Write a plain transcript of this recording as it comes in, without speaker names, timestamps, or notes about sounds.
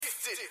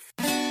You're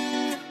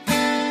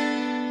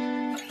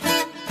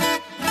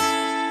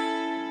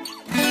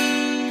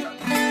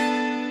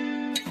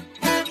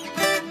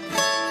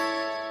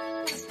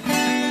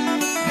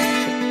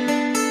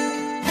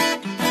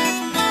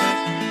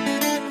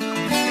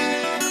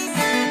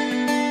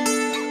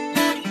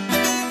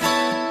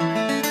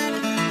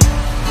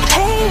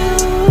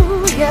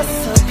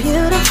so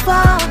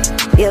beautiful,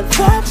 you're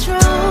the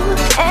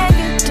truth, and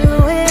you do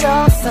it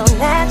all so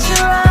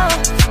natural.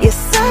 You're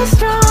so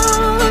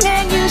strong,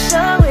 and you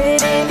show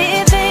it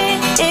anything.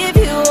 If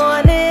you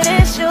want it,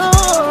 it's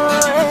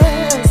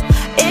yours,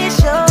 it's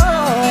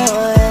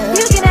yours.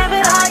 You can have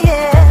it all,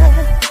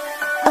 yeah.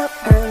 Up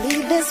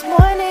early this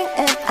morning,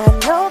 and I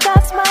know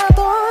God's smiled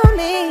on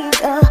me.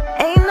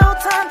 Ain't no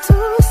time to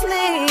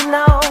sleep,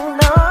 no,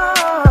 no.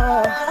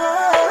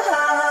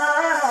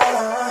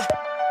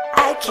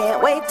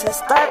 Can't wait to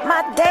start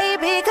my day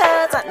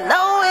because I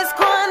know it's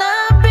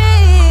gonna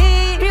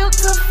be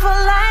beautiful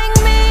like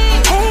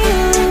me. Hey,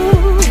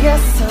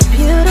 you're so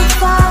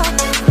beautiful,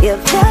 you're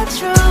the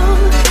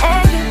truth,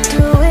 and you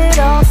do it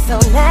all so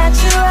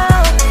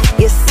natural.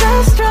 You're so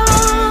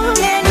strong,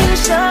 and you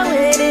show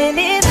it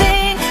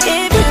anything.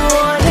 If you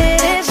want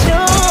it, it's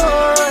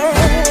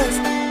yours,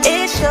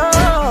 it's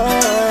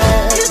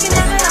yours. You can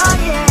have it all,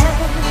 yeah.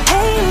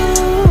 Hey,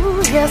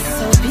 you're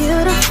so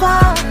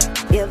beautiful,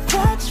 you're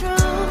the truth.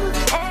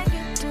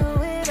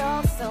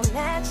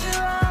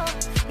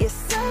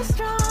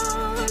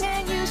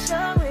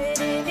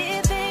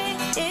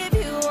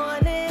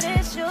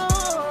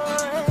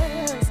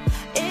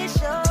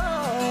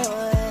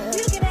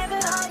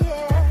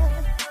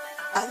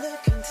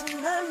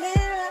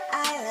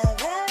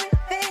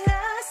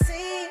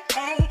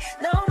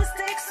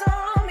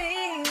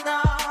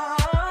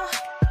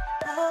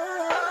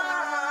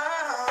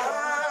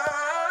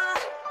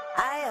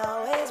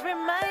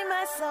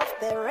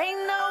 There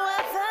ain't no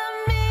other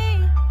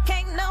me,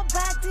 can't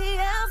nobody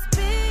else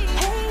be.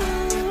 Hey,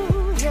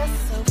 you're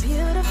so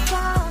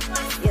beautiful,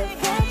 you're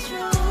the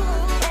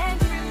truth, and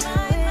you do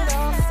it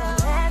all so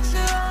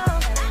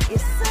natural.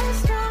 You're so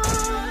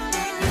strong,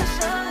 and you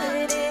show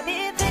it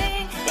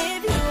anything.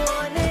 If you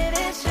want it,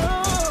 it's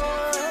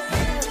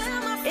yours,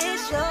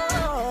 it's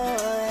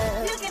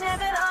yours. You can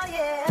have it all,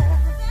 yeah.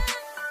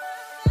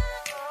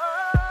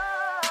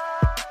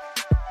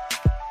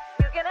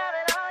 You can have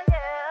it all,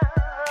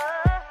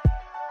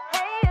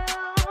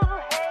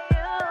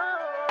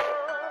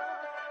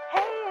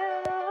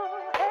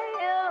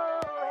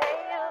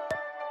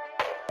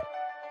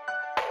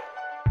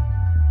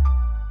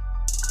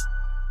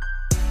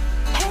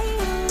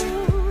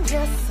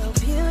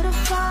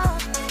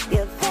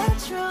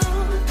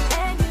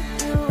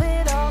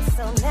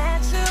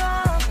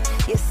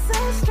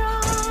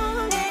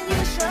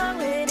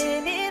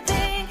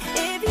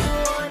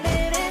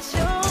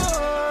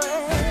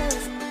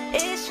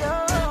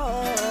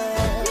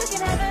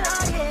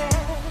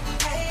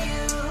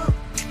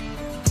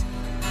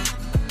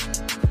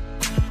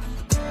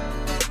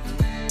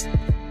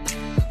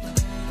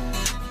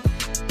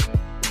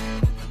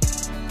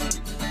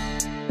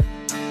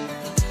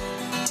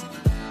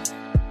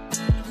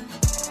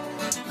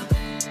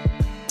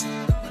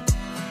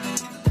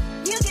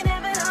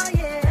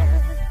 yeah.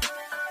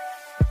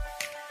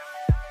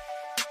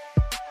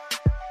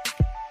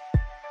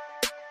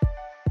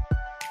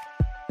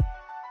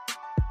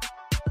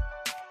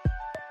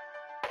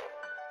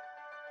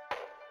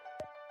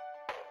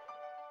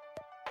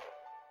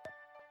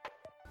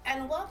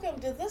 And welcome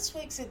to this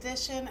week's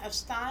edition of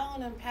Style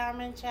and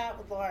Empowerment Chat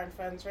with Laura and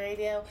Friends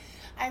Radio.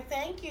 I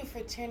thank you for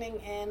tuning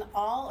in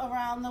all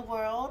around the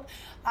world.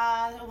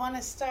 I want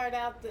to start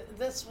out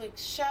this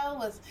week's show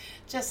with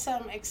just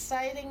some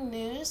exciting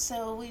news.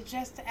 So we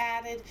just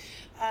added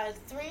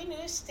 3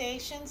 new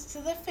stations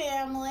to the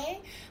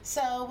family.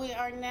 So we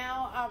are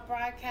now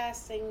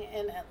broadcasting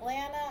in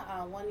Atlanta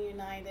on One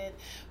United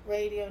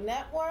Radio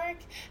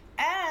Network.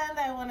 And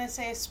I want to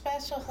say a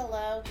special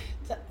hello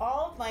to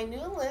all of my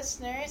new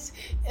listeners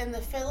in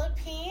the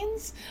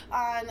Philippines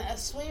on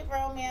Sweet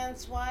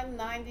Romance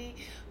 190.1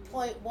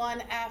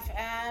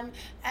 FM,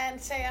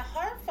 and say a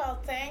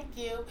heartfelt thank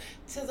you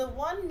to the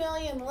 1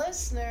 million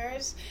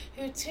listeners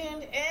who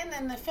tuned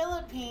in the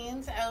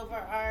Philippines over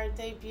our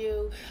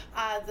debut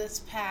this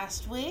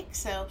past week.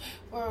 So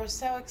we're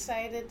so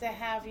excited to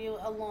have you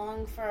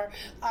along for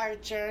our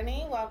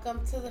journey.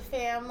 Welcome to the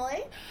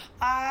family.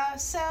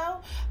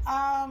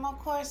 Of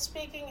course,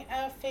 speaking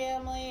of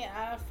family,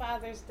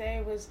 Father's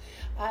Day was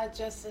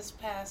just this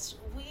past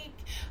week.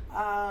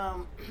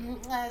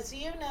 As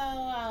you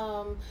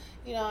know,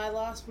 I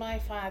lost my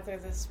father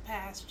this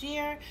past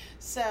year.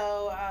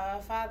 So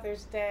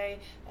Father's Day,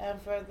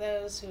 for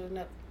those who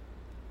no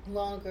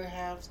longer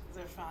have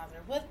their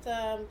father with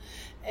them,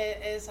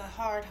 it is a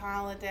hard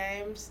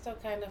holiday. I'm still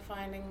kind of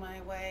finding my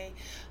way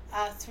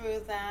through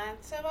that.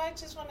 So I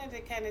just wanted to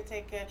kind of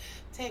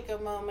take a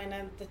moment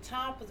at the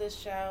top of the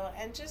show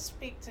and just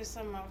speak to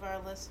some of our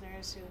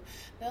listeners who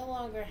no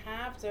longer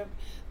have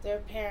their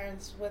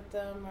parents with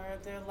them or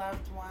their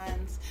loved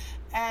ones,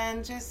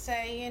 and just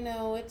say,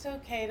 it's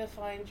okay to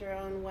find your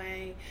own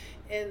way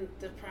in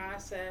the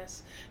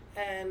process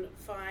and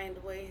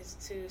find ways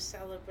to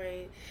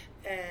celebrate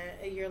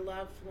your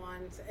loved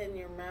ones and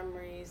your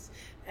memories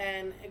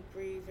and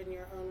grieve in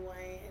your own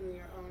way, in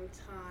your own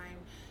time.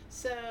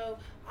 So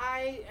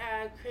I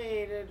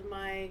created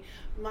my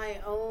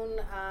own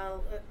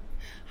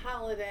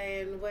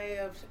holiday and way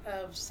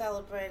of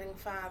celebrating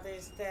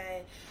Father's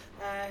Day,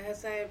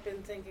 as I have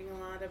been thinking a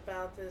lot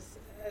about this,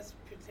 as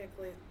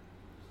particularly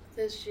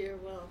this year.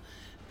 Well,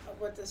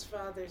 what does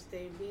Father's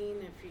Day mean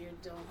if you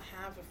don't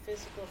have a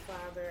physical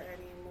father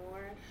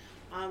anymore?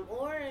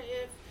 Or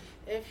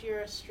if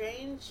you're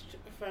estranged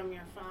from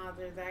your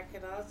father, that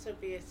could also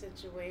be a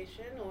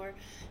situation. Or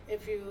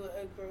if you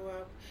grew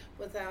up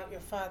without your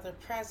father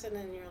present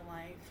in your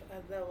life,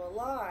 though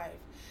alive.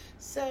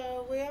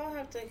 So we all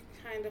have to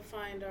kind of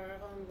find our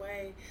own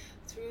way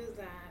through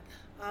that.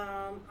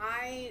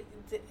 I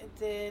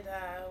did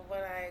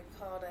what I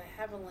called a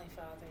Heavenly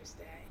Father's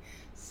Day.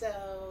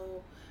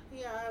 So,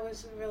 yeah, I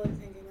was really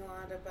thinking a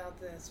lot about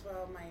this.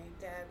 Well, my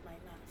dad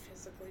might not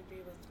physically be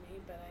with me,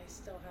 but I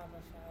still have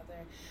a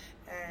father,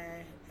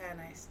 and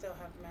I still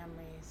have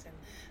memories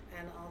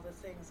and all the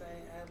things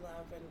I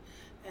love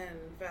and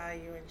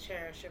value and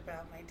cherish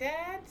about my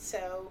dad.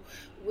 So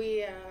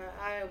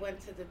I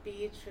went to the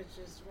beach, which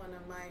is one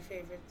of my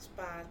favorite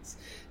spots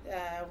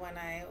when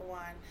I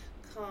want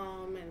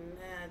calm and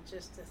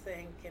just to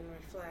think and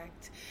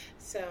reflect.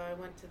 So I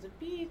went to the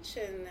beach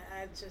and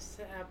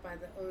just out by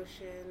the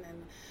ocean,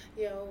 and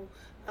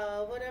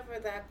whatever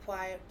that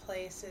quiet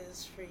place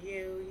is for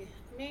you,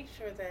 make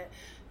sure that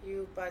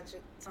you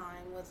budget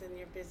time within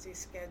your busy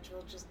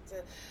schedule just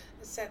to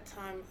set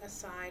time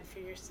aside for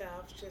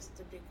yourself, just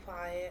to be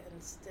quiet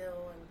and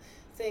still and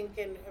think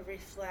and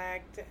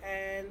reflect,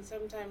 and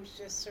sometimes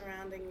just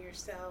surrounding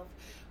yourself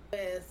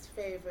with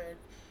favorite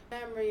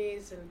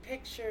memories and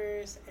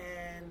pictures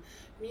and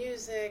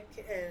music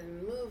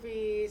and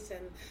movies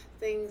and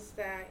things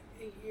that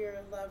your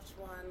loved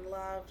one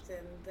loved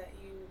and that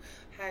you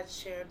had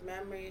shared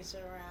memories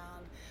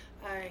around.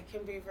 It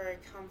can be very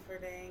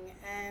comforting,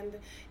 and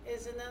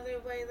is another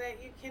way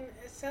that you can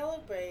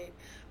celebrate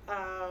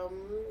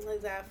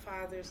that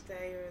Father's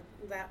Day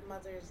or that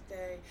Mother's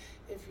Day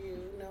if you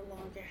no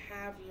longer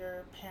have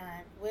your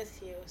parent with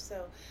you.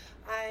 So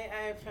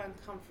I found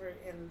comfort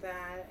in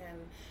that, and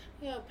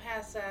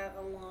pass that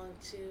along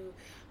to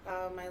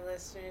my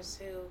listeners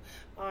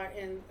who are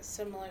in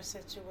similar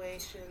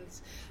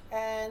situations.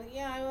 And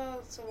I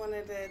also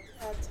wanted to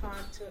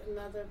talk to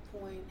another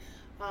point,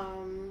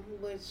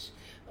 which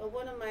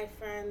one of my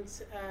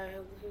friends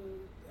who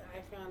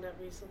I found out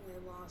recently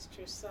lost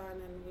her son,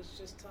 and was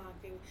just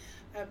talking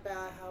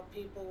about how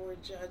people were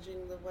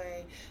judging the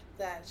way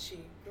that she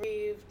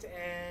grieved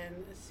and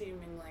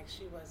seeming like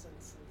she wasn't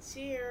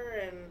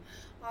sincere and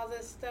all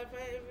this stuff.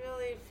 I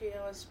really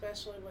feel,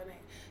 especially when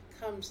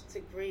it comes to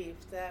grief,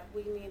 that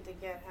we need to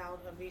get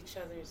out of each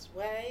other's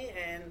way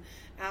and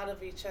out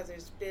of each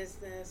other's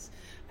business.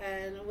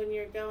 And when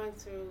you're going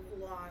through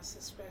loss,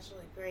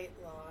 especially great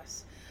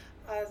loss,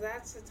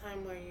 that's the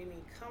time where you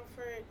need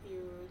comfort,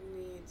 you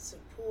need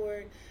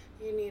support,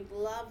 you need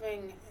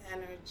loving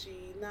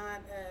energy, not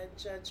a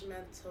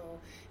judgmental,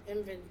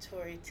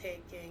 inventory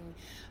taking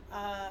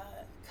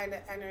kind of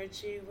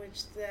energy,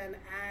 which then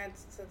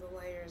adds to the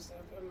layers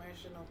of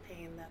emotional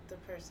pain that the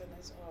person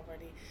is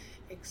already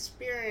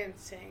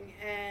experiencing.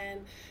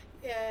 And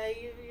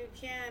you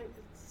can't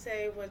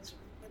say what's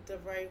the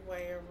right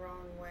way or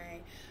wrong way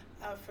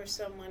for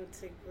someone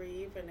to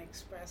grieve and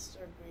express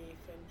their grief,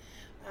 and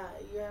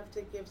you have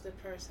to give the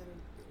person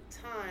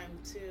time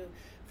to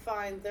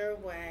find their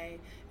way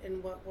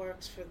in what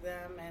works for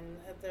them and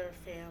their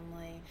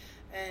family.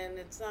 And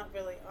it's not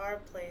really our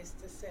place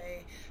to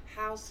say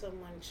how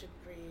someone should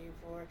grieve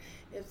or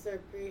if their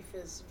grief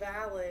is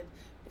valid,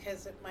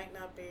 because it might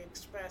not be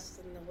expressed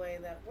in the way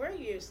that we're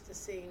used to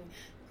seeing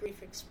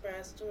grief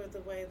expressed or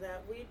the way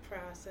that we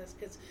process,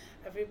 because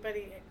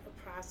everybody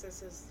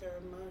processes their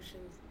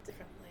emotions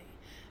differently.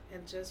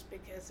 And just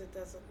because it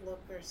doesn't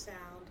look or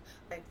sound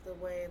like the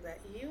way that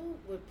you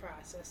would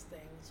process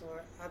things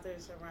or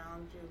others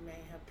around you may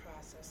have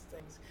processed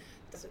things,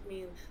 doesn't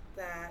mean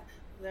that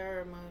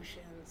their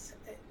emotions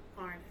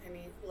aren't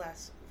any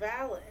less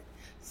valid.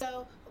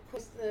 So, of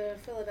course, the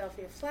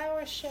Philadelphia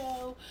Flower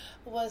Show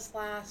was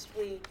last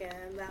week,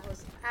 and that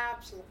was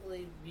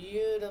absolutely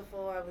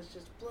beautiful. I was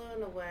just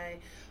blown away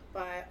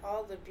by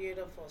all the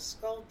beautiful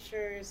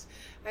sculptures.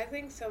 I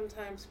think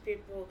sometimes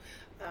people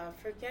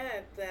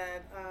forget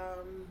that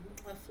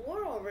a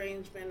floral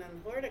arrangement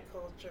and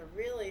horticulture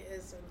really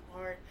is an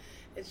art.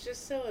 It's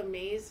just so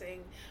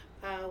amazing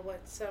what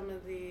some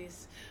of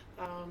these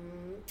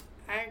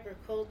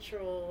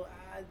agricultural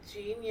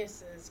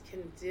geniuses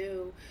can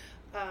do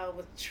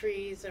with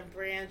trees and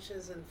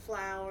branches and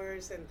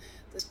flowers and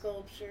the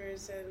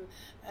sculptures and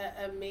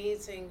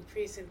amazing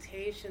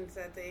presentations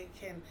that they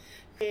can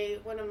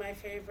One of my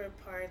favorite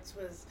parts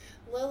was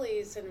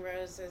lilies and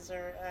roses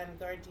and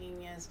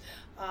gardenias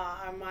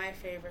are my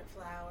favorite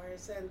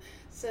flowers. And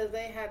so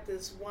they had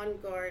this one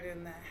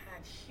garden that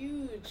had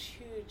huge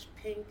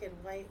pink and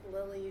white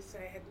lilies.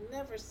 I had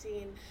never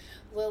seen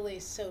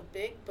lilies so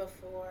big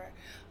before.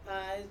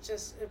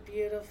 Just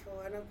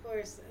beautiful. And of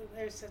course,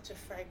 they're such a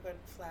fragrant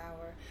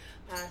flower.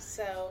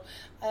 So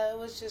it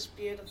was just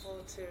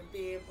beautiful to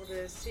be able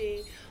to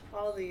see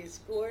all these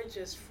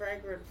gorgeous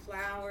fragrant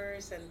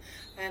flowers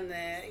and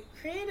the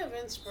creative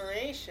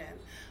inspiration.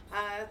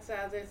 That's the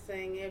other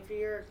thing. If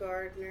you're a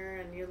gardener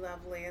and you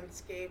love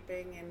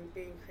landscaping and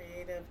being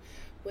creative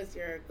with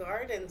your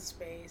garden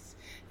space,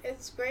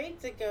 it's great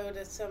to go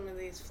to some of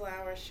these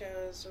flower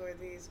shows or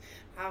these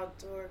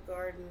outdoor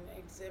garden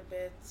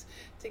exhibits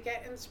to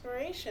get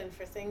inspiration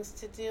for things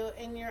to do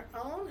in your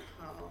own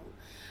home.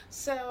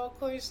 So, of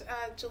course,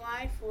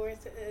 July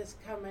 4th is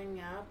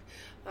coming up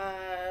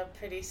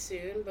pretty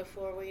soon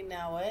before we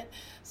know it.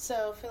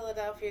 So,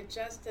 Philadelphia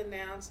just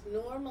announced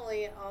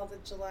normally all the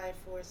July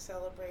 4th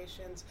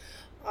celebrations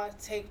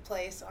take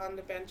place on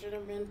the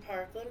Benjamin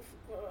Franklin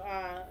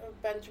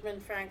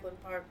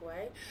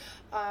Parkway,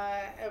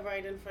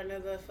 right in front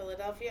of the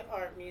Philadelphia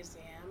Art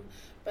Museum.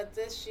 But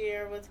this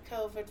year, with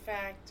COVID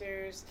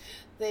factors,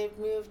 they've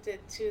moved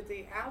it to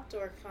the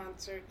outdoor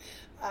concert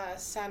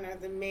center,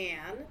 the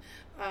Man.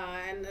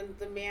 And then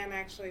the Man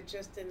actually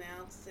just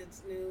announced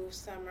its new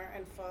summer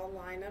and fall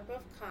lineup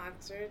of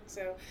concerts,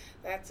 so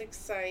that's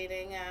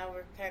exciting.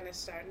 We're kind of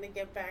starting to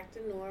get back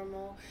to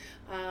normal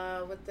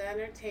with the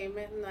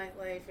entertainment and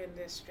nightlife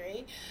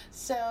industry.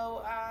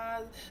 So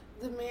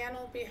the Man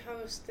will be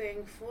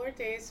hosting 4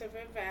 days of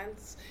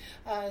events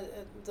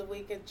the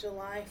week of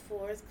July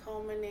 4th,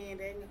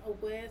 culminating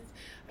with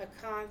a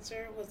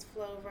concert with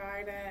Flo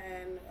Rida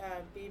and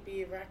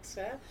BB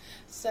Rexa.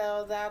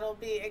 So that'll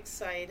be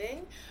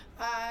exciting.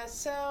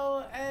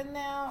 And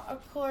now,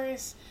 of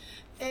course,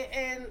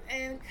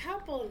 in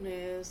couple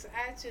news,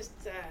 I just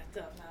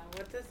don't know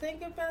what to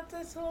think about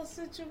this whole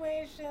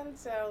situation.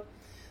 So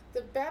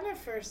the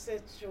Bennifer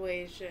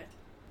situation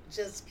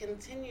just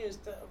continues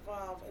to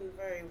evolve in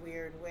very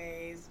weird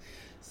ways.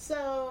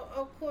 So,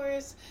 of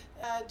course,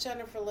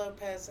 Jennifer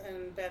Lopez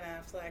and Ben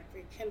Affleck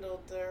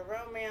rekindled their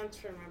romance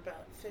from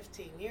about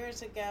 15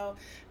 years ago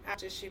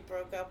after she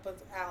broke up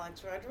with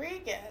Alex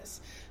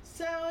Rodriguez.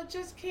 So it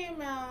just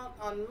came out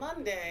on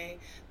Monday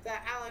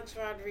that Alex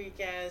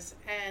Rodriguez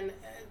and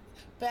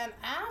Ben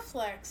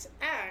Affleck's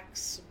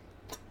ex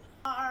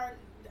are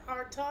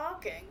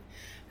talking.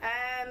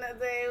 And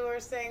they were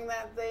saying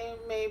that they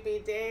may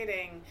be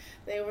dating.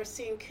 They were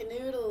seen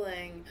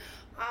canoodling.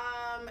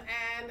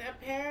 And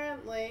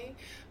apparently,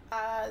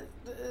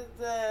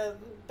 the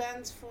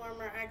Ben's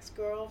former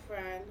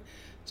ex-girlfriend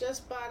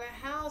just bought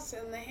a house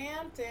in the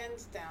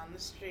Hamptons down the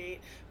street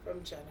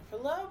from Jennifer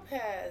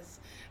Lopez.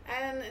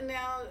 And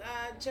now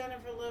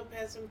Jennifer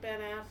Lopez and Ben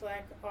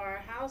Affleck are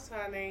house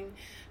hunting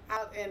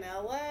out in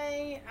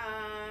LA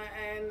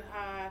and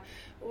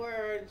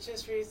were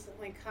just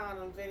recently caught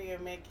on video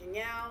making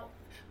out,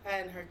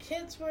 and her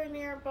kids were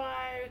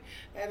nearby,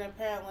 and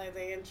apparently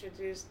they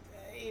introduced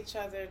each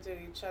other to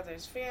each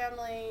other's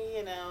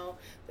family,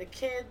 the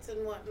kids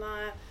and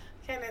whatnot.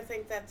 Kind of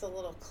think that's a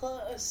little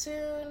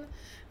soon,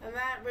 and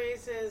that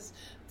raises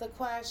the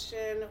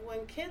question,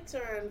 when kids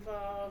are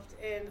involved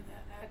in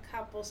a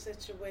couple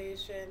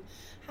situation,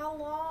 how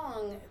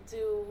long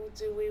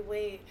do we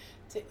wait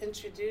to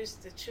introduce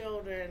the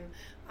children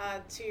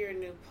to your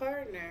new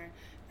partner?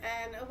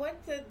 And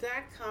what did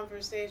that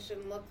conversation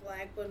look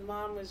like when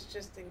mom was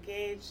just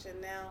engaged,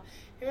 and now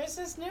here's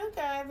this new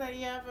guy that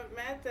you haven't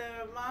met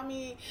that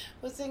mommy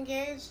was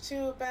engaged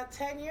to about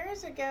 10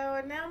 years ago,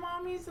 and now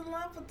mommy's in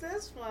love with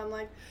this one?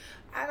 Like,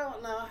 I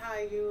don't know how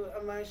you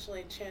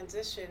emotionally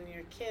transition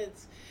your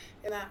kids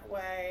in that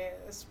way,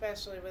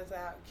 especially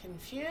without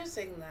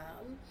confusing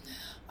them.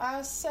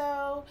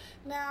 So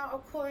now,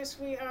 of course,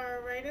 we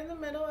are right in the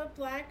middle of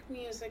Black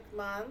Music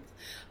Month.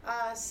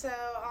 So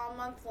all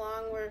month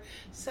long, we're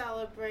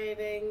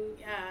celebrating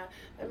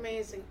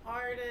amazing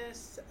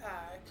artists,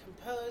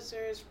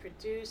 composers,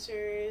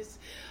 producers.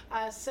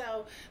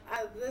 So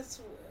this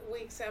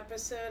week's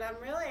episode,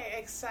 I'm really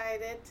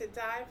excited to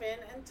dive in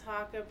and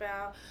talk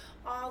about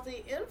all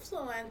the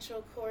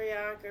influential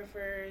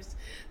choreographers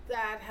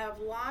that have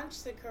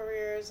launched the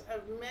careers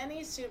of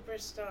many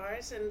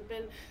superstars and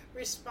been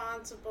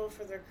responsible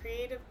for their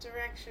creative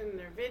direction in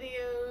their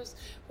videos,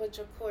 which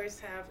of course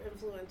have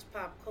influenced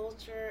pop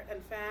culture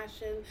and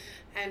fashion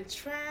and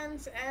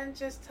trends, and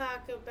just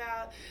talk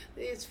about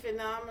these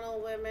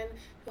phenomenal women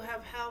who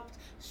have helped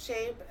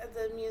shape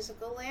the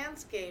musical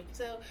landscape.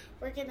 So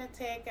we're going to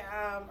take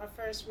a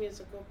first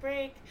musical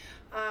break.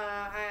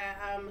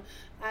 I'm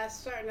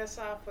starting us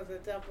off with a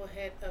double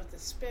hit of the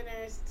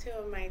Spinners, two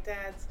of my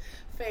dad's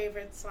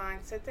favorite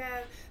songs. So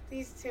Dad,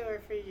 these two are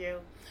for you.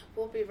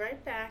 We'll be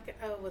right back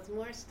with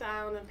more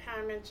Style and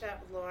Empowerment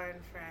Chat with Laura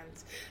and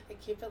friends. And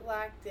keep it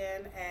locked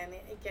in and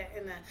get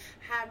in a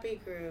happy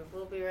groove.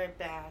 We'll be right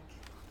back.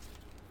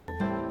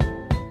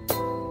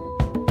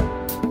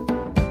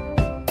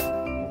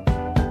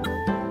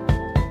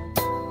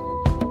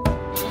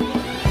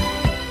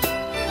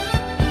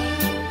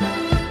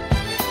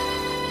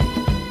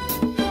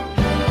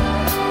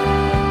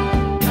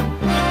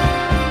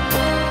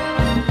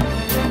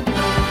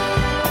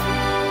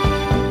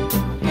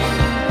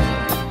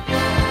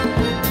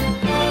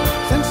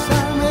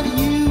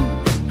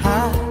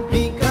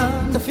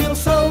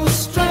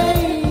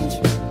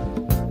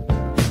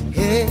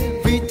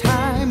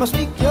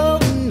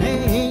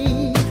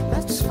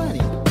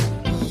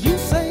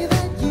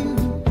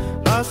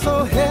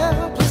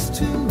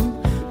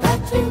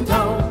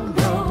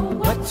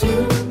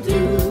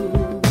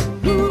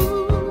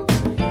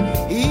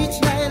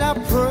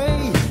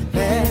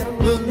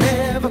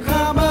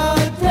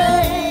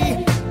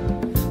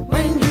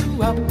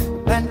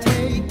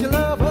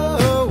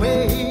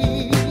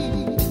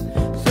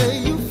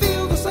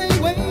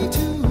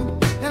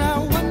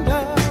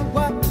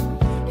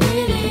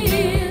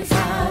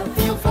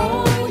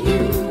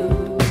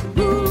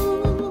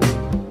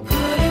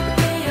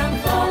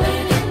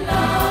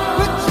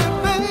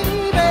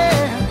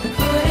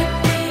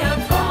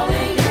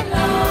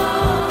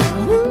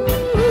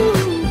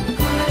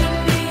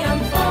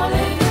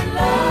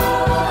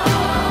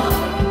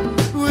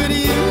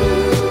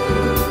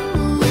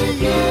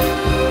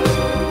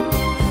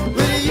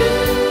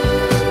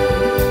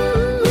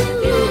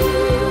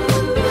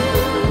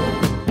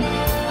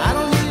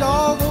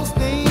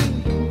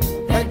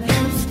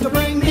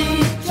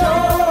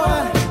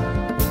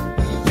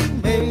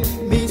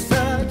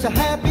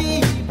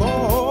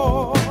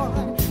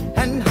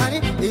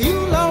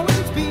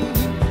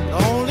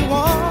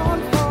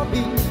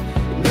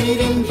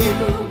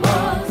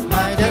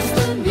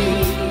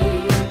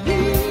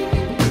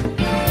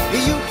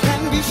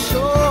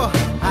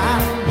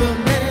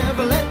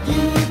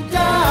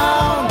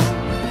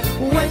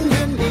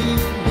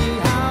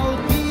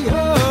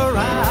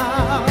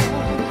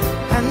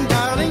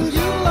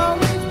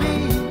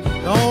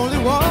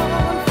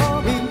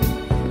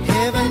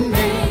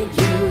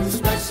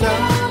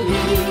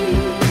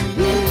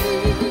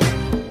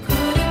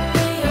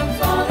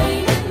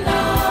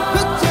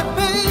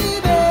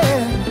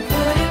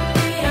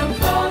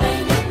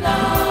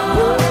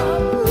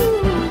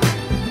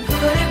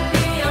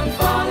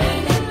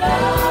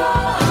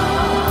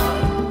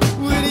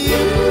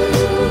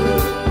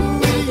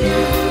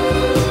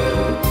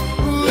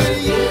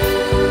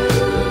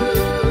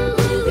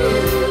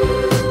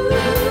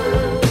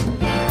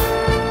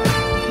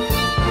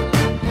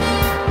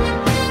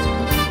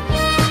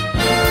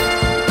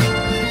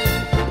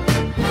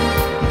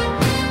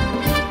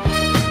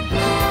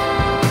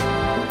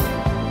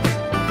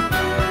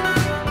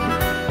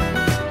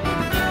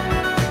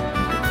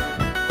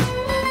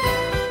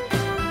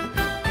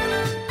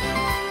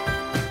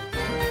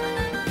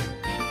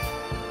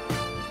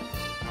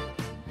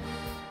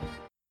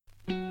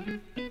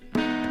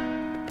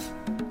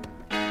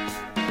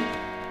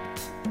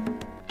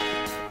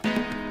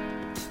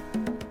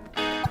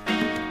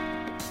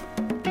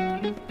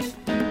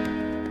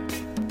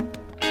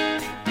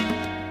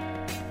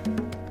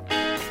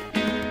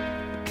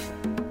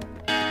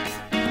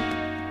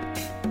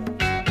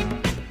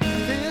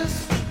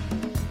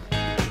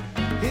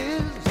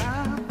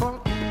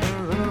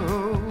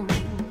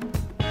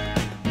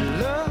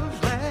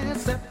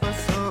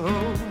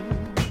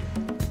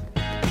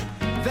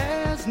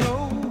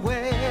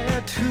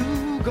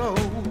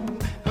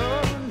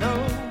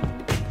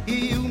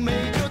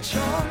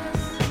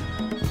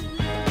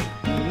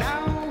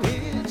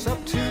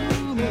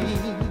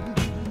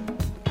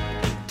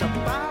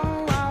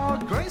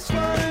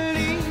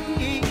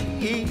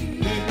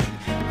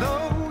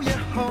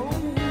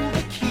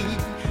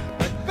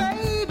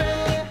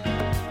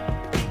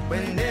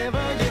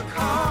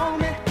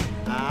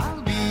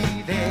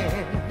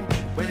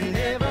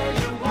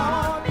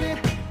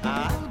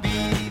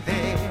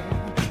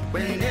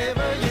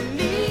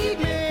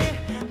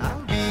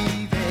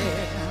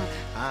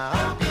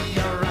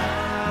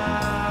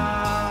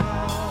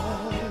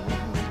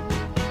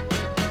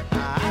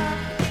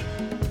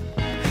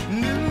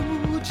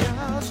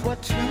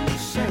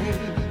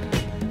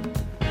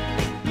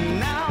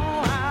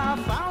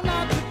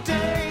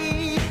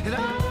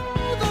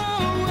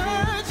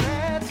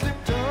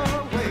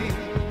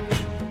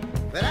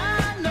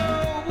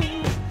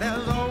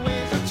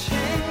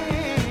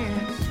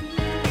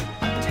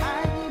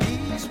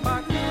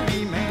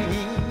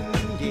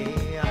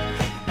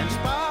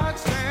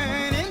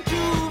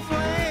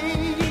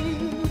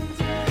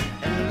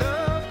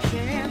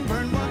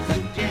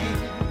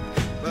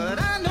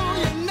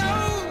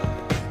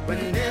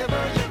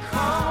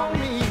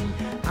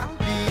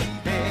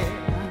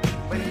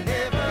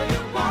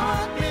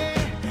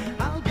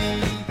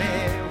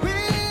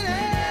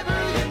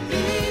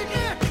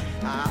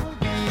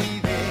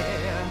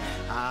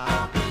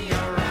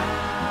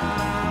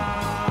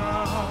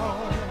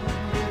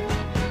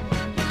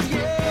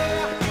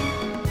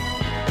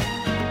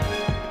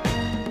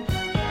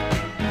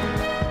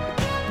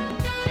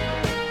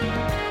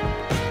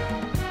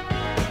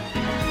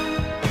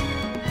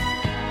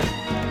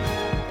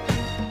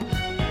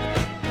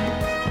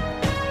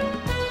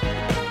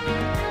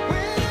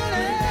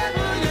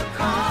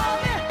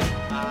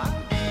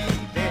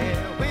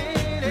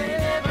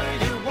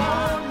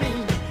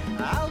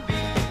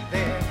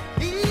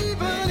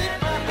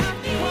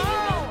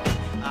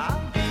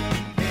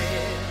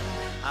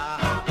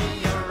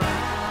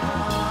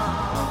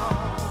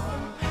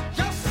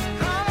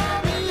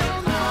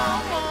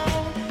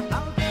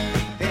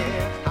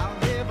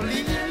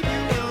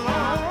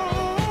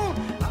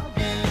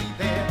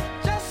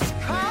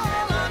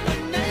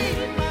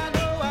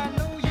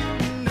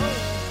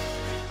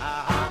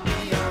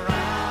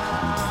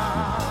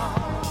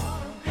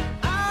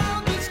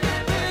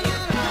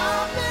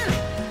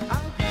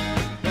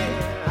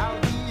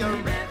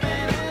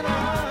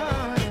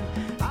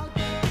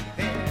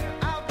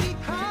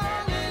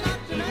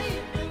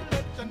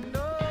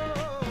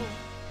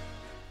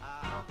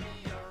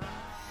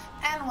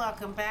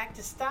 Welcome back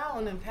to Style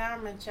and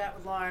Empowerment Chat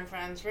with Laurieann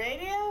Friends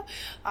Radio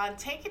on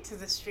Take It to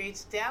the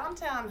Streets,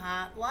 Downtown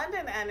Hot,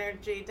 London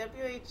Energy,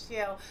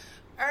 WHCO,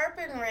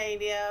 Urban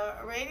Radio,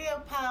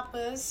 Radio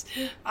Papas,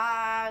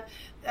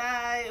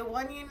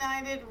 One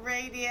United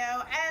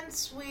Radio, and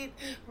Sweet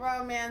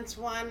Romance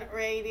One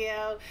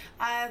Radio.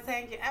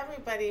 Thank you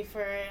everybody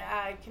for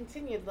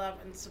continued love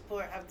and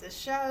support of the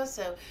show.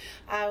 So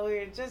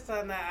we're just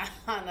on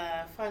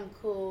a fun,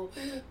 cool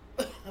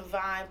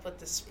vibe with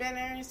the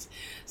spinners.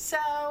 So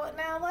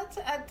now let's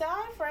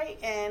dive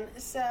right in.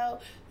 So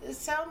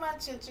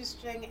much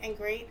interesting and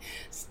great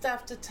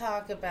stuff to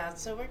talk about.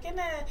 So we're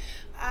gonna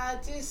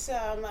do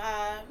some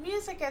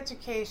music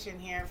education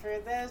here for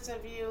those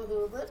of you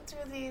who lived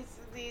through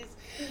these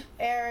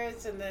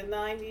eras in the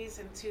 90s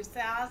and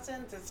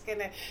 2000s. It's going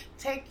to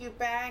take you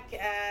back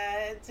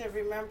to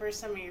remember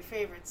some of your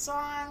favorite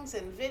songs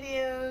and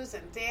videos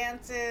and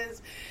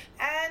dances.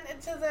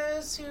 And to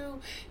those who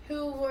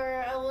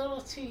were a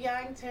little too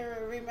young to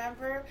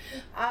remember,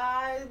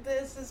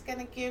 this is going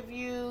to give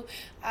you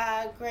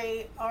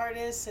great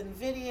artists and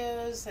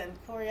videos and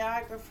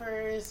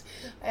choreographers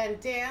and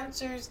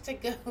dancers to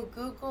go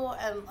Google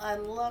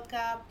and look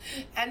up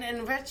and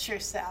enrich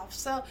yourself.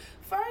 So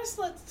first,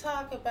 let's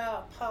talk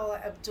about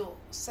Paula Abdul.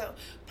 So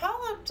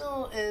Paula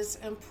Abdul is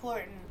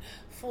important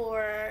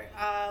for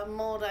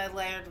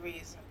multi-layered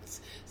reasons.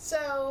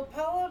 So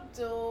Paula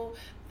Abdul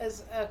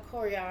is a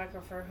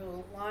choreographer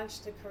who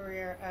launched the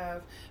career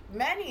of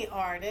many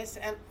artists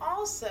and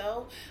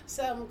also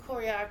some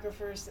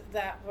choreographers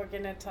that we're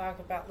going to talk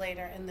about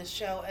later in the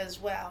show as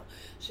well.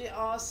 She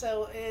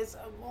also is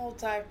a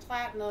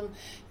multi-platinum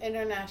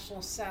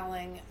international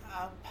selling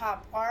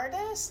pop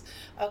artist.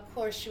 Of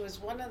course, she was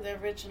one of the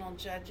original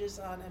judges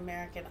on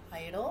American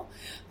Idol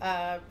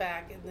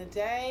back in the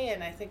day,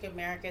 and I think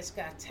America's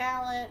Got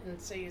Talent,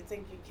 and So You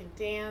Think You Can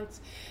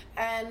Dance,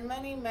 and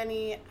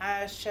many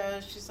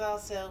shows. She's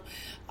also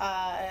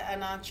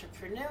an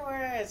entrepreneur,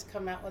 has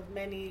come out with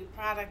many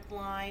product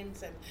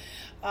lines, and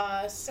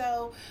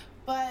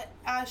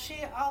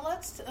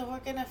we're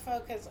going to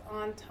focus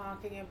on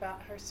talking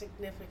about her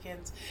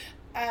significance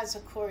as a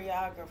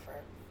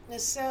choreographer.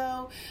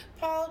 So,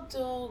 Paula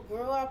Abdul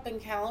grew up in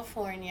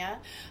California.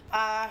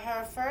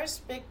 Her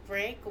first big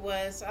break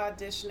was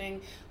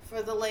auditioning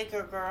for the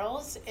Laker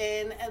Girls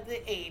in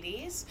the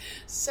 80s.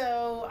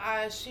 So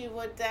she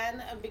would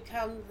then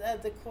become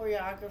the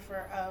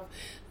choreographer of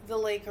the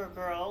Laker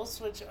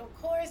Girls, which of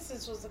course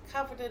this was a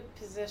coveted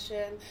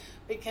position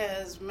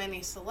because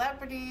many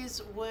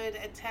celebrities would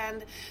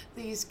attend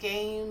these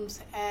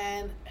games,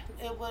 and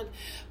it would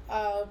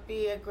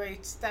be a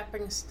great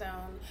stepping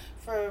stone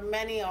for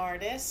many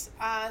artists.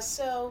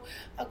 So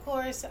of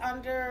course,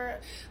 under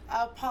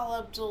Paula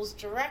Abdul's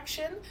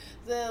direction,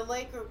 the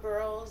Laker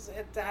Girls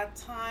at that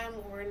time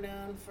were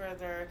known for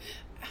their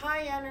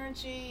high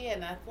energy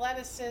and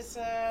athleticism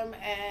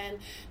and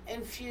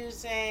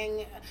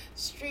infusing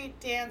street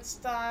dance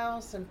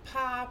styles and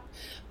pop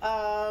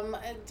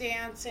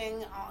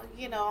dancing,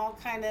 all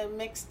kind of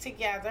mixed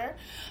together.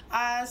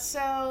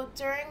 So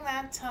during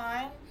that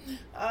time,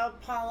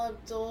 Paula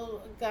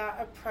Abdul got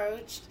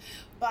approached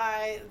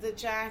by the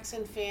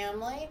Jackson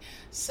family.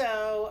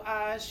 So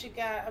she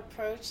got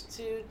approached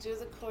to do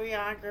the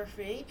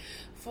choreography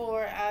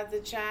for the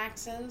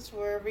Jacksons.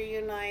 Were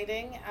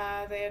reuniting.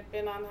 They had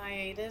been on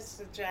hiatus,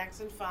 the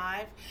Jackson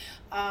 5,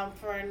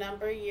 for a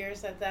number of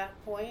years at that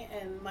point,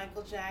 and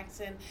Michael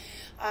Jackson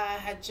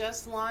had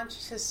just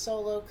launched his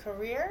solo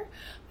career,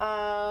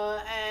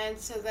 and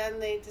so then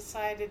they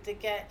decided to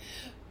get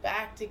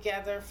back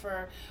together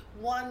for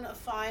one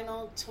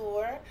final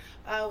tour,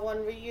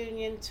 one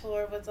reunion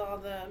tour with all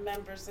the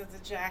members of the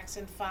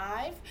Jackson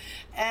 5.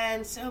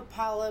 And so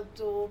Paula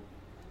Abdul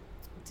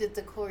did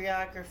the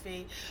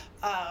choreography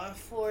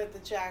for the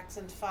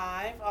Jackson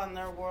 5 on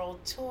their world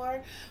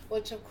tour,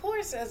 which of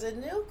course, as a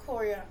new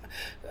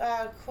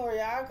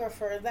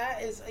choreographer,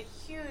 that is a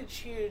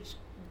huge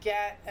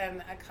get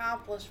an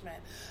accomplishment.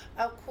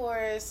 Of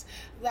course,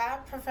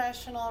 that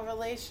professional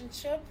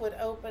relationship would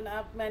open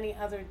up many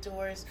other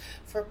doors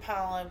for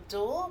Paula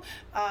Abdul.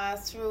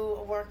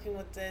 Through working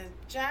with the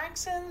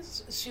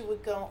Jacksons, she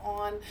would go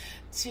on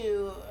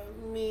to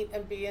meet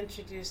and be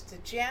introduced to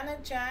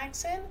Janet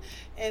Jackson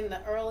in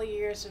the early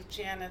years of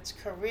Janet's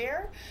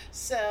career.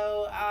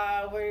 So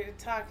we're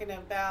talking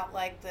about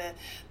like the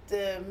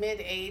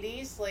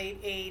mid-'80s,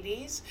 late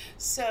 80s.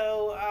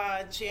 So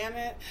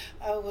Janet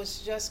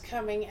was just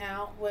coming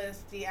out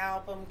with the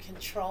album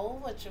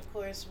Control, which of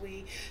course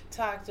we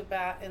talked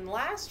about in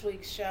last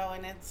week's show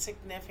and its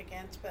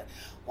significance. But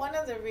one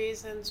of the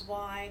reasons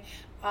why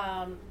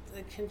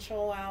the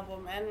Control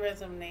album and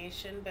Rhythm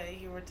Nation, but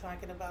you were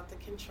talking about the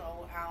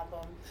Control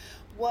album,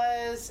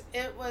 was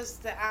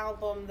the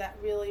album that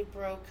really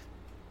broke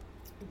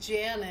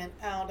Janet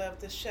out of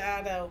the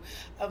shadow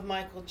of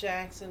Michael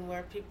Jackson,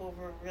 where people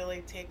were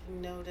really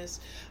taking notice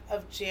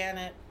of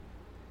Janet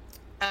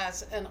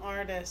as an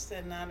artist,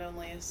 and not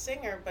only a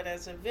singer but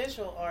as a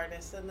visual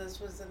artist. And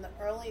this was in the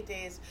early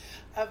days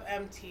of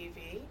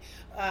MTV,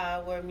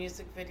 where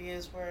music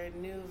videos were a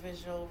new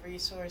visual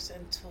resource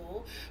and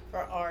tool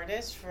for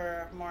artists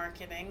for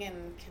marketing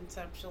and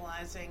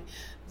conceptualizing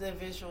the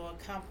visual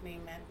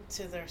accompaniment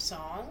to their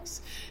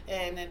songs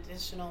in an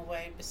additional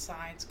way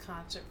besides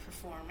concert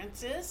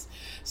performances.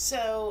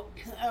 So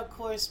of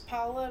course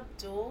Paula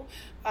Abdul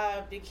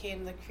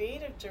became the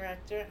creative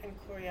director and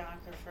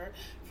choreographer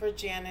for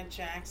Janet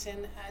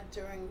Jackson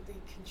during the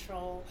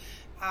Control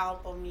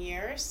album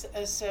years.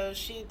 So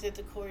she did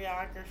the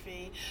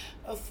choreography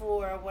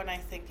for When I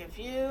Think of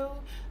You,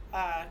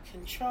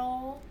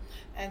 Control,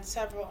 and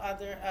several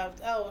other of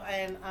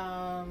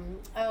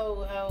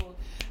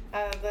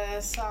the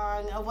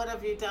song "What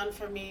Have You Done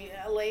for Me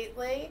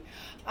Lately,"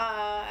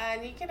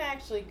 and you can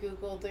actually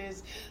Google.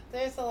 There's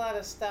a lot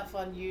of stuff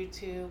on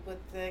YouTube with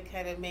the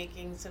kind of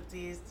makings of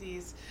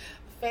these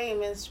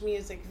famous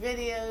music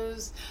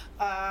videos.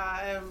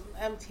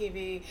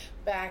 MTV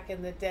back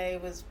in the day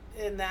was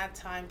in that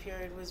time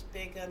period was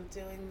big on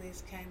doing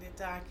these kind of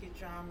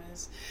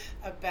docudramas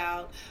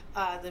about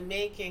the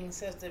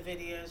makings of the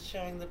videos,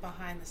 showing the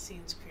behind the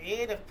scenes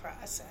creative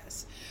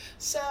process.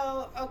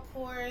 So of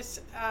course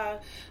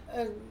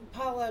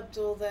Paula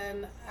Abdul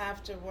then,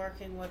 after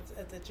working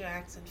with the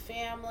Jackson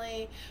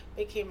family,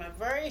 became a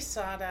very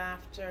sought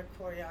after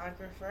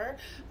choreographer.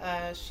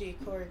 She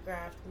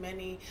choreographed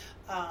many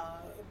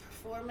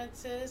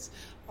performances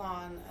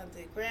on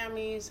the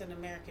Grammys and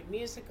American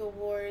Music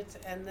Awards,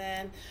 and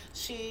then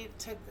she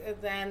took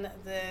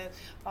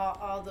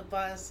all the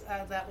buzz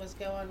that was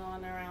going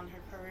on around her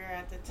career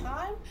at the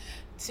time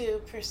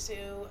to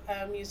pursue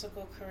a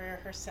musical career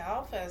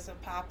herself as a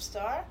pop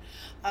star.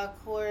 Of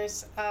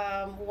course,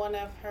 one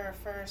of her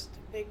first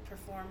big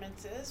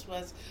performances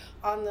was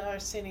on the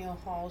Arsenio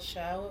Hall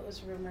show. It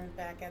was rumored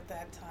back at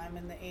that time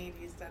in the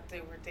 80s that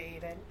they were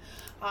dating.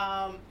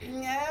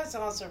 It was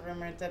also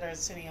rumored that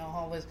Arsenio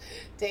Hall was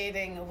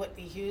dating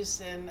Whitney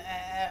Houston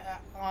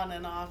on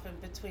and off, in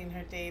between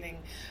her dating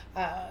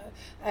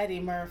Eddie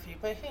Murphy.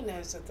 But who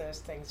knows if those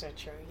things are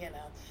true,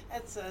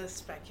 It's a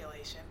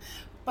speculation.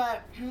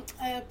 But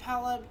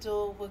Paula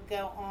Abdul would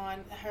go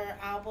on. Her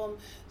album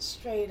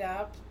Straight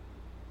Up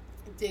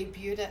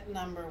debuted at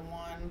number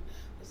one.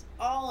 It was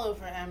all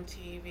over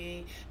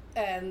MTV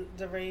and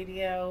the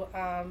radio.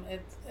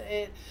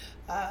 It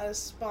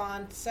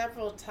spawned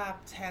several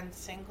top 10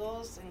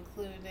 singles,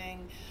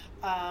 including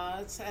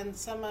and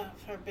some of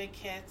her big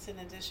hits, in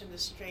addition to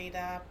Straight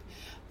Up,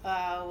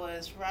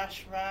 was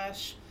Rush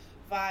Rush,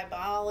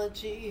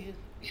 Vibeology,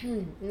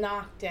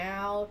 Knocked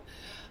Out.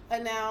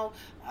 And now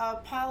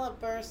Paula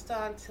burst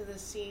onto the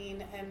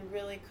scene and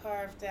really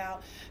carved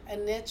out a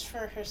niche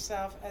for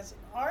herself as an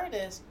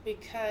artist,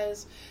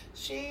 because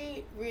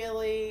she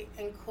really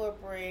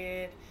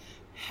incorporated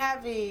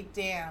heavy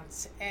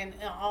dance in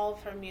all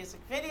of her music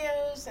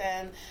videos,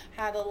 and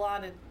had a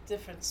lot of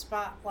different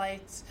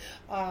spotlights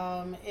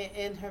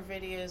in her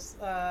videos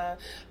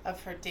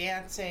of her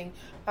dancing.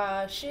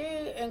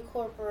 She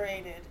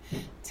incorporated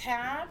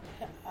tap,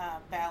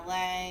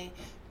 ballet,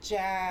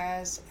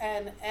 jazz,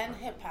 and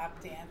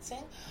hip-hop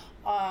dancing,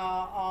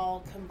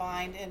 all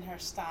combined in her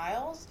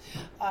styles.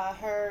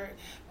 Her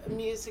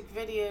music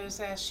videos,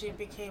 as she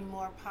became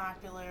more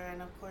popular,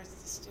 and of course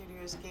the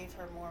studios gave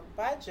her more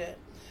budget,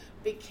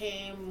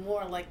 became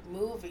more like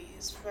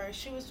movies.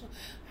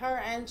 Her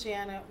and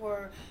Janet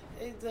were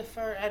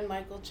and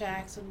Michael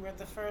Jackson were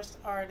the first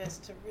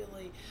artists to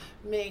really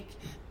make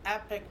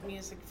epic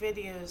music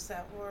videos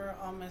that were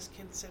almost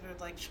considered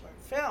like short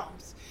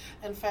films.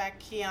 In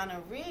fact,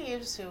 Keanu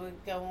Reeves, who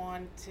would go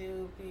on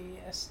to be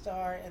a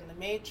star in The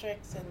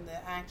Matrix and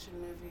the action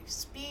movie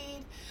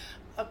Speed,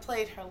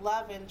 played her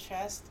love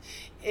interest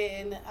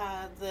in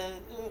the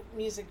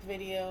music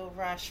video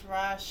Rush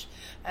Rush,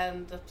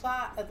 and the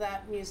plot of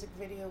that music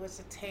video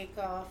was a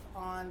takeoff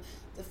on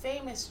the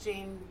famous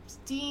James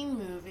Dean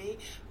movie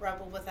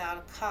Rebel Without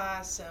a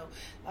Cause. So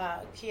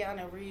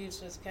Keanu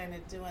Reeves was kind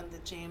of doing the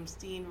James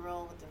Dean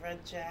role with the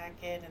red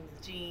jacket and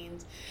the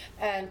jeans,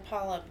 and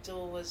Paula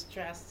Abdul was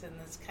dressed in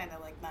this kind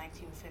of like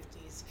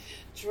 1950s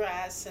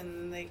dress,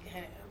 and they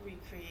kind of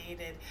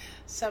recreated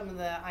some of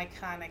the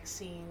iconic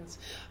scenes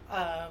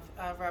of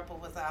Rebel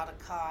Without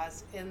a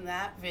Cause in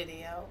that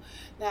video.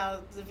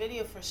 Now, the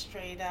video for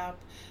Straight Up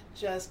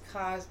just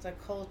caused a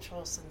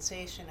cultural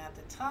sensation at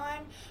the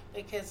time,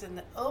 because in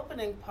the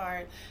opening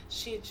part,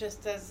 she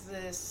just does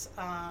this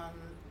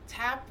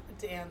tap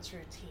dance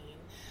routine.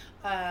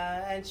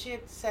 And she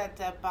had said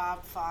that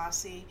Bob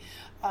Fosse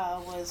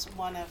was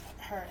one of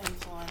her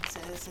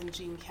influences, and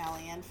Gene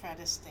Kelly and Fred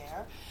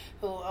Astaire,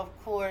 who, of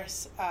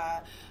course,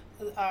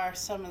 are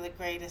some of the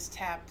greatest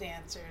tap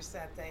dancers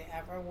that they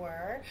ever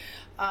were.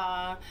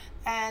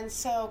 And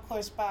so, of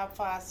course, Bob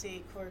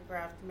Fosse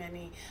choreographed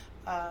many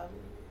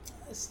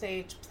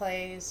stage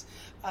plays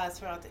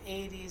throughout the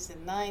 80s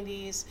and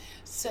 90s.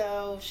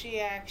 So she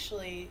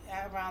actually,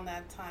 around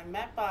that time,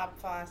 met Bob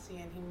Fosse,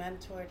 and he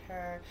mentored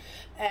her.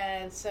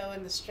 And so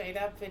in the Straight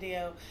Up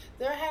video,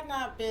 there had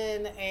not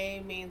been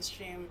a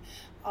mainstream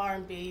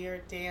R&B or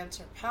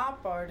dance or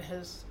pop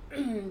artist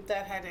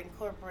that had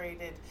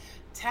incorporated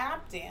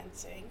tap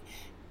dancing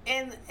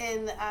in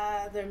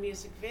their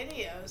music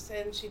videos,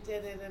 and she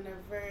did it in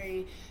a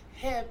very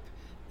hip,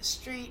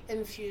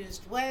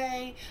 street-infused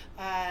way,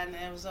 and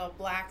it was all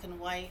black and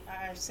white.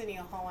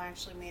 Arsenio Hall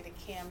actually made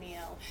a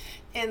cameo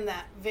in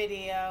that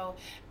video.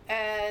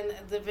 And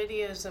the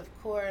videos, of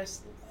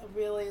course,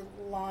 really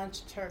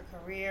launched her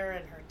career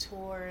and her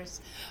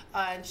tours.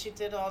 And she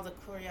did all the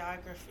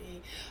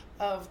choreography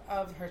of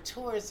her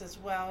tours as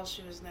well.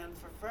 She was known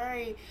for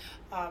very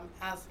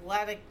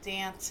athletic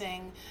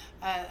dancing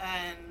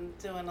and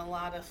doing a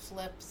lot of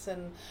flips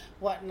and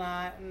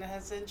whatnot, and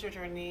has injured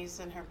her knees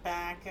and her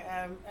back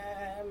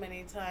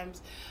many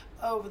times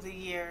over the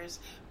years.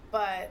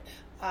 But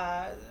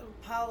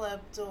Paula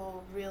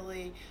Abdul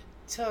really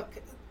took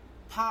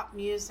pop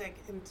music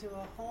into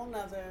a whole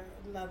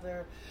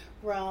another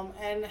realm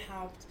and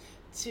helped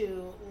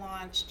to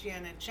launch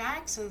Janet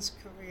Jackson's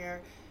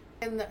career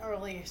in the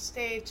earlier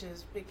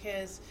stages,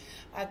 because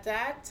at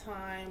that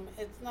time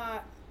it's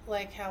not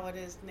like how it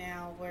is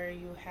now, where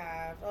you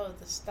have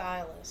the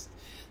stylist,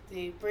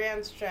 the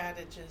brand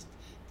strategist,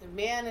 the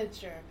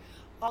manager,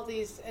 all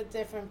these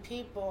different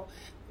people.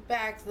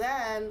 Back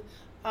then,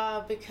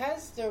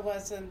 because there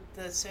wasn't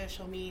the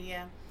social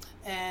media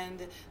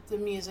and the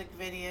music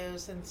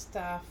videos and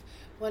stuff,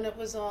 when it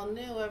was all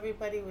new,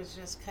 everybody was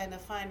just kind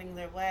of finding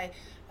their way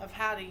of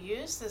how to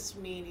use this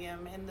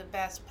medium in the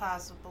best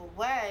possible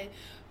way.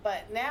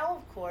 But now,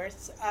 of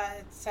course,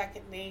 it's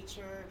second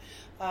nature,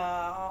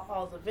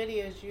 all the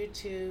videos,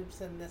 YouTubes,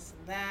 and this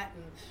and that,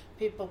 and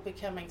people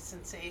becoming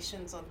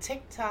sensations on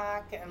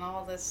TikTok and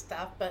all this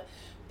stuff. But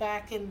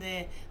back in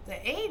the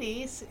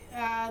 80s,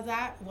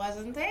 that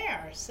wasn't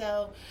there.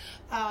 So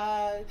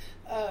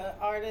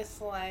artists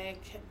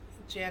like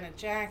Janet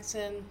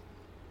Jackson,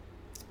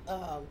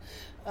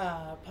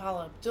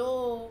 Paula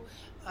Abdul,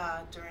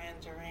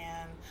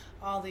 Duran,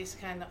 all these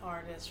kind of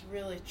artists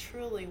really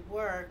truly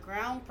were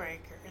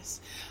groundbreakers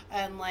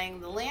and laying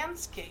the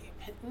landscape.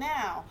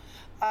 Now,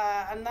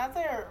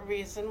 another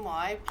reason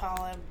why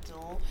Paula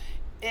Abdul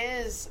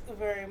is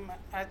very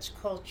much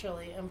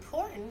culturally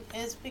important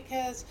is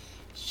because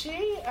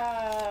she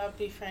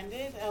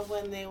befriended,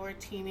 when they were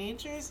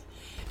teenagers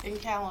in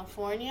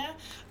California,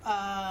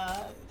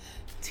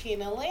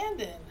 Tina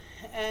Landon.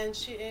 And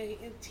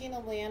Tina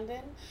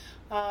Landon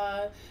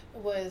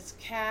was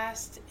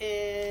cast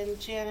in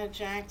Janet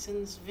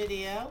Jackson's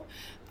video,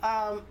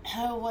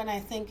 When I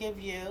Think of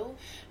You.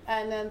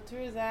 And then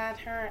through that,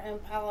 her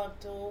and Paula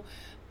Abdul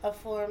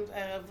formed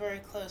a very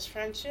close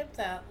friendship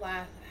that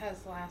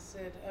has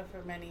lasted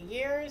for many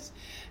years.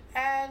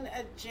 And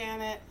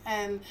Janet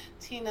and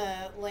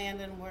Tina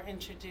Landon were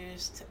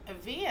introduced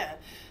via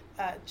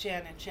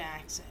Janet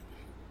Jackson.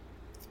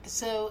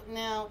 So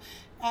now,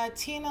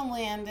 Tina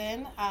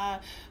Landon,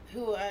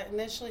 who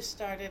initially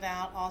started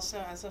out also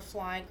as a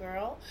fly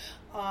girl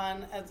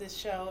on the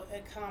show,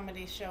 a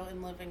comedy show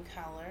In Living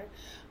Color.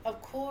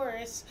 Of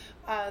course,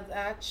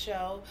 that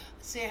show,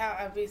 see how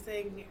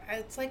everything,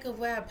 it's like a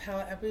web,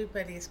 how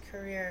everybody's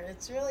career,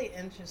 it's really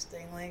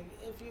interesting. Like,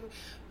 if you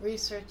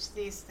research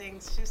these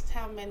things, just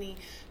how many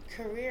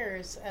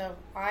careers of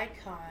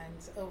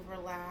icons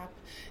overlap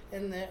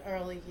in the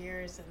early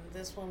years, and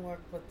this one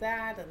worked with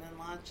that and then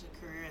launched the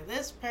career of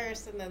this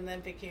person and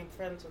then became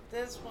friends with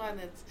this one.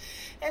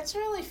 It's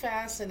really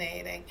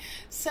fascinating.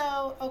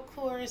 So, of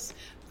course,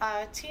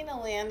 Tina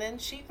Landon,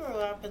 she grew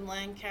up in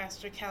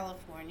Lancaster,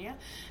 California,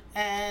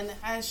 and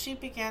as she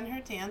began her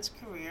dance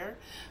career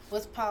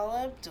with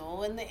Paula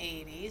Abdul in the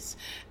 80s,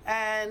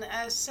 and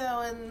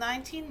so in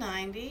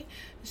 1990,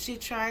 she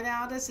tried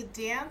out as a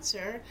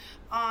dancer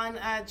on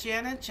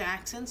Janet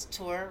Jackson's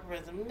tour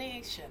Rhythm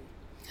Nation.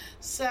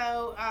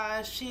 So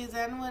she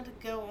then would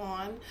go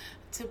on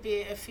to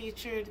be a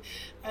featured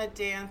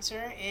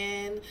dancer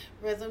in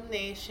Rhythm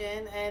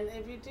Nation. And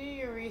if you do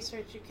your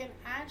research, you can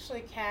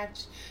actually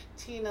catch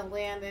Tina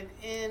Landon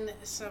in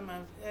some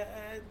of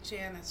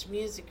Janet's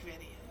music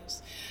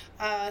videos.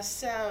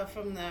 So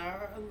from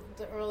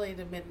the early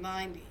to mid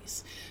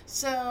 90s.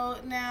 So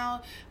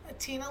now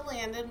Tina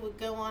Landon would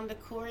go on to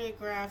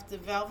choreograph the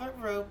Velvet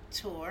Rope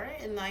Tour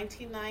in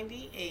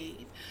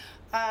 1998.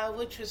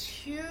 Which was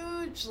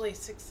hugely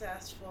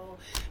successful,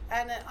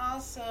 and it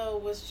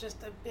also was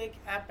just a big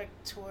epic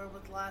tour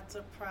with lots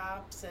of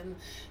props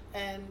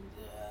and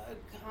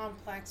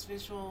complex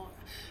visual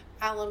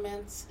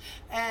elements,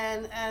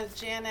 and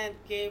Janet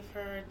gave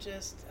her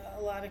just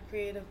a lot of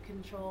creative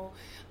control,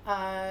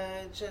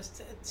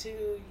 just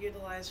to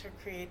utilize her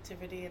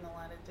creativity in a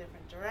lot of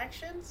different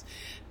directions.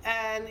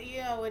 And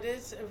it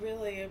is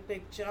really a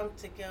big jump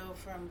to go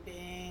from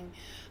being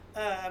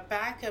a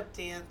backup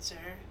dancer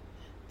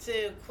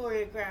to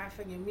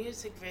choreographing a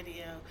music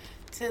video,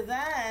 to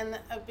then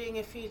being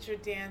a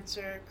featured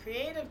dancer,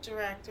 creative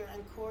director,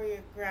 and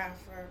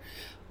choreographer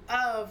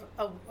of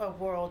a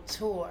world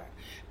tour,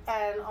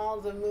 and all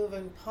the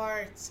moving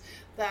parts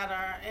that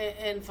are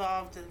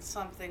involved in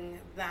something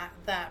that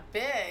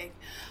big.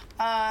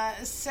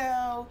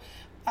 So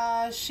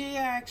she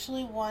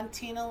actually won,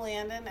 Tina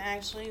Landon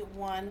actually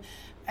won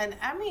an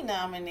Emmy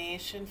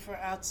nomination for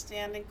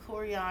Outstanding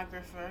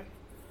Choreographer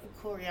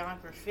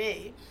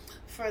choreography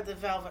for the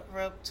Velvet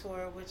Rope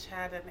Tour, which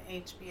had an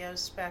HBO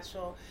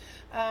special,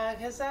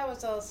 because that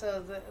was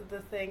also the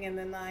thing in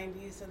the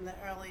 90s and the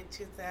early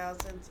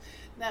 2000s.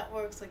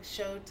 Networks like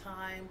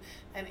Showtime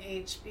and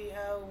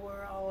HBO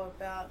were all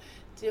about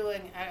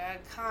doing a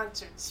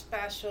concert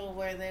special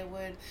where they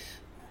would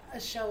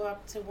show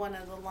up to one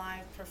of the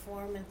live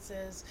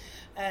performances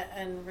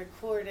and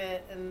record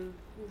it, and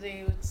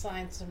they would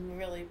sign some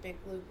really big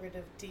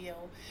lucrative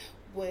deal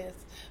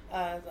with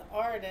the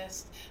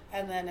artist,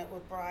 and then it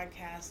would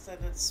broadcast at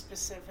a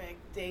specific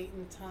date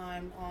and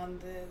time on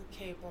the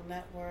cable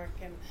network,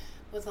 and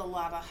with a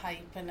lot of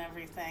hype and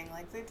everything.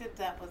 Like they did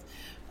that with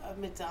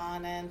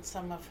Madonna and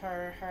some of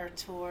her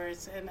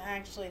tours, and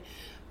actually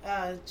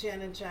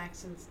Janet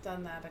Jackson's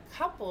done that a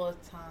couple of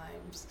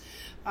times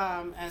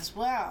as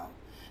well.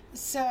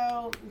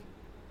 So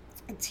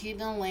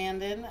Tina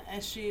Landon,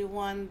 she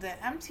won the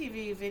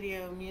MTV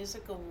Video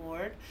Music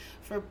Award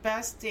for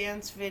Best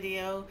Dance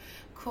Video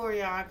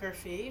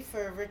Choreography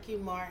for Ricky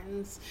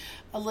Martin's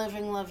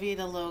Living La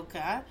Vida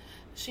Loca.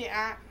 She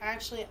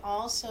actually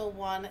also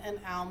won an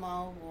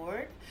Alma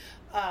Award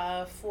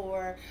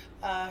for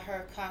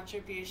her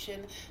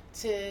contribution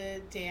to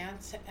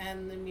dance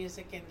and the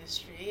music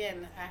industry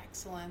and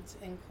excellence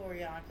in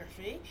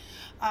choreography.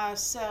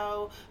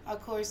 So,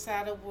 of course,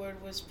 that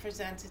award was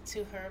presented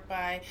to her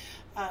by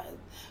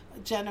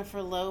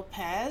Jennifer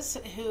Lopez,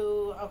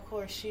 who, of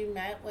course, she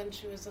met when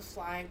she was a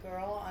fly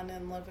girl on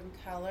In Living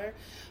Color,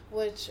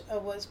 which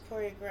was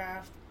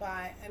choreographed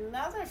by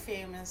another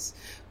famous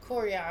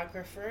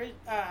choreographer,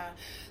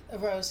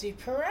 Rosie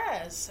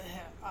Perez,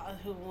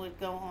 who would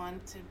go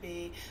on to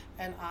be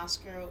an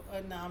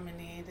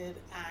Oscar-nominated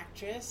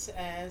actress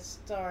as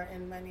star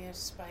in many of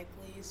Spike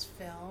Lee's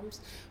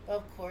films. But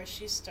of course,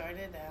 she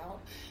started out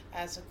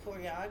as a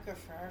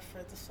choreographer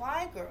for the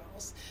Fly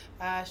Girls.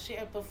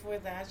 Before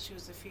that, she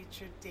was a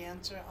featured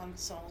dancer on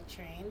Soul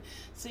Train.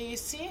 So you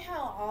see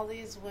how all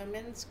these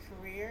women's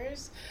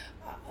careers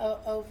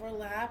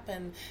overlap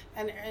and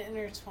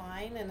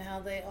intertwine, and how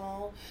they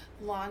all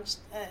launched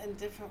in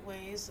different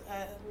ways,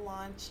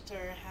 launched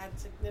or had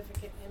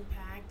significant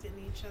impact in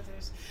each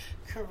other's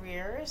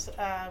careers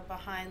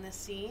behind the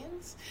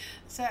scenes.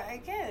 So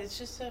again, it's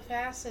just so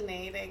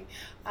fascinating,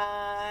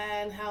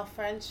 and how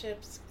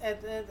friendships.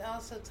 It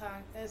also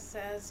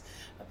says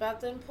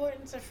about the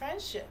importance of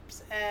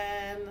friendships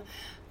and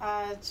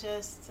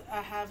just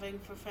having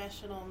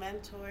professional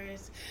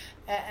mentors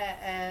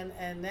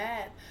and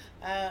that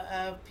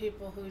of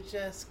people who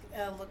just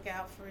look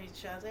out for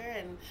each other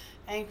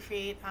and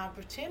create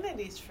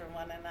opportunities for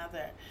one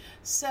another.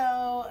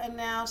 So, and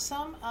now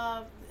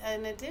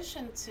in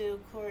addition to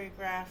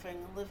choreographing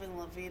Living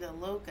La Vida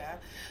Loca,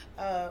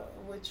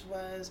 which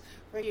was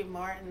Ricky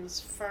Martin's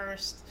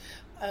first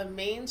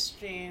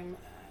mainstream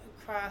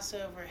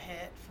crossover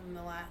hit from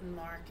the Latin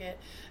market,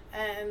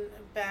 and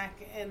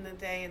back in the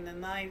day in the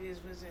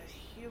 90s was a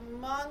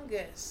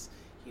humongous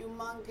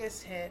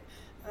hit.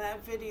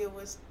 That video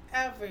was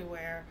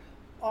everywhere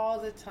all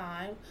the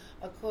time.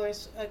 Of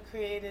course,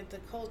 created the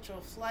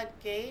cultural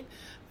floodgate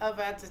of,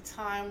 at the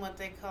time, what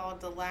they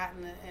called the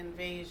Latin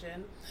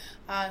invasion.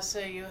 So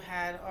you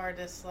had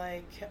artists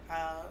like,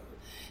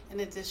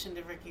 in addition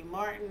to Ricky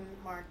Martin,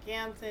 Mark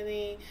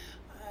Anthony,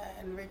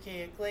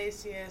 Enrique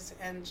Iglesias,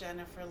 and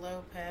Jennifer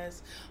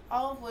Lopez,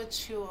 all of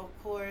which who, of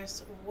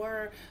course,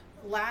 were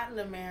Latin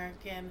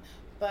American,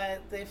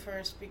 but they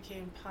first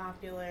became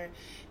popular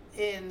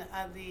in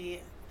the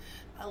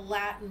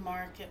Latin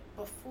market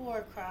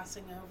before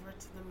crossing over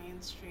to the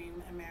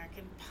mainstream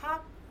American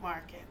pop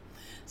market.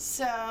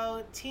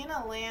 So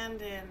Tina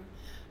Landon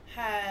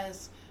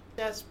has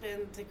just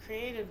been the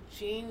creative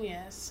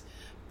genius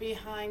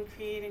behind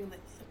creating the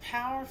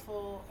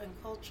powerful and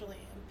culturally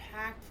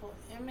impactful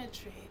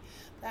imagery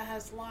that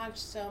has launched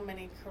so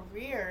many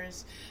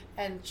careers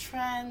and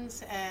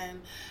trends, and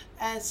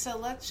so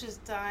let's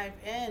just dive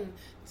in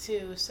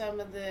to some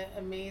of the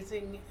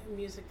amazing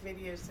music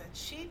videos that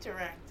she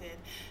directed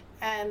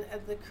and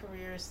the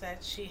careers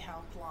that she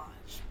helped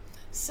launch.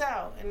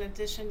 So, in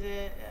addition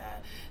to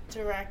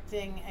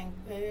directing and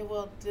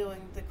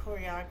doing the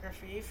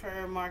choreography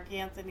for Mark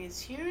Anthony's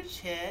huge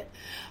hit,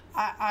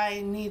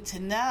 I Need to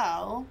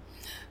Know,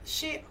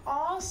 she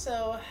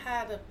also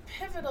had a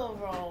pivotal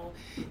role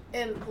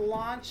in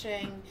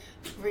launching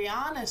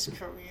Rihanna's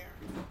career.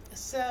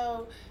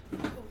 So,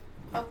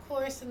 of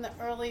course, in the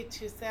early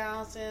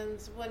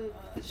 2000s, when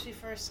she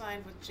first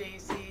signed with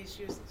Jay-Z,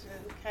 she was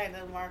kind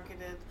of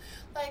marketed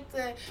like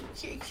the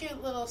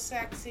cute little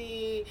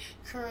sexy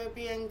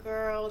Caribbean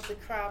girl with the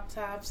crop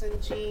tops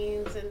and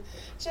jeans and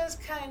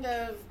just kind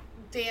of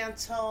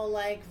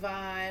dancehall-like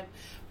vibe.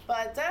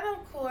 But then,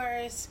 of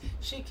course,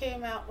 she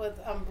came out with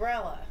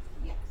Umbrella,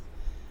 yes,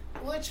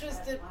 which was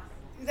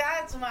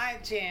that's my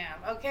jam.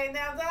 Okay,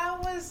 now that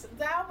was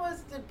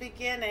the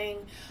beginning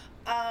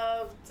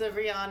of the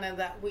Rihanna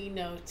that we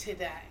know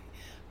today.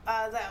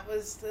 That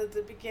was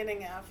the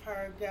beginning of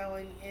her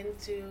going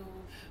into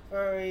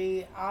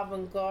very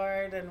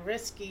avant-garde and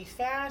risky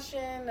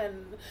fashion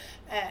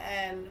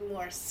and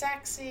more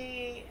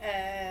sexy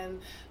and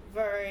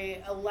very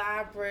really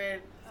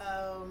elaborate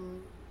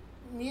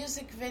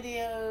music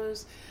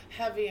videos,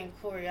 heavy in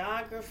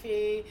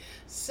choreography.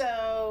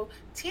 So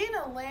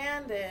Tina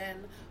Landon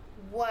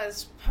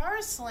was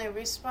personally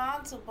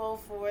responsible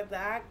for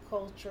that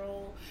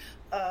cultural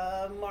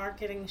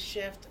marketing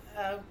shift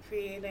of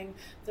creating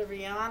the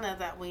Rihanna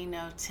that we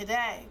know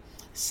today.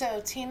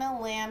 So Tina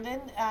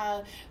Landon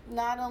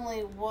not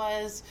only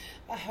was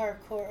her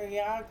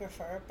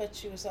choreographer, but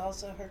she was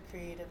also her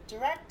creative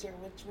director,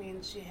 which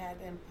means she had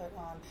input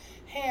on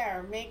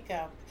hair,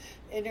 makeup,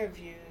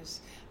 interviews,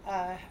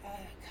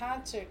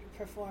 concert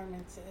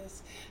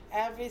performances,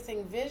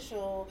 everything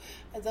visual,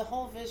 the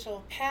whole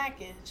visual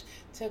package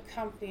to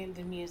accompany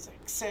the music.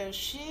 So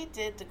she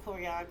did the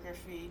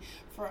choreography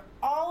for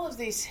all of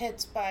these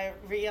hits by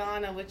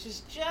Rihanna, which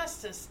is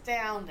just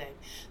astounding.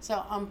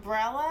 So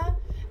Umbrella,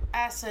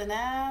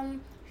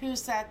 S&M,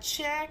 Who's That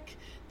Chick,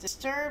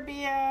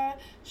 Disturbia,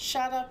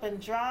 Shut Up and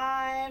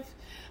Drive.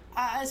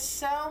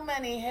 So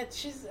many hits.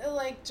 She's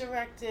like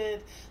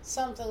directed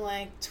something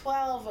like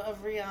 12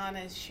 of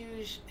Rihanna's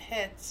huge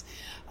hits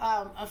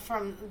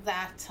from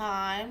that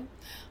time.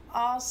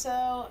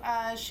 Also,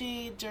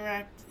 she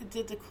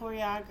did the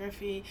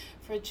choreography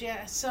for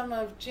some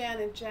of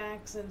Janet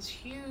Jackson's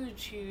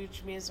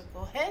huge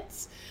musical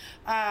hits,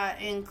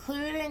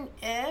 including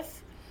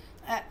If,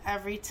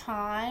 Every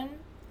Time,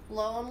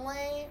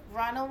 Lonely,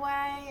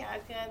 Runaway.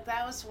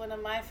 That was one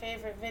of my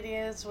favorite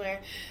videos where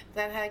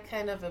that had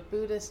kind of a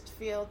Buddhist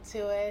feel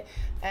to it,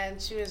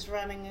 and she was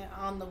running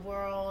on the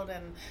world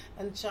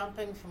and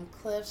jumping from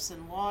cliffs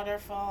and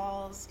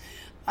waterfalls.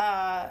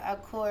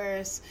 Of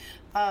course,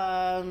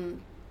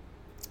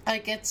 I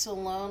Get So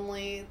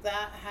Lonely,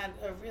 that had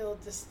a real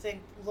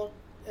distinct look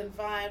and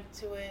vibe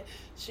to it.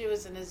 She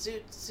was in a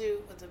zoot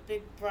suit with a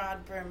big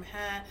broad brim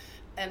hat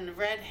and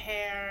red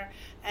hair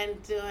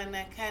and doing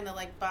that kind of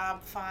like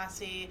Bob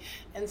Fosse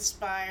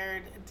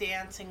inspired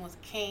dancing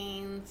with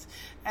canes.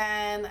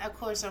 And of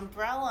course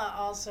Umbrella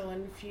also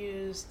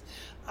infused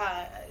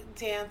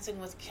dancing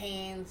with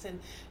canes, and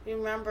you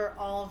remember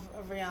all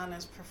of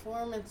Rihanna's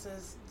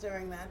performances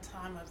during that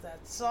time of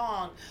that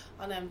song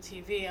on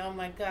MTV. Oh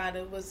my God,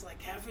 it was like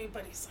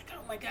everybody's like,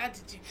 oh my God,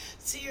 did you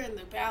see her in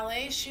the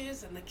ballet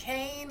shoes and the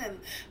cane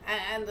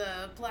and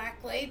the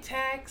black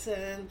latex?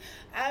 And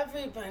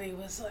everybody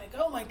was like,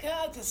 oh my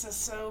God, this is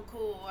so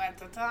cool at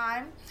the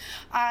time.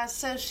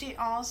 So she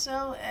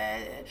also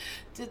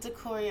did the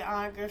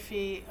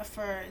choreography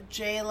for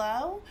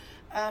J-Lo,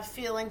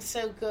 Feeling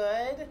So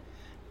Good,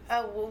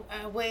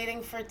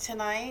 Waiting for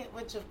Tonight,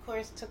 which of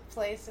course took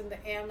place in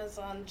the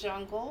Amazon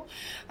jungle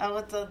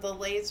with the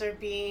laser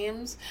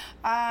beams.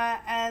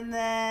 And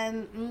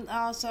then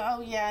also,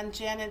 and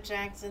Janet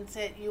Jackson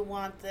said, You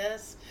Want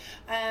This.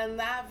 And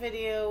that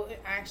video,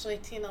 actually,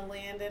 Tina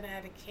Landon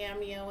had a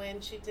cameo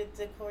in. She did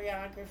the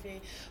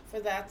choreography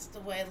for That's the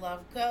Way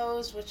Love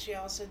Goes, which she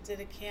also did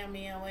a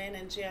cameo in.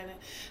 And Janet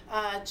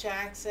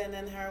Jackson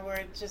and her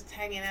were just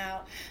hanging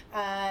out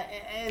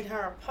in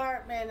her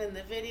apartment in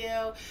the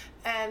video.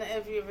 And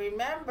if you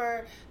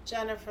remember,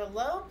 Jennifer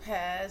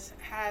Lopez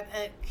had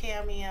a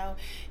cameo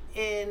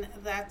in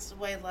That's the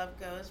Way Love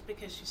Goes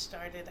because she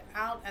started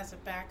out as a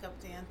backup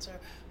dancer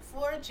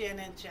for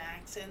Janet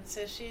Jackson.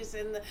 So she's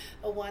in the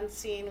one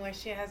scene where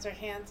she has her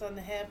hands on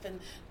the hip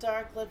and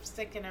dark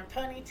lipstick and her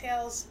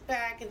ponytail's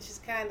back, and she's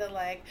kind of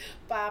like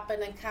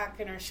bopping and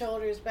cocking her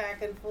shoulders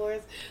back and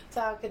forth,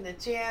 talking to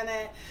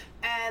Janet.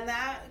 And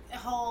that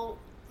whole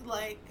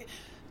like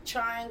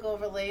triangle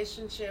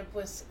relationship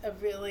was a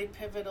really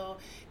pivotal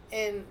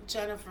in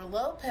Jennifer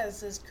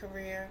Lopez's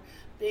career,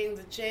 being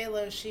the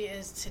J-Lo she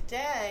is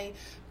today,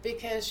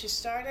 because she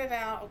started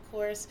out, of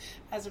course,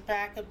 as a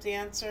backup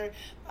dancer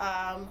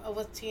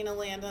with Tina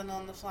Landon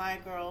on the Fly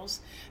Girls,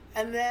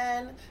 and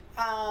then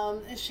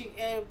she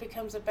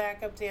becomes a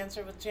backup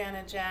dancer with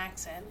Janet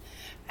Jackson.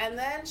 And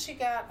then she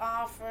got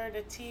offered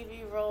a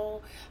TV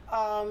role,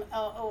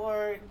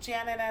 or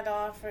Janet had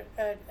offered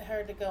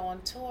her to go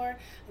on tour,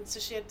 and so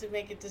she had to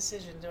make a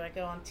decision. Do I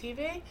go on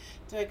TV?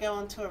 Do I go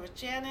on tour with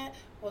Janet?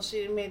 Well,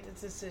 she made the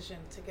decision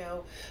to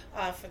go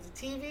for the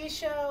TV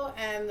show,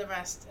 and the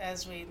rest,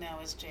 as we know,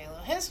 is J-Lo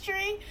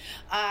history.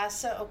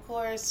 So, of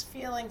course,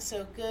 Feeling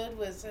So Good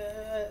was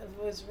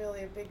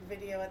really a big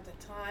video at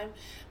the time,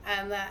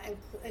 and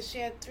she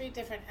had 3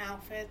 different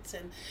outfits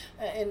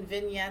and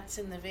vignettes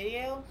in the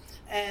video.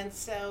 And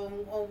so,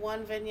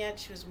 one vignette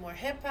she was more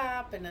hip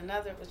hop, and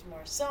another was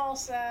more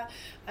salsa,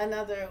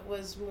 another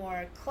was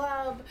more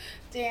club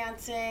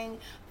dancing.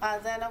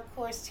 Then, of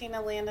course,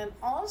 Tina Landon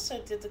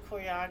also did the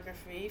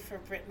choreography for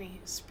Britney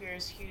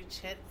Spears' huge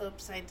hit,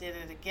 Oops, I Did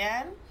It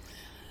Again.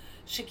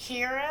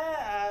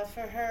 Shakira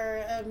for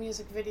her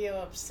music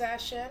video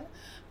Obsession.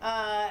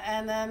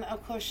 And then,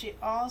 of course, she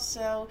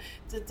also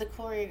did the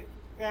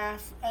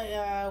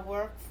choreograph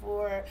work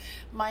for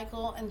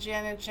Michael and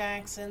Janet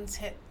Jackson's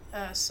hit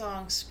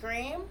song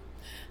Scream,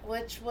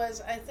 which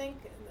was, I think,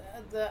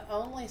 the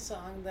only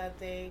song that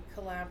they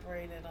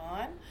collaborated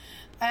on.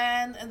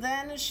 And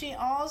then she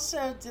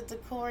also did the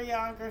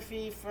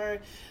choreography for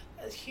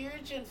a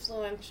huge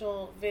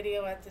influential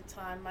video at the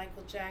time,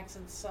 Michael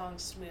Jackson's song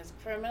Smooth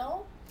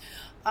Criminal,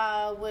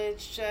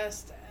 which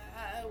just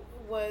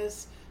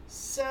was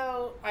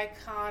so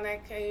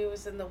iconic. He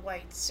was in the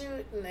white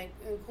suit, and they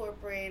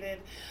incorporated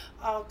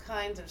all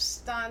kinds of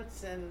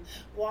stunts and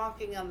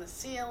walking on the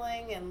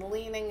ceiling and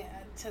leaning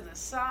to the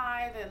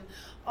side and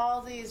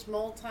all these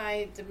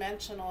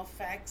multi-dimensional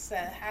effects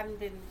that hadn't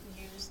been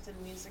used in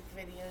music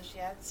videos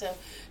yet. So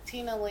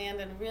Tina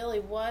Landon really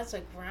was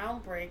a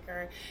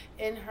groundbreaker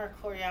in her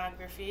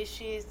choreography.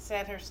 She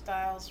said her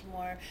style's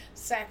more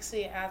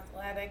sexy,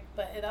 athletic,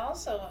 but it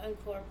also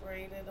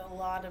incorporated a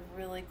lot of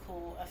really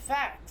cool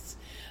effects.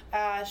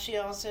 She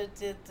also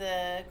did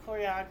the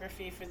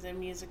choreography for the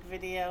music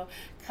video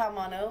Come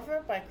On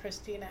Over by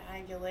Christina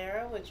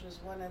Aguilera, which was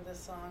one of the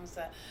songs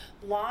that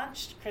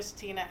launched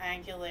Christina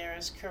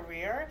Aguilera's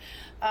career,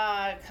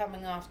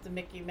 coming off the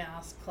Mickey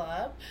Mouse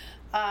Club.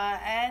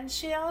 And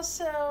she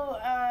also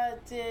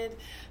did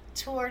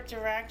tour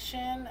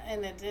direction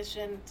in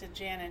addition to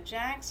Janet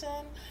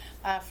Jackson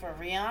for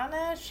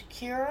Rihanna,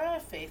 Shakira,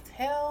 Faith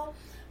Hill,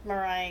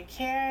 Mariah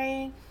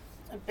Carey,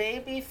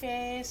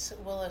 Babyface,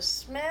 Willow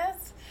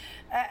Smith,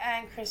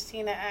 and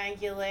Christina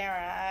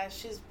Aguilera.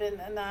 She's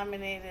been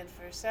nominated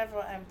for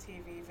several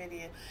MTV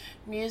Video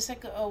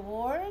Music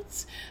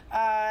Awards,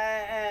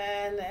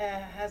 and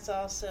has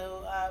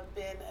also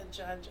been a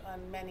judge on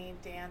many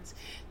dance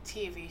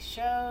TV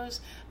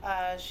shows.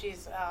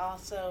 She's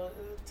also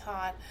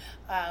taught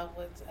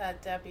with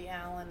Debbie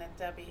Allen at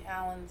Debbie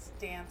Allen's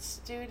Dance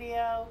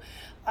Studio.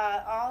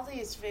 All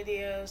these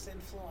videos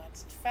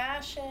influenced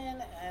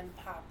fashion and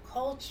pop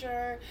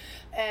culture,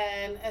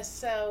 and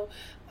so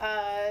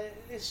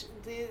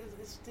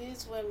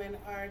these women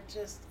are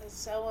just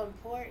so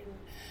important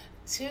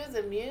to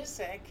the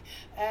music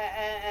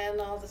and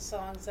all the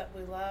songs that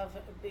we love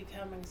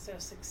becoming so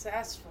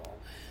successful,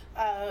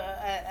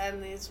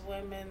 and these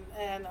women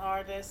and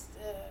artists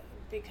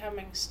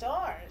becoming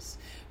stars,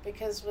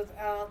 because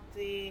without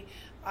the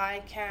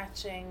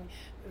eye-catching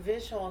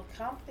visual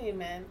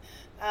accompaniment,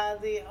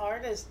 the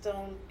artists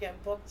don't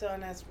get booked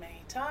on as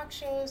many talk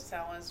shows,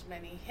 sell as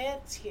many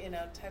hits,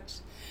 touch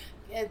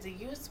the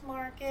youth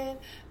market,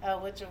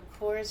 which of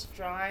course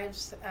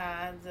drives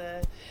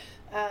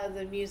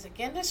the music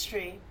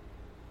industry.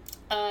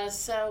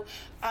 So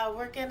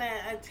we're going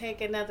to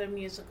take another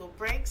musical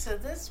break. So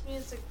this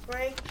music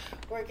break,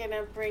 we're going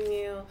to bring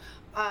you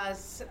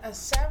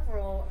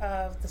several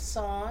of the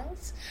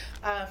songs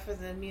for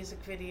the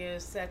music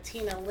videos that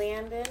Tina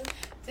Landon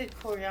did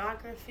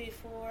choreography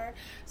for.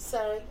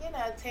 So,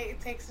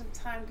 take some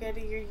time, go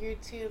to your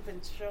YouTube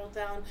and stroll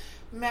down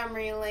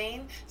memory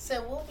lane.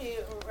 So we'll be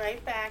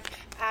right back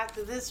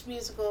after this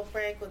musical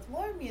break with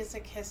more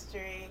music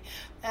history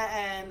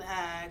and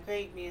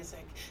great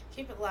music.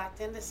 Keep it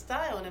locked into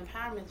Style and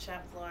Empowerment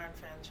Chat with Laura and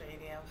Friends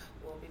Radio.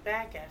 We'll be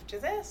back after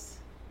this.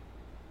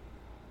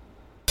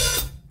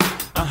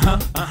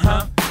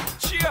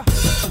 Cheer.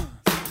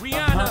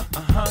 Rihanna.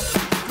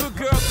 Good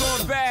girl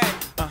going bad.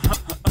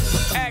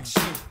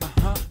 Action.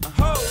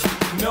 Ho.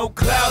 No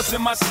clouds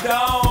in my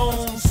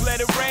stones.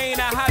 Let it rain.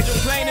 I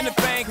hydroplane in the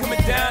bank.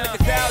 Coming down like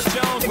a Dow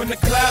Jones. When the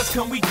clouds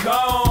come, we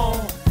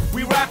gone.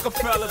 We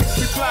Rockefellers.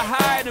 We fly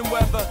higher than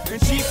weather.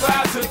 And cheap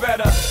vibes are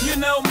better. You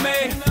know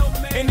me.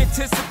 In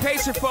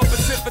anticipation for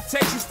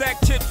precipitation.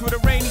 Stack chips with a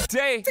rainy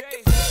day.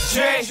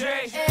 Jay,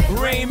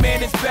 Rain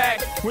Man is back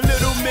with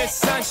Little Miss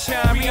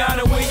Sunshine.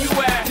 Rihanna, where you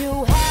at?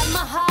 You have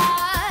my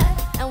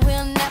heart, and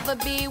we'll never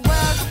be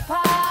worlds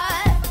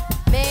apart.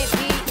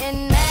 Maybe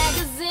in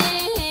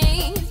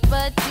magazines,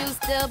 but you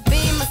still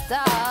be my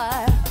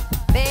star.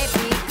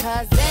 Baby,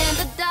 'cause in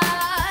the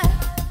dark,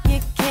 you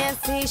can't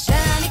see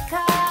shiny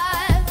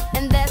cars.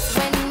 And that's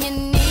when you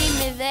need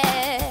me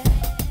there.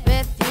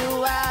 With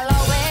you, I'll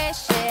always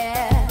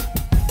share.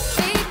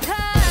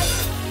 Because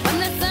when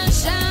the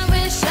sunshine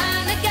will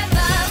shine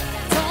together.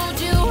 Told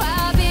you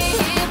I'll be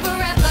here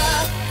forever.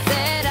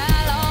 Said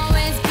I'll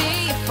always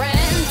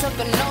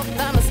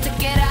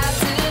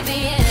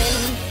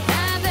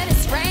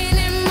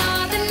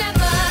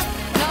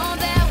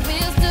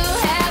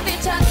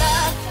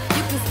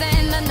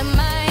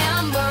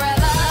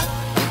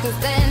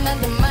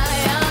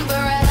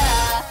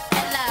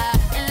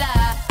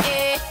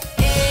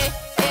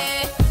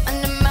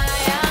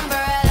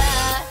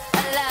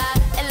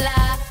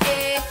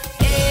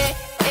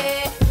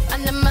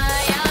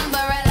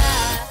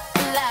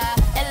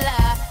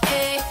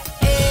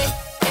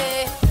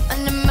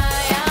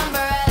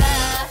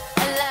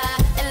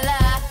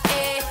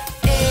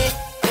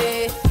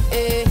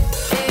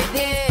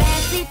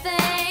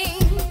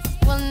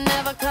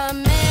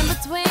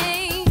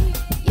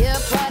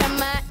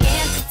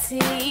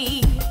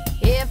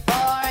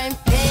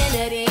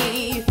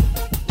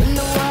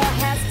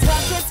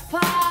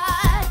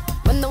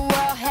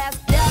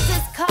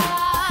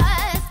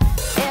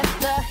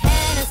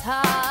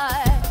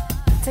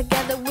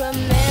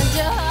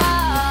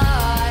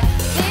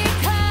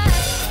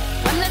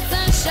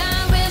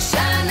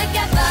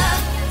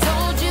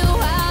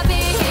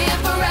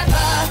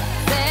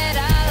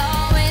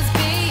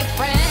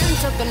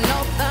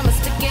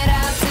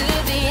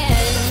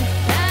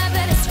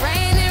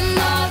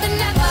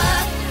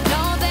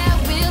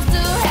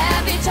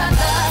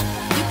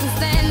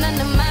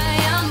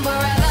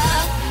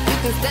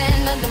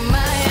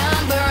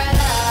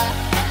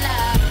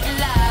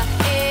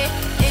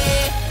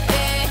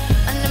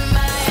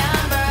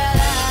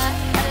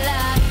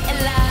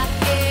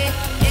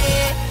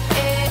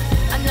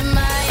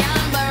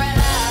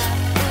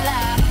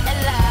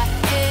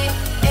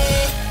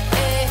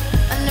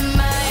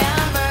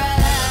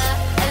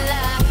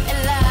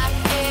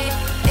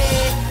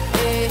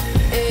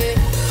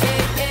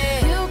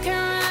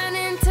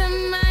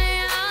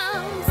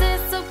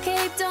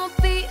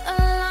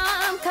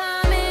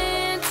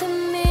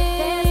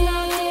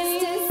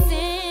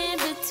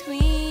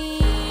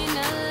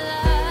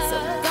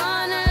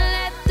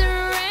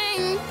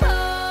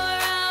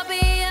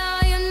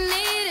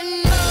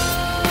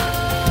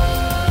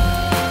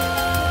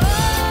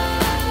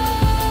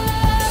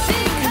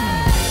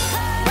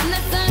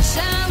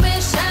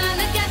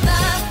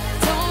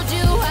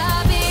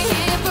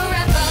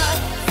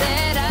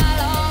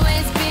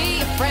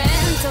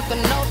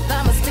an oath,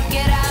 I'ma stick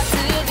it out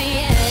to the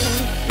end.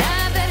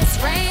 Now that it's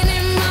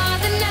raining more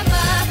than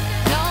ever,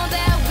 know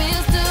that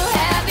we'll still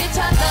have each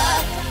other.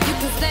 You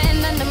can stand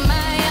under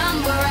my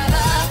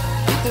umbrella.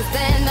 You can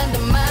stand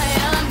under my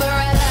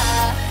umbrella.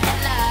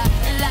 Ella,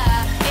 ella,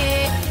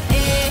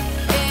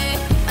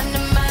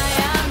 under my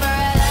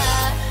umbrella.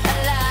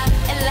 Ella,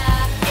 ella,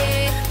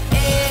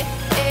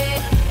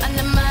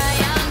 under my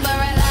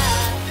umbrella.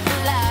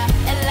 Ella,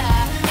 ella,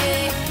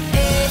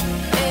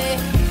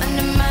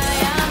 under my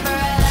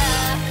umbrella.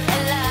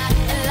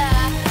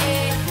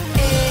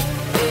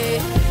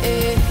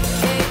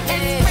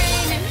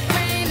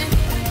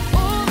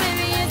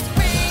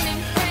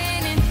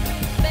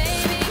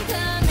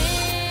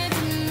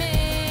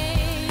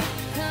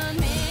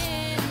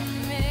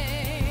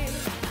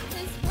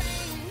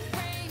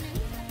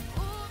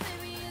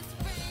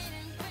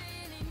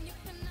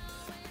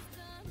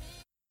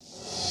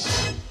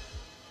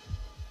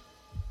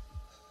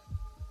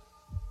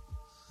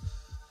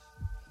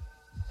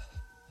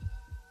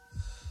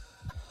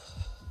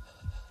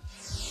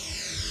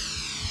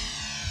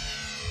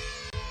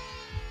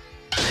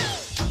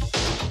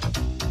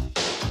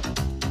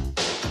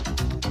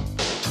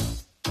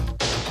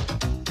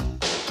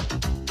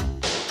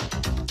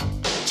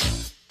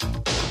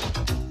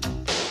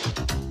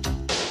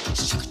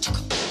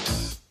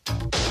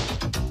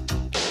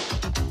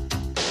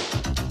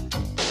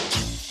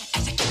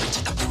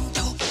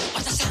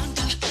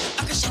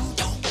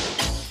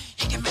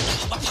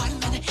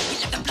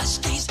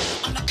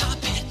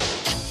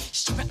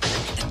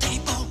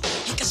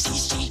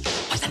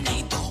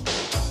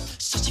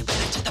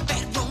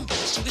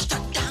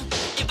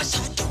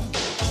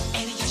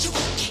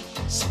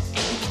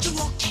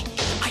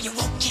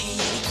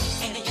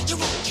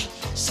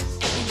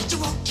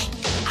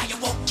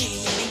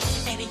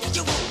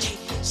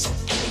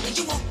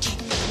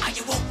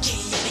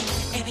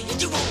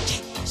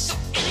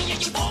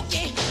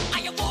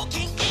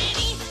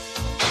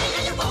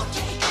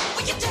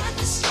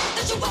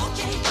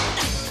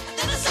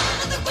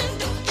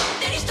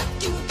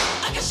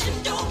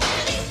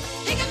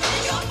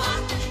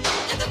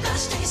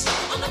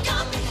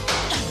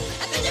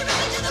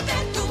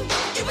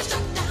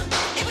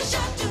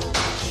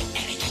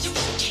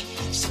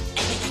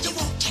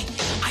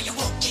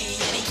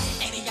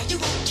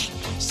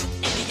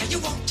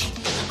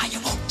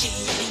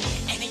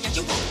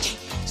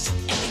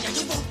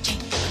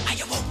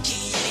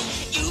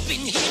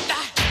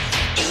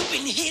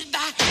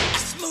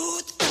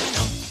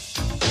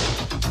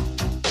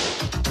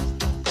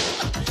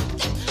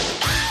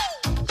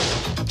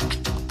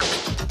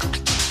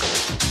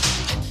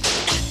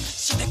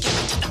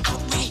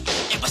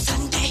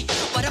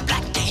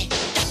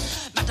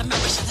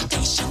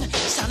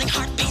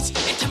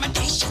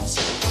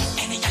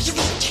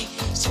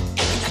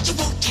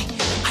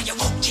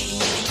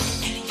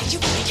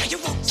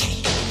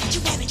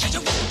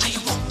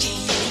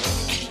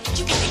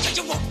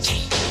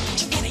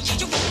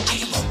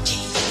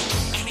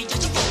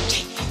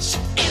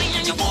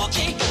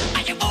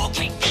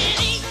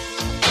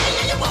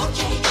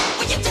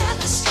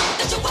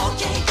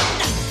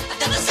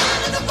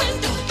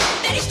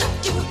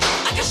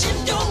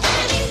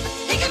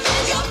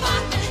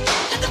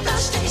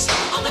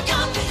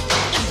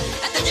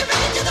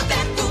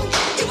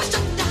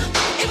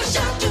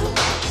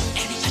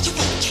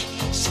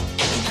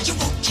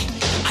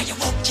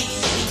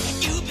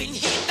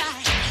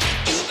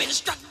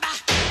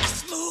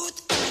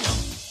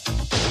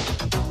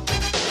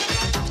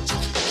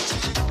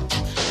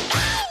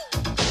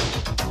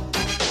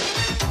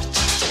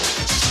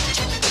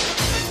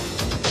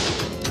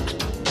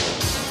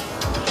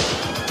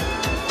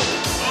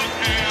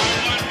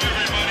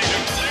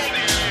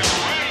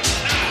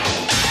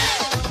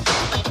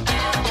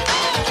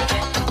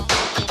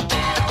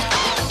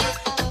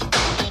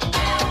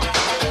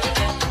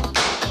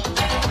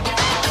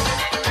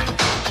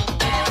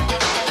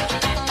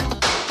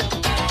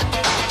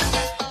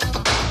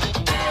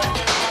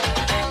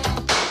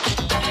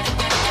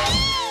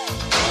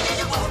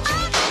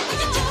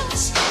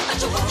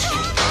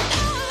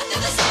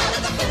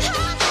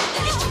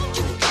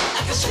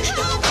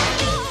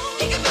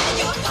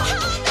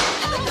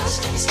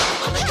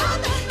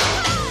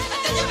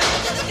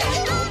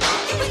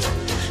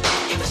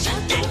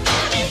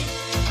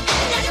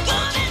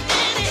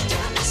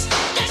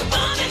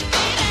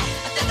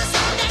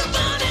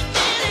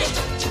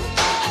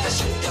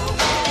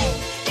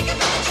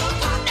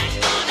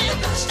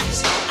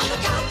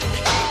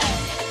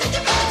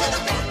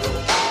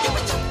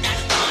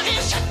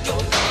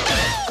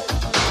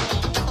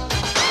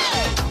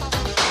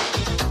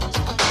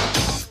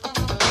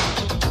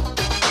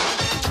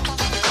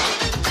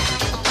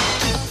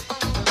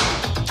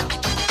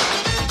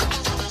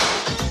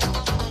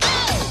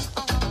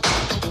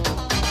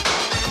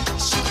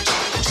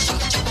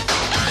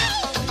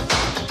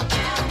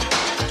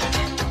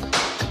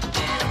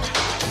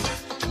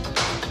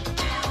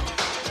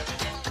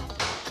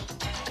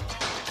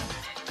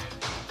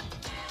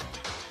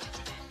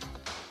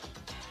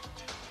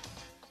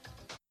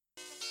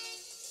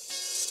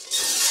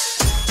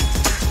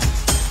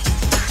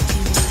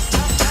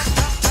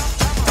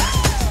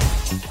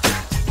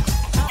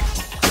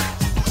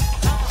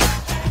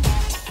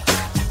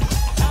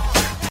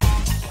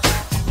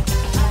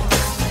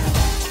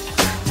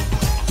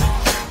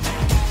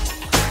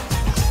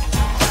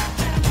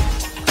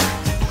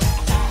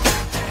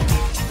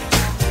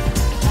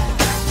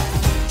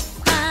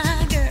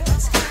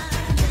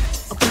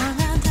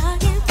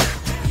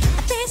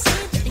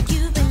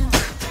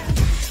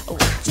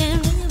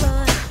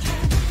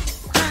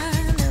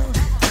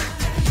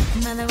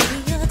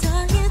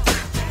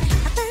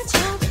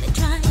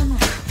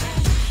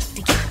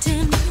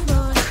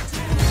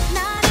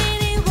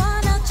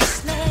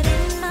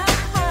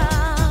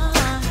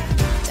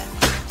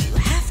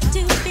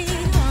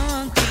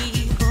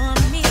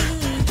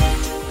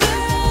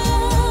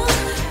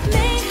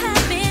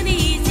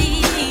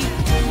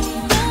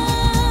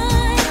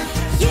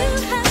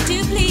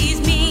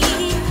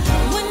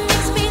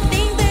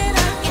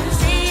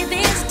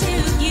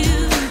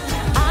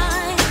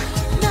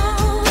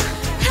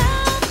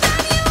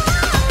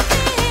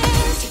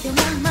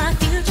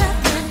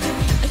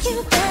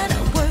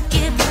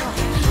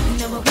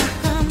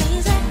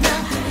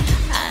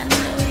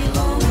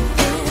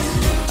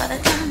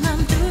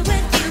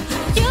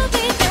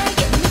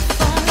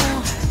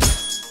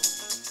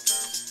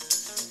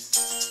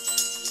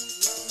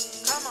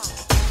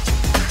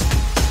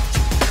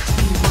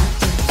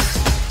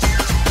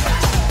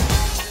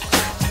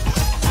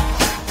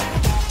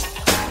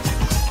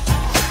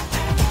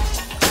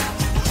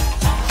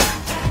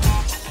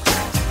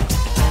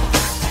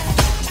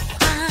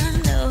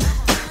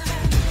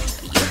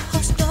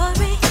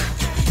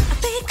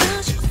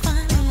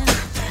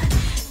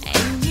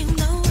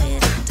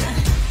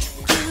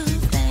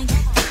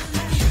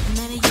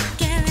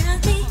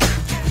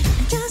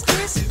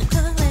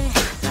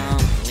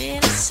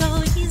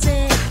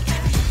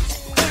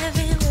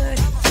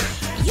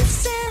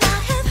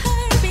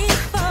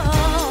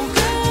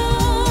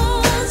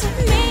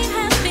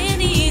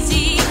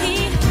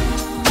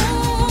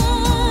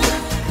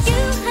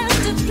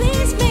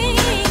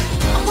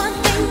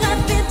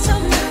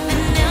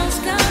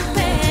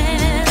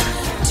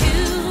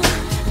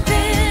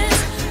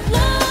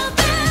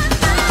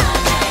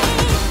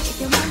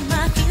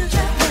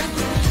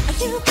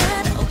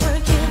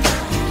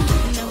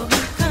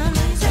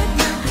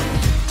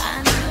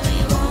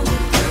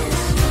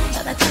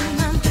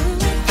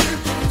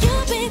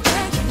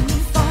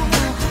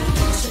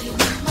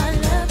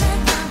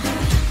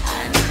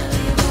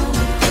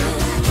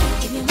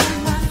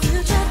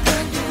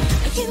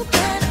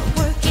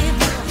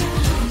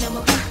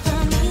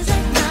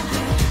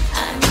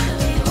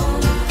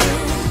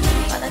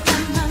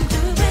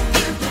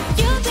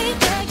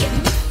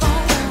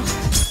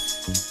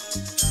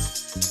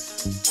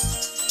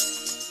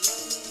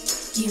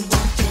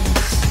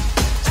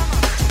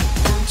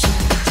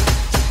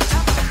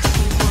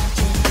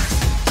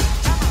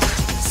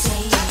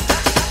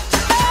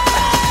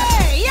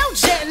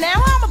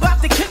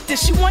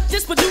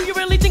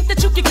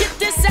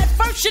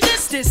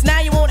 this, now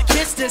you wanna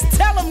kiss this.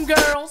 Tell them,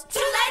 girls. Too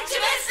late to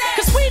miss it.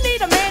 Cause we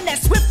need a man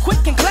that's swift,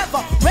 quick, and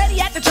clever.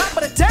 Ready at the drop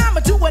of the dime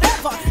or do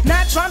whatever.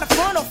 Not trying to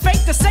front or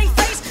fake the same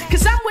face.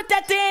 Cause I'm with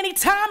that day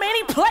anytime,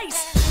 any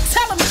place.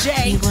 Tell them,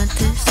 Jay. You want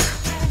this?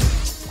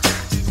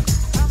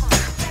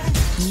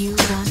 You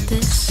want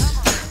this?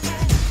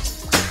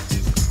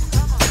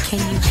 Can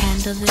you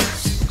handle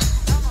this?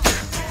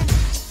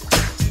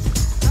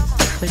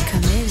 We're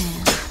committed.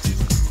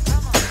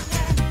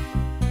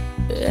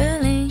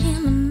 Early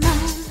in the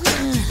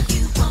morning,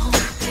 you want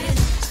this.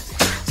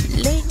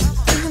 Late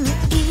in the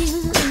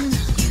evening,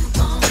 you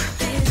want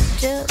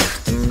this.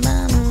 Just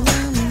about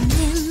running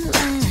in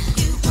line,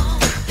 you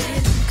want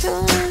this.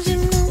 'Cause you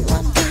know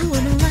I do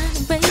it right,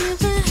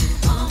 baby. You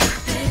want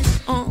this.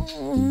 Oh,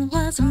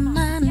 what's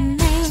my name,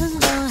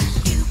 boy?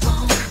 You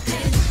want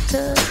this.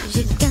 'Cause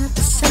you got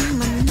to say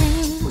my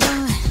name,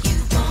 boy. You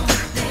want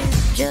this.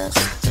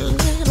 Just a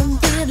little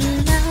bit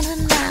louder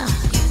now.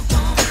 You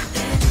want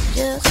this.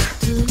 Just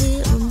a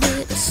little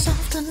bit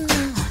softer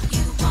now.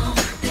 You want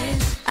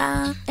this.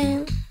 I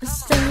am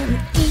saying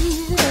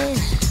easy.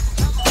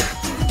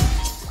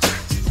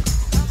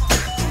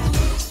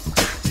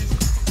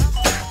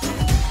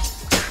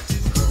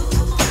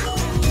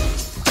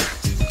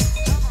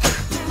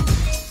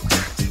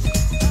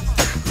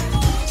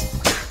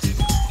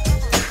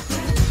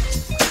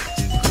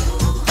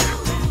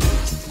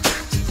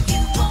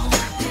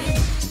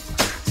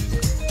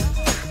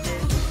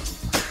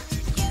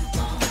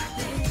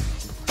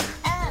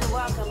 And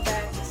welcome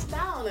back to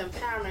Style and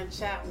Empowerment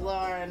Chat with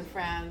Laura and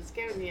Friends,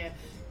 giving you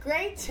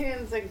great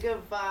tunes and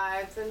good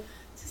vibes, and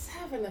just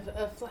having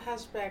a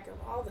flashback of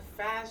all the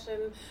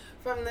fashion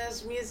from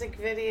those music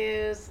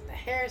videos, the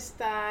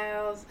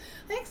hairstyles.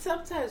 I think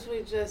sometimes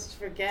we just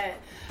forget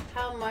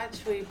how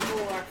much we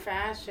pull our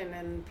fashion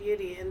and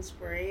beauty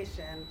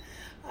inspiration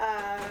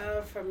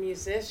from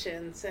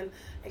musicians. And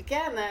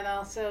again, that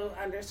also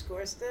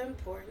underscores the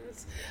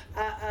importance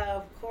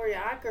of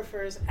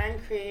choreographers and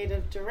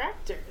creative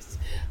directors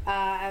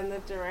and the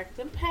direct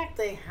impact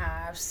they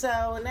have.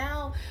 So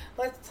now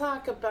let's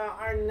talk about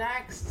our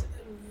next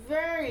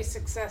very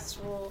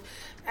successful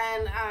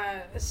and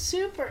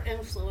super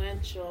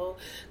influential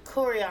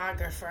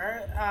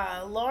choreographer,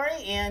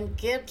 LaurieAnn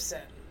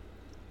Gibson.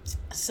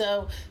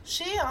 So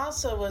she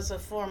also was a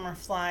former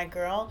fly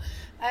girl.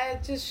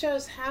 It just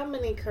shows how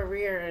many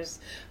careers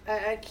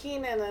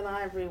Keenan and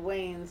Ivory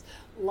Wayans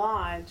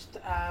launched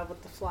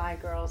with the Fly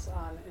Girls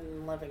on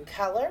In Living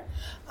Color.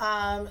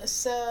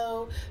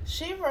 So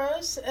she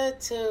rose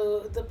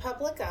to the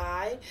public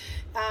eye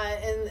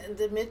in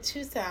the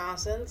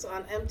mid-2000s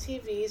on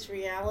MTV's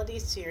reality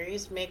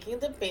series Making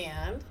the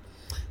Band.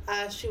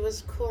 She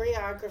was a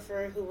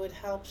choreographer who would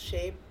help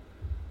shape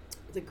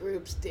the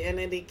groups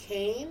Danity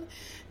Kane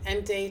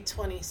and Day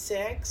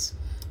 26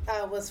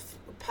 with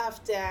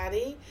Puff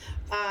Daddy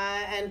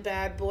and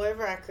Bad Boy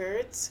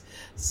Records.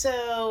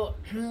 So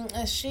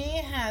she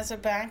has a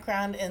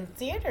background in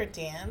theater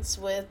dance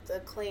with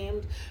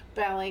acclaimed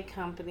ballet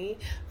company,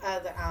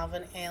 the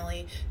Alvin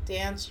Ailey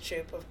Dance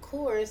Troupe. Of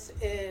course,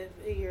 if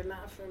you're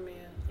not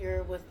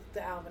familiar with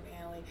the Alvin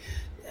Ailey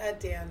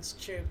Dance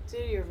Troupe, do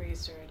your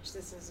research.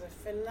 This is a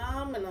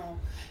phenomenal,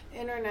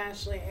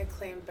 internationally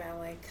acclaimed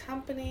ballet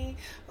company,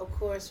 of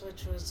course,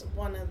 which was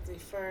one of the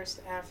first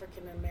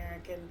African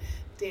American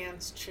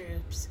dance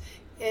troupes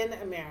in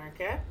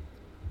America.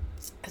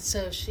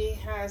 So she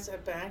has a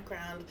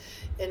background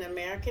in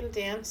American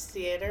dance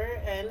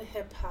theater and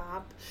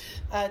hip-hop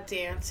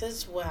dance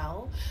as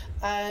well.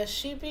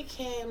 She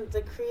became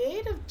the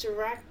creative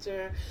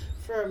director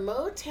for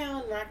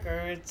Motown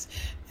Records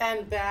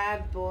and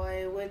Bad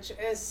Boy, which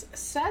is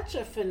such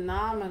a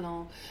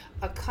phenomenal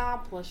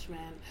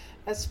accomplishment,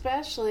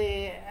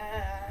 especially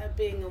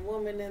being a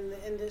woman in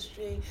the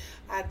industry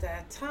at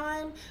that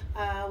time,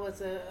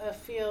 with a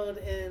field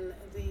in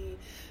the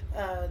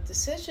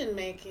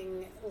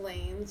decision-making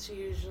lanes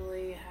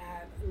usually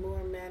had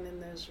more men in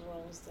those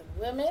roles than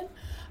women.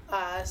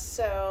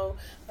 So,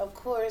 of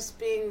course,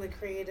 being the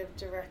creative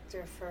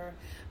director for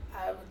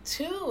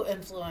two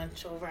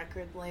influential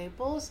record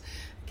labels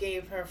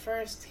gave her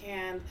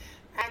firsthand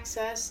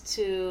access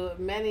to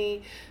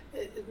many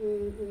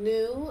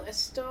new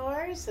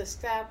stars,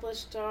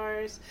 established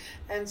stars,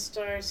 and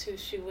stars who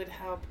she would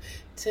help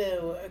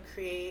to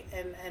create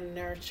and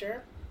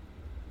nurture.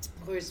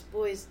 Of course,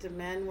 Boys to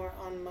Men were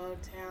on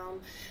Motown,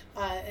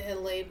 a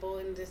label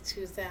in the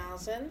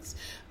 2000s.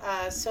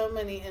 So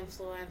many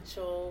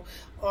influential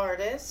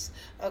artists.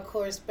 Of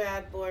course,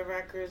 Bad Boy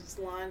Records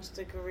launched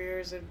the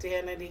careers of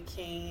Danity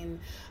Kane,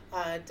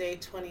 Day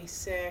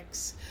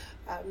 26,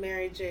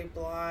 Mary J.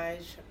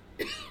 Blige,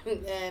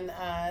 and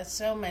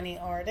so many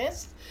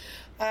artists.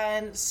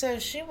 And so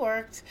she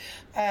worked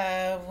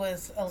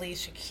with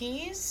Alicia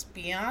Keys,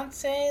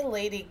 Beyonce,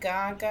 Lady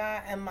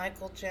Gaga, and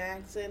Michael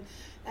Jackson.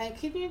 And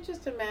can you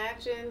just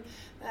imagine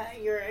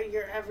your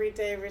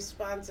everyday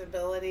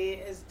responsibility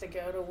is to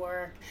go to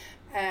work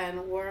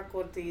and work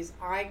with these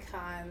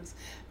icons?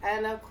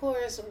 And of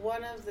course,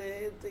 one of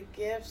the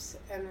gifts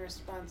and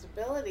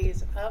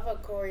responsibilities of a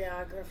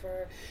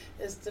choreographer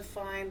is to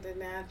find the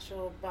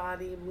natural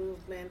body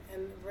movement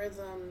and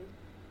rhythm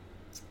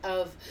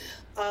of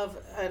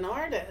an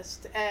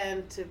artist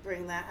and to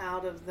bring that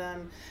out of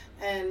them,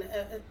 and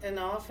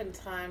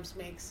oftentimes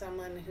make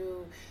someone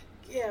who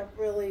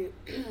really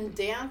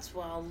dance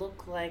well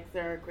look like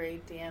they're a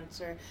great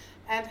dancer,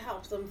 and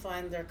help them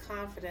find their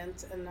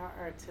confidence and their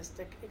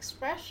artistic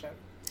expression.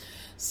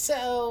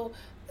 So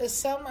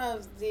some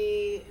of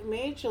the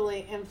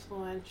majorly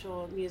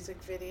influential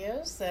music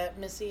videos that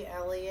Missy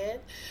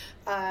Elliott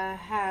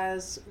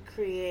has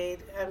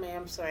created,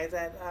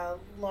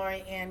 that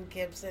LaurieAnn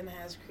Gibson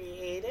has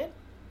created.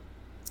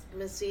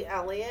 Missy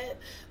Elliott,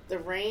 The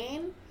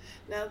Rain.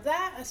 Now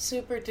that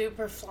Super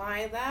Duper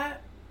Fly,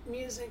 that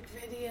music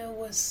video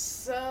was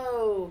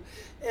so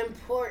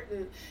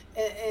important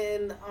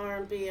in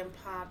R&B and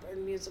pop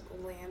and musical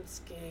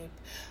landscape.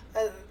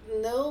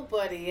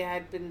 Nobody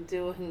had been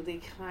doing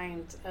the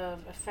kind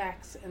of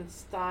effects and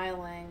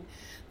styling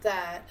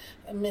that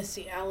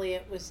Missy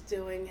Elliott was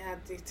doing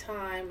at the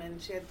time,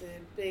 and she had the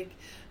big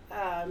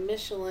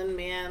Michelin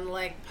man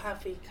like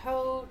puffy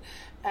coat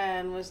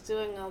and was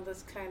doing all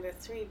this kind of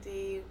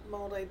 3D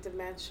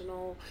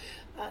multi-dimensional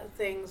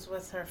things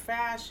with her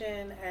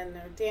fashion and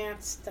her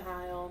dance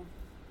style.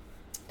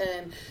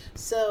 And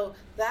so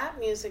that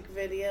music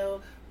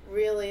video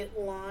really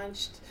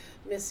launched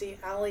Missy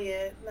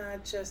Elliott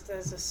not just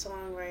as a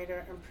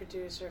songwriter and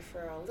producer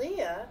for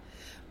Aaliyah,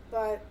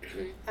 but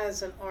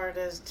as an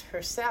artist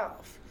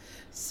herself.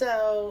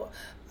 So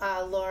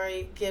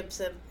Laurie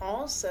Gibson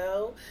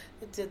also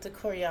did the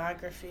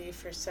choreography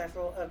for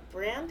several of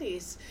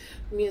Brandy's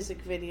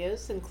music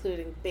videos,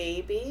 including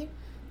Baby,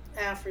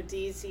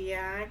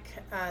 Aphrodisiac,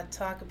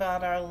 Talk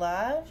About Our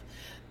Love.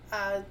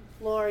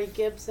 Laurie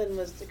Gibson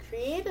was the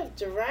creative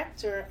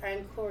director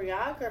and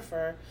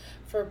choreographer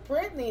for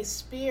Britney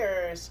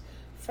Spears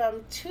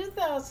from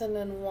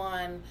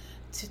 2001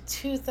 to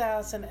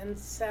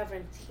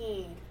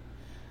 2017.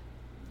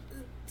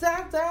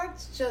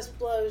 That just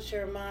blows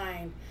your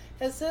mind,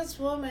 as this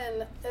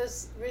woman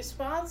is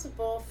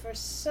responsible for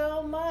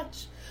so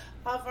much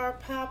of our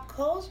pop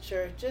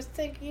culture. Just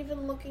think,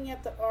 even looking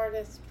at the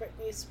artist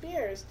Britney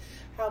Spears,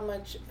 how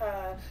much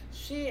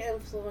she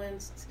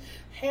influenced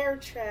hair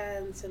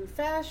trends and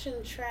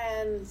fashion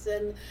trends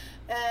and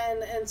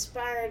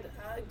inspired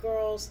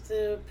girls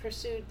to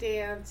pursue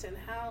dance, and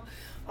how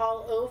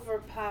all over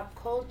pop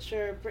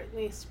culture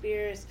Britney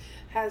Spears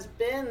has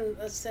been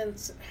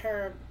since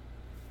her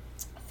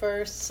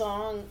first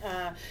song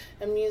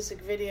and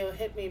music video,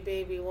 Hit Me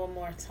Baby One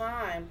More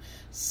Time.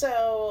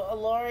 So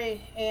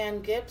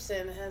LaurieAnn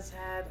Gibson has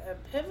had a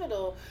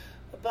pivotal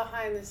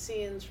behind the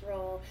scenes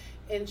role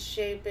in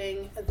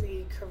shaping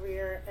the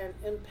career and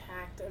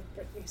impact of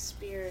Britney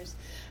Spears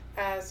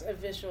as a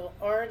visual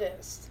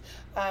artist.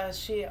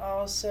 She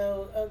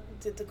also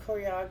did the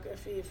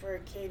choreography for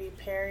Katy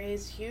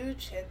Perry's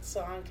huge hit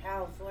song,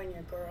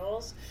 California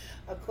Girls.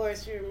 Of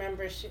course, you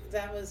remember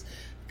that was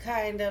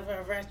kind of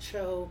a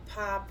retro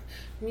pop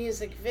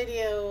music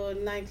video,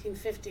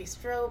 1950s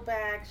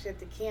throwback. She had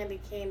the candy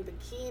cane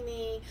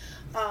bikini,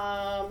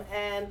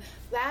 and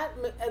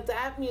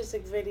that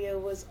music video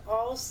was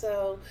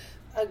also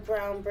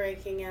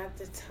groundbreaking at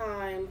the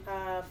time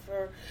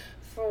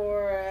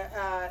for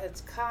its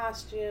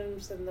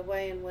costumes and the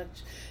way in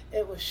which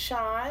it was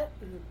shot.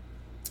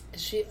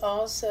 She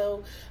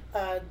also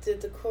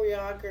did the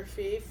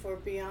choreography for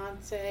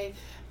Beyonce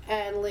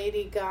and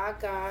Lady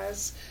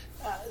Gaga's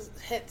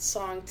hit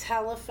song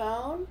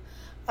Telephone,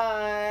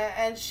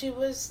 and she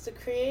was the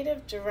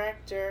creative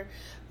director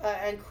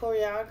and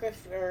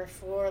choreographer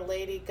for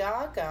Lady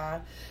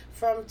Gaga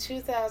from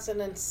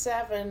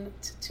 2007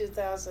 to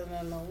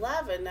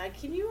 2011. Now,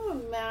 can you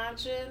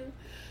imagine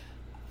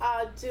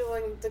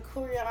doing the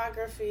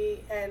choreography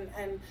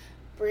and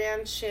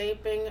brand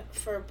shaping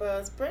for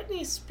both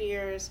Britney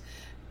Spears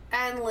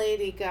and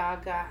Lady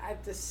Gaga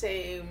at the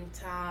same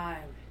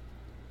time?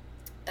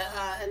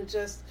 And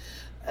just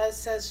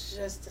says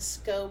just the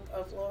scope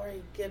of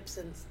Laurie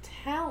Gibson's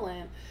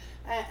talent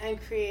and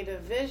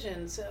creative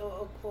vision. So,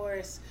 of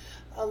course,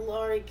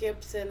 Laurie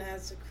Gibson,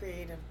 as a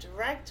creative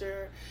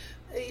director,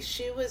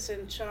 she was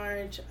in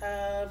charge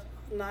of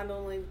not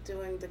only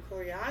doing the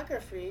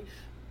choreography,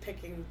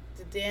 picking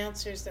the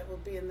dancers that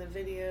would be in the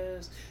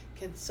videos,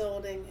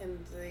 consulting in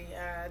the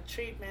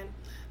treatment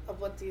of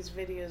what these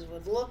videos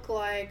would look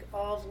like,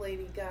 all of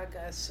Lady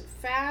Gaga's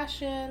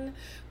fashion,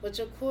 which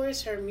of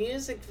course her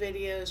music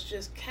videos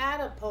just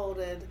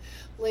catapulted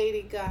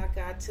Lady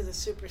Gaga to the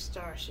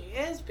superstar she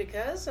is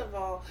because of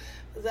all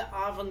the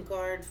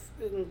avant-garde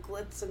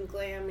glitz and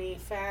glammy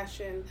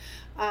fashion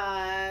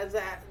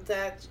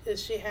that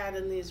she had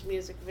in these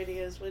music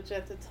videos, which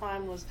at the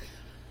time was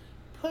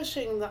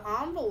pushing the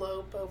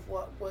envelope of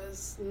what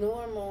was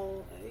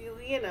normal,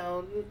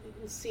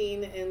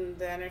 seen in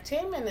the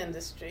entertainment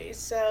industry.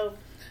 So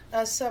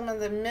some of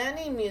the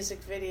many music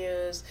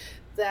videos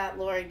that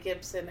Laurie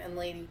Gibson and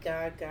Lady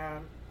Gaga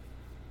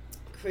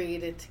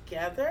created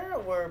together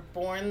were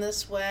Born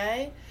This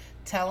Way,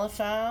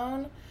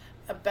 Telephone,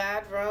 A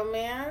Bad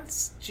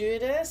Romance,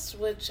 Judas,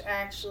 which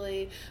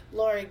actually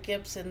Laurie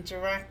Gibson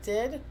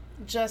directed,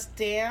 Just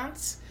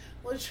Dance,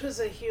 which was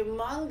a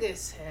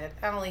humongous hit,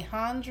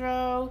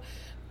 Alejandro,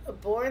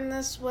 Born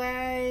This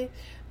Way,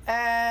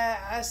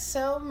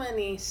 so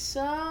many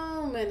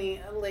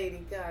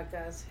Lady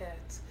Gaga's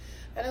hits.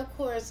 And of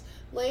course,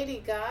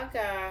 Lady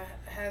Gaga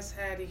has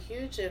had a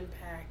huge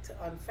impact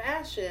on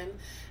fashion,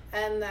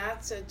 and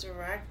that's a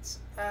direct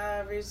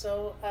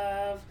result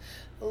of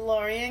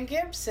LaurieAnn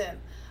Gibson.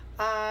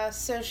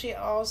 So she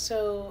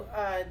also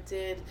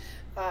did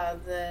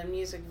the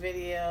music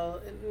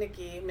video,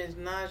 Nicki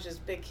Minaj's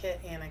big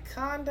hit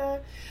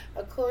Anaconda.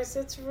 Of course,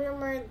 it's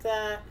rumored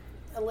that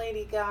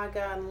Lady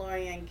Gaga and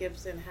LaurieAnn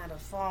Gibson had a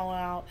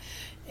fallout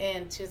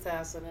in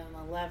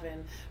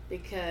 2011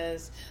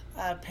 because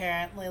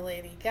apparently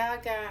Lady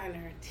Gaga and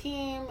her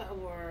team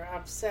were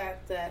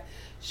upset that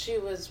she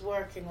was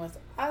working with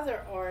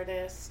other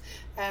artists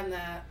and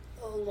that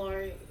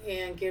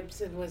LaurieAnn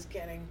Gibson was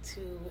getting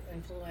too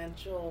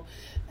influential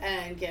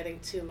and getting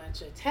too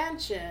much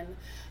attention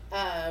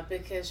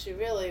because she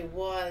really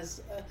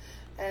was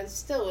and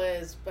still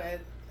is, but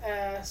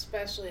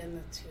especially in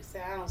the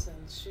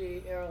 2000s,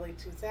 early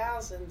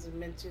 2000s and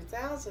mid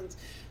 2000s,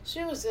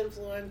 she was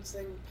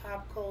influencing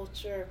pop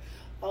culture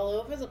all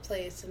over the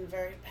place and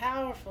very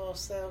powerful.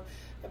 So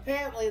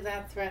apparently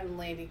that threatened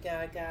Lady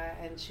Gaga,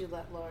 and she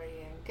let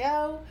LaurieAnn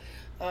go.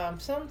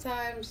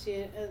 Sometimes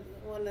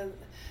one of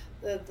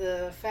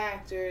the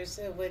factors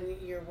when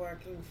you're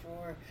working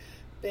for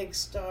big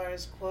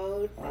stars,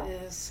 quote,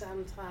 is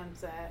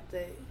sometimes that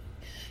the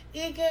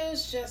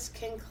egos just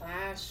can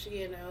clash.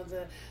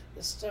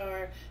 The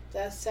star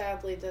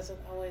sadly doesn't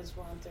always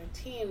want their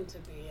team to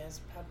be as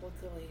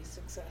publicly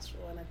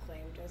successful and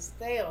acclaimed as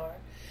they are.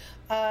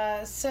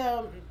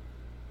 So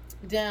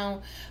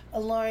now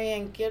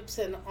LaurieAnn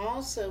Gibson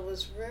also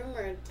was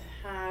rumored to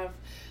have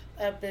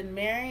been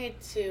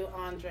married to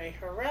Andre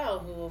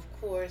Harrell, who of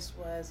course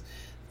was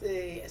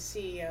the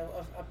CEO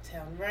of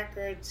Uptown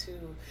Records,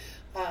 who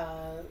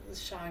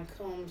Sean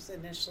Combs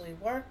initially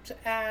worked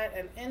at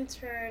and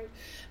interned,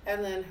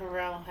 and then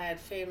Harrell had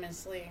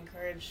famously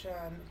encouraged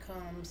Sean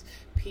Combs,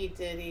 P.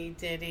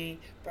 Diddy,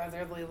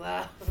 Brotherly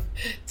Love,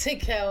 to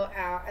go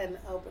out and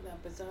open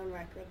up his own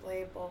record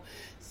label.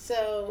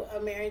 So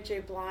Mary J.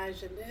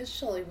 Blige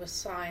initially was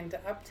signed to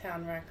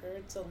Uptown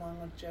Records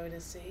along with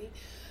Jodeci.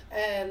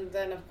 And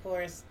then, of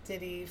course,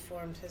 Diddy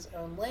formed his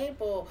own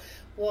label.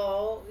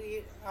 Well,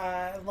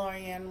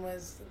 LaurieAnn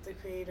was the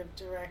creative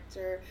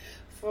director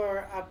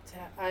for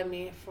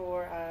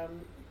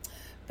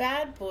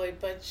Bad Boy,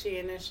 but she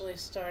initially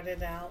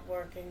started out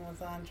working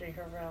with Andre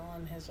Harrell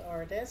and his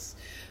artists.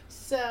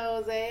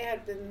 So they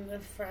had been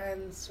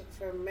friends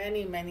for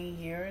many, many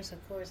years.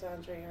 Of course,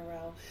 Andre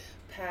Harrell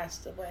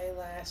passed away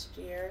last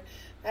year,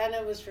 and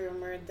it was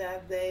rumored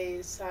that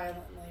they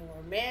silently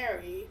were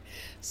married.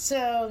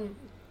 So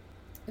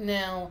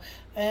now,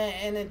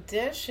 in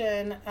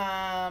addition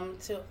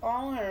to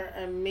all her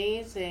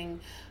amazing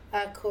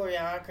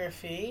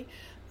choreography,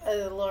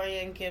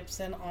 LaurieAnn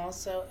Gibson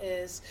also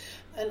is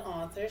an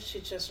author. She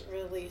just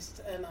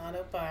released an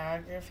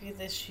autobiography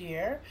this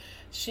year.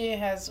 She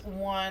has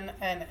won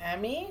an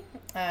Emmy.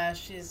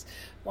 She's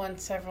won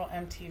several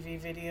MTV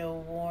Video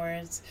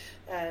Awards.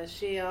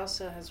 She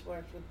also has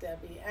worked with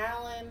Debbie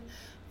Allen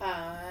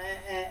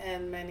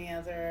and many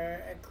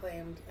other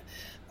acclaimed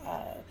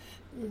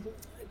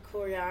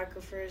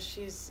choreographers.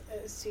 She's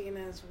seen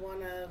as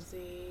one of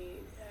the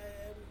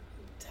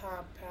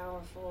top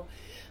powerful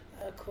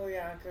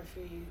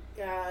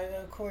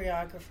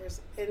choreographers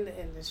in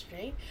the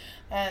industry.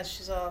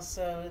 She's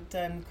also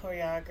done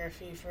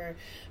choreography for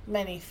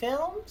many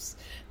films.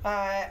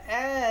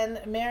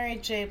 And Mary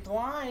J.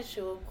 Blige,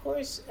 who of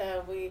course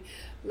we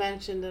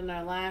mentioned in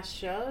our last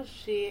show,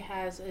 she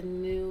has a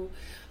new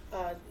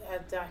a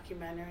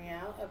documentary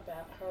out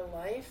about her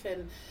life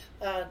and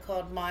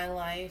called My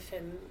Life,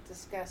 and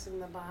discussing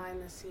the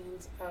behind the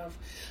scenes of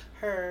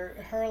her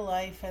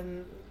life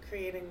and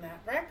creating that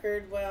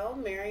record. Well,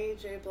 Mary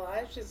J.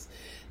 Blige is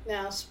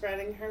now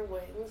spreading her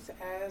wings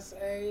as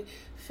a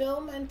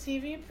film and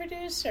TV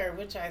producer,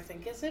 which I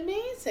think is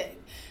amazing.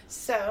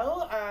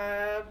 So,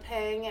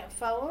 paying it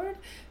forward,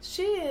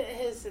 she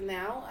is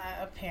now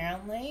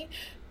apparently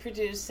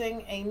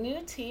producing a new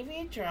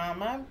TV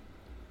drama,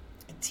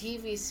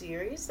 TV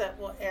series that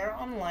will air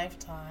on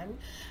Lifetime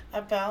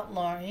about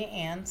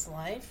LaurieAnn's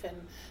life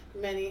and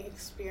many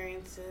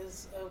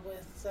experiences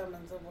with some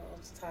of the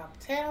world's top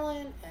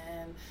talent,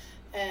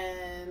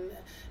 and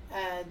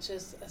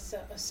just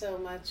so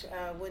much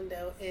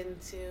window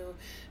into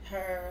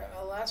her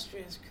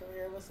illustrious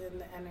career within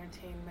the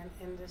entertainment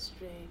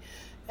industry.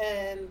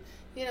 And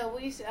you know,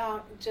 we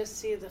just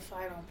see the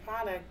final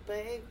product,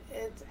 but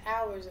it's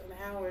hours and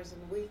hours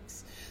and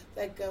weeks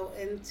that go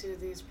into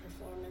these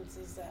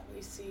performances that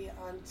we see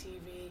on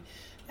TV.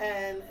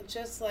 And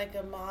just like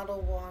a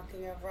model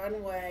walking a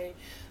runway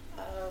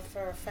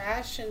for a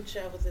fashion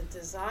show with a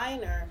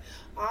designer,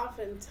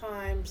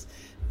 oftentimes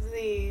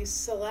the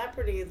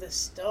celebrity, the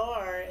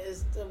star,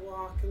 is the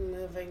walking,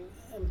 moving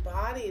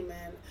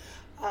embodiment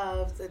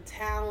of the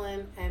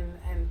talent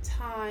and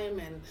time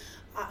and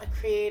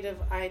creative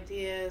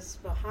ideas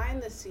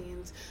behind the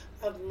scenes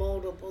of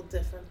multiple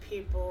different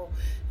people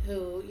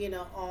who, you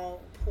know,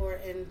 all pour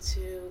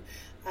into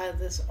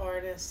this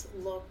artist's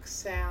look,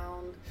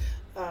 sound,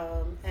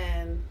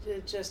 and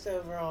just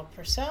overall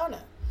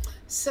persona.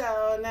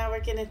 So now we're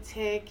going to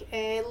take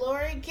a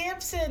Laurie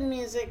Gibson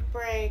music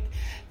break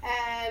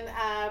and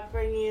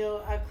bring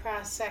you a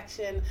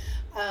cross-section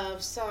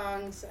of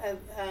songs,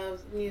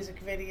 of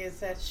music videos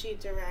that she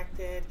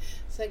directed.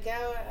 So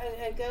go,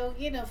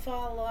 you know,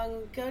 follow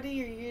along, go to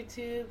your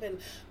YouTube and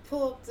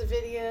pull up the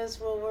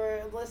videos while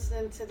we're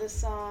listening to the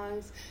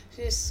songs.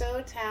 She's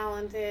so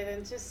talented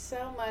and just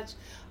so much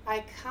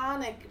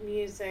iconic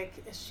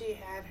music she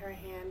had her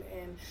hand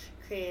in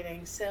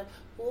creating. So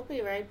we'll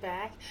be right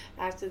back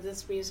after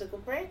this musical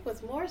break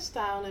with more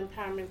Style and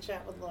Empowerment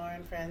Chat with Laura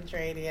and Friends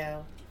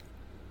Radio.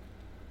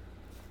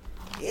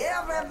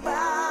 Everybody,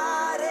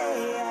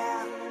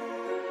 yeah.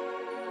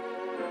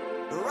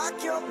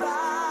 Rock your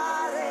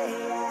body,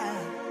 yeah.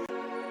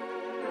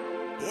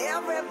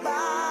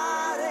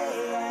 Everybody,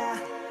 yeah.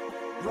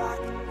 Rock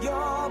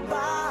your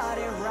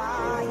body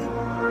right.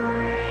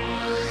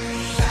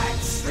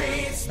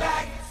 Backstreet's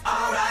back,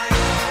 alright.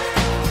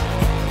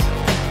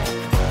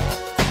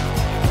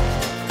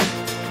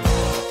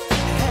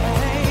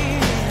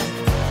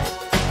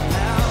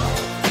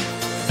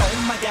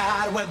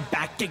 We're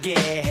back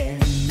again.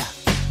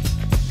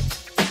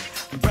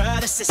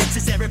 Brothers,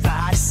 sisters,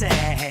 everybody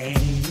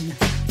sing.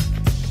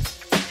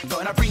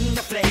 Gonna bring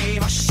the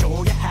flame, I'll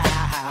show you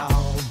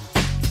how.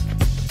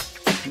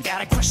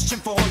 Got a question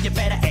for you,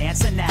 better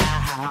answer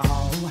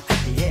now.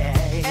 Yeah.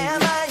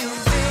 Am I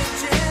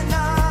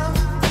original?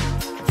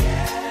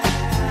 Yeah.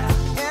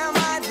 Am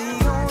I the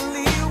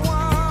only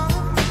one?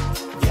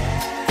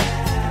 Yeah.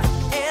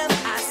 Am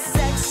I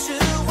sexual?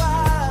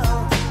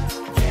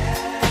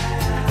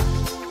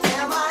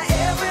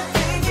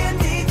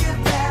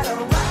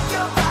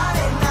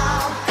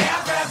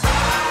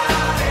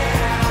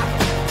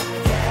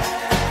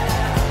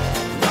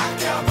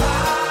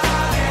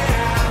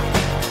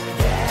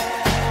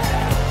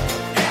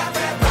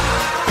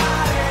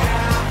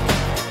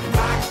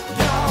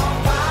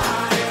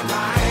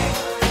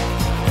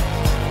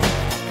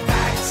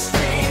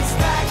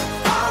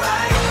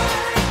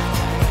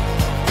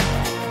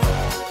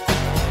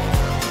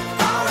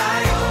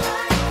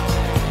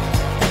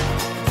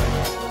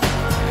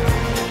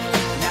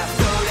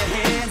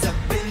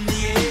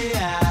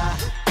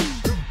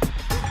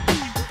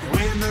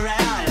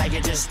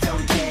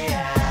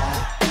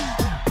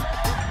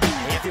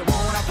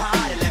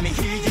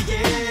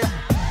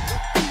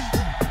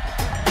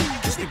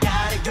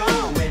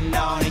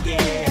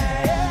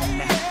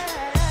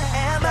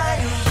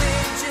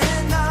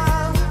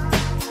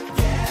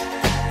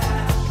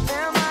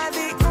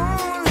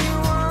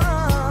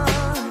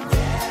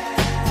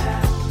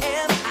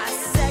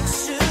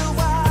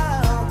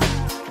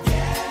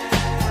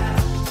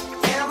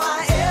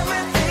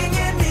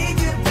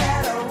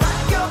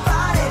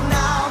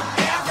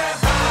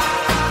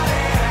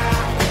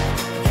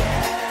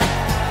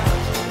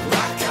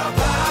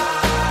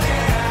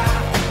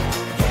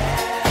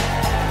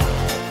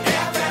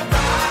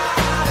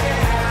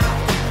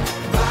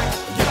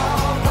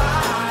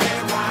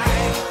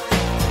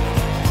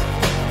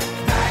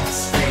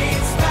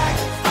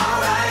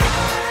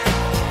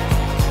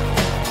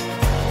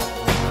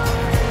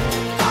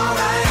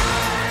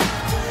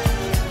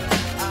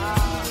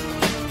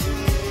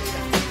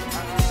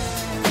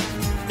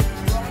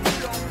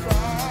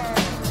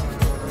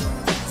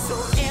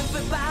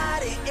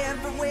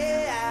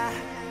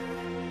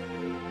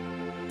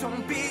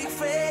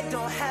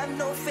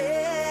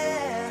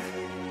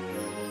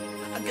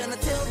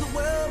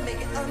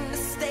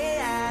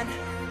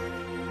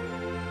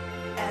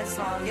 As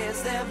long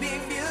as there be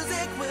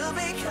music, we'll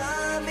be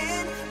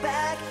coming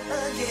back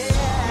again.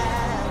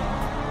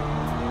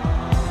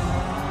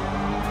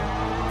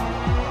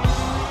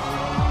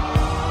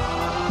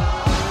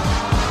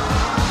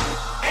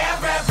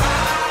 Everybody,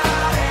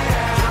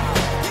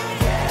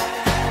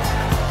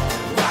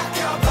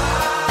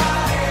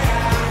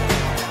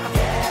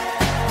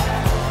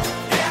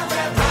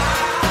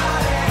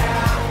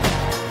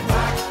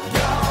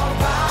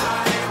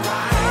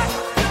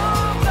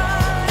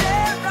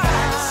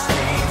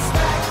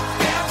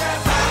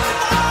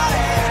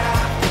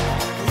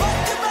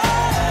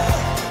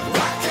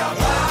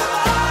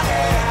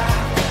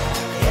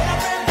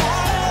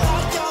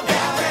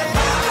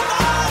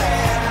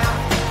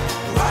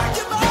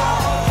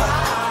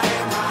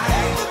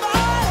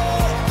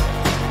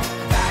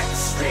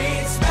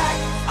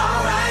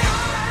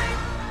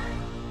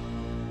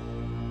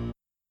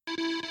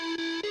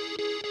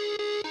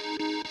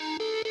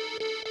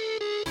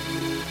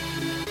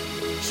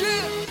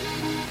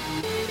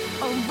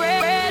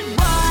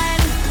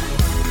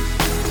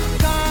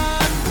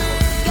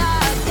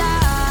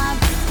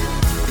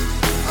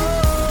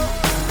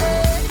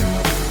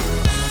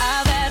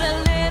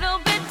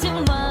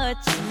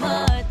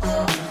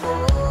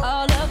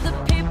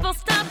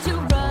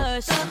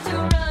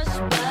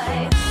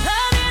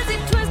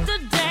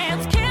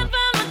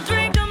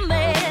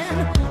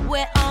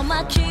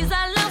 my keys,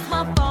 I lost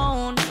my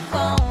phone. What's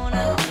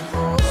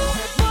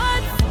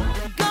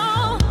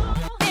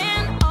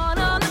going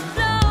on the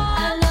floor?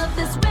 I love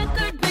this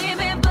record,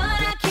 baby, but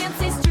I can't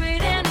see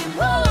straight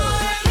anymore.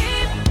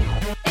 Keep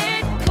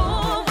it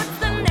cool. What's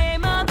the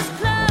name of this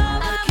club?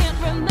 I can't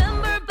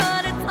remember,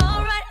 but it's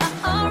alright,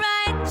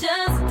 alright.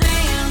 Just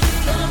dance,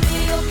 gonna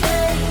be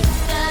okay.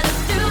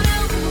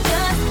 Da-da-doo-doo,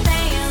 just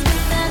dance.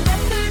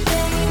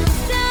 Da-da-doo-doo,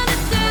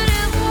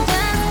 da-da-doo-doo,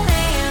 just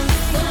dance.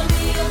 Gonna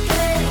be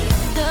okay.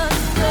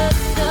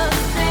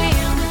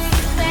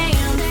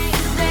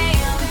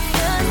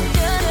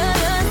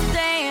 Dance,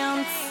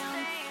 dance.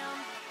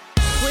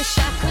 Wish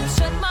I could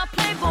shut my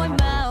Playboy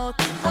mouth.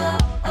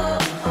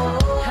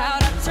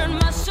 How'd I turn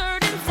my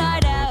shirt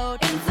inside out?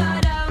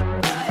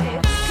 Right.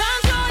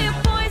 Control your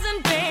poison,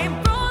 babe.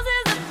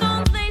 Roses are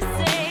thorns, they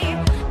say,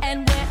 and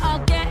we're all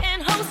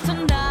getting hoes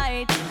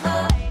tonight.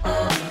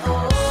 What's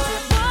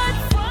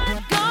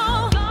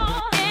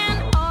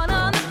going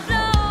on the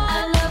floor?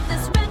 I love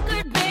this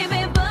record,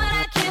 baby, but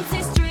I can't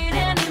see straight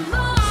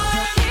anymore.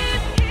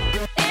 Keep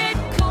it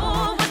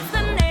cool. What's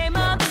the name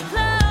of this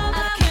club?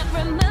 I can't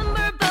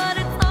remember, but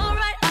it's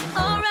alright,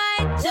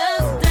 alright.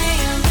 Just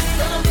dance,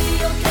 gonna be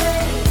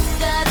okay.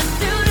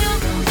 Da-da-doo-doo,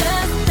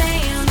 just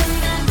dance.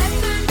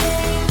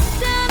 Da-da-doo-doo,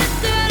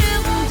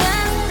 da-da-doo-doo,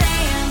 just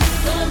dance.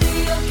 Gonna be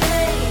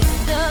okay.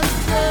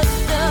 Dance,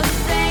 dance,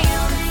 dance,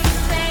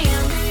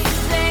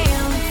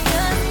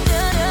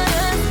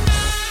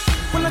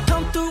 When I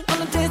come through on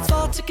the dance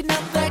floor, checking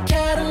out that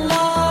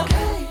catalog.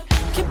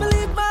 Can't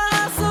believe my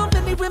eyes, so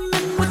many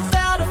women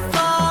without a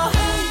flaw.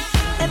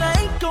 And I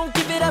ain't gon'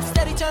 give it up,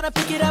 steady trying to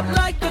pick it up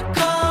like a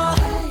call.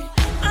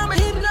 I'm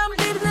hitting, I'm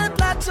leaving that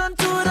latch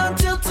onto it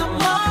until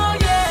tomorrow,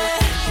 yeah.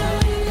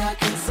 Shorty, I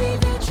can see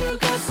that you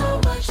got so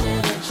much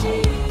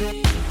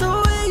energy. The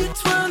way you're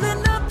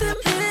twirling up them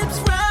hips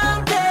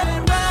round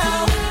and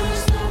round.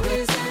 There's no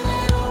reason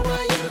at all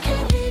why you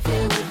can't leave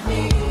here with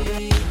me.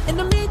 In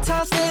the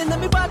meantime, stay and let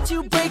me watch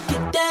you break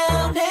it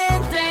down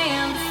and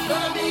dance.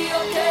 gonna be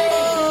okay.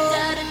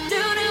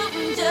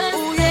 Da-da-doo-doo, just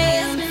Ooh, yeah.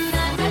 dance. Spin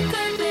that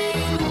record,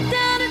 babe.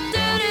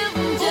 Da-da-doo-doo,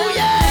 just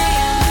yeah.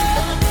 dance.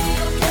 Gonna be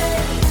okay.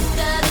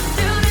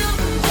 Da-da-doo-doo,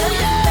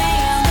 just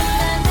dance.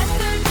 Spin that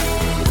record,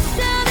 babe.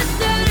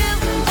 Da-da-doo-doo,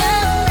 just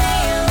dance.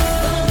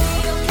 Gonna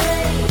be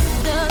okay.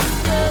 Gonna be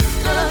okay.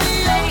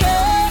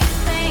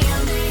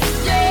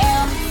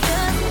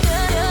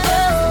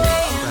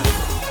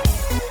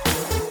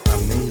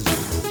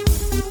 Amazing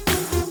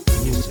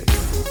music.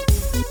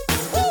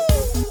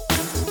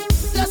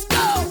 Let's go.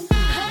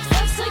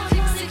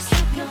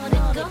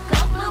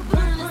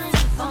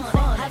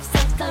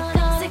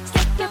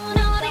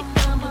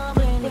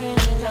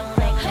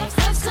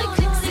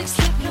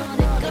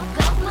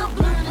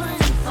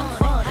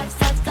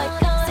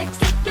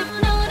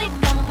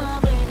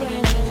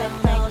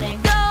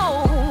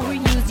 Go,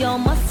 use your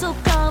muscle,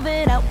 carve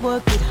it out,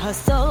 work it,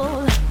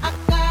 hustle. I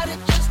got it,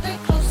 just stay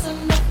close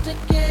enough to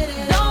get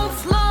it. Don't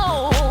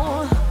slow,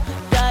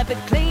 drive it,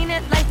 clean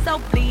it, lights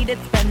out, bleed it,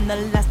 spend the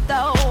last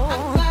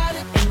got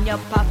it. in your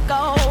pocket.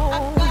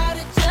 Got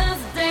it.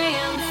 Just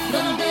dance,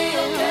 gonna be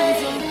okay.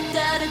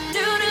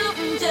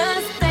 Da-da-doo-doo,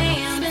 just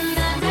dance. Spin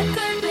that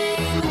record,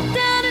 babe.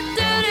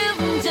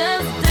 Da-da-doo-doo,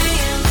 just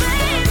dance,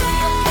 baby.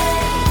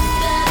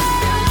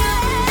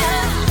 Da-da-doo-doo,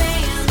 just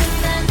dance.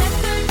 Spin that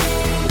record,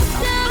 babe.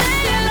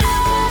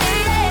 Da-da-doo-doo,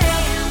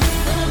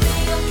 gonna be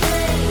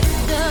okay.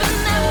 Spin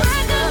that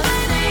record,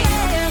 baby.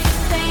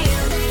 Dance,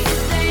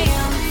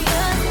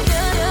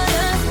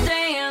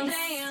 dance,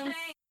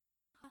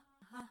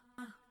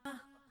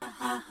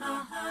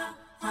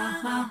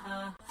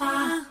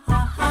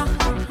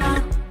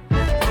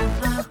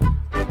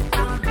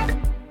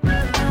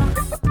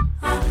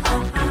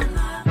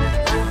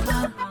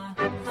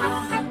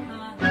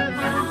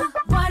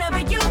 Whatever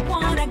you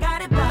want, I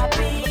got it,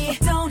 Bobby.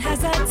 Don't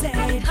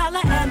hesitate,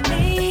 holla at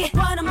me.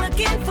 What I'm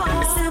looking for,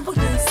 simple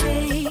you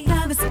see.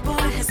 Love is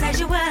support,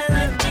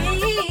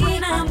 sexuality.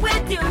 When I'm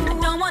with you, I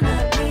don't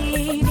wanna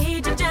leave.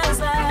 Need you just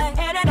like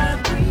air that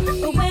I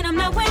breathe. But when I'm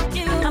not with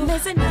you, I'm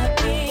missing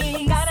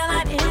nothing. Got a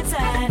lot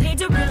inside, need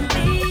to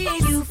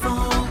release. You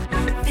fall,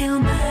 feel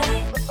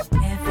my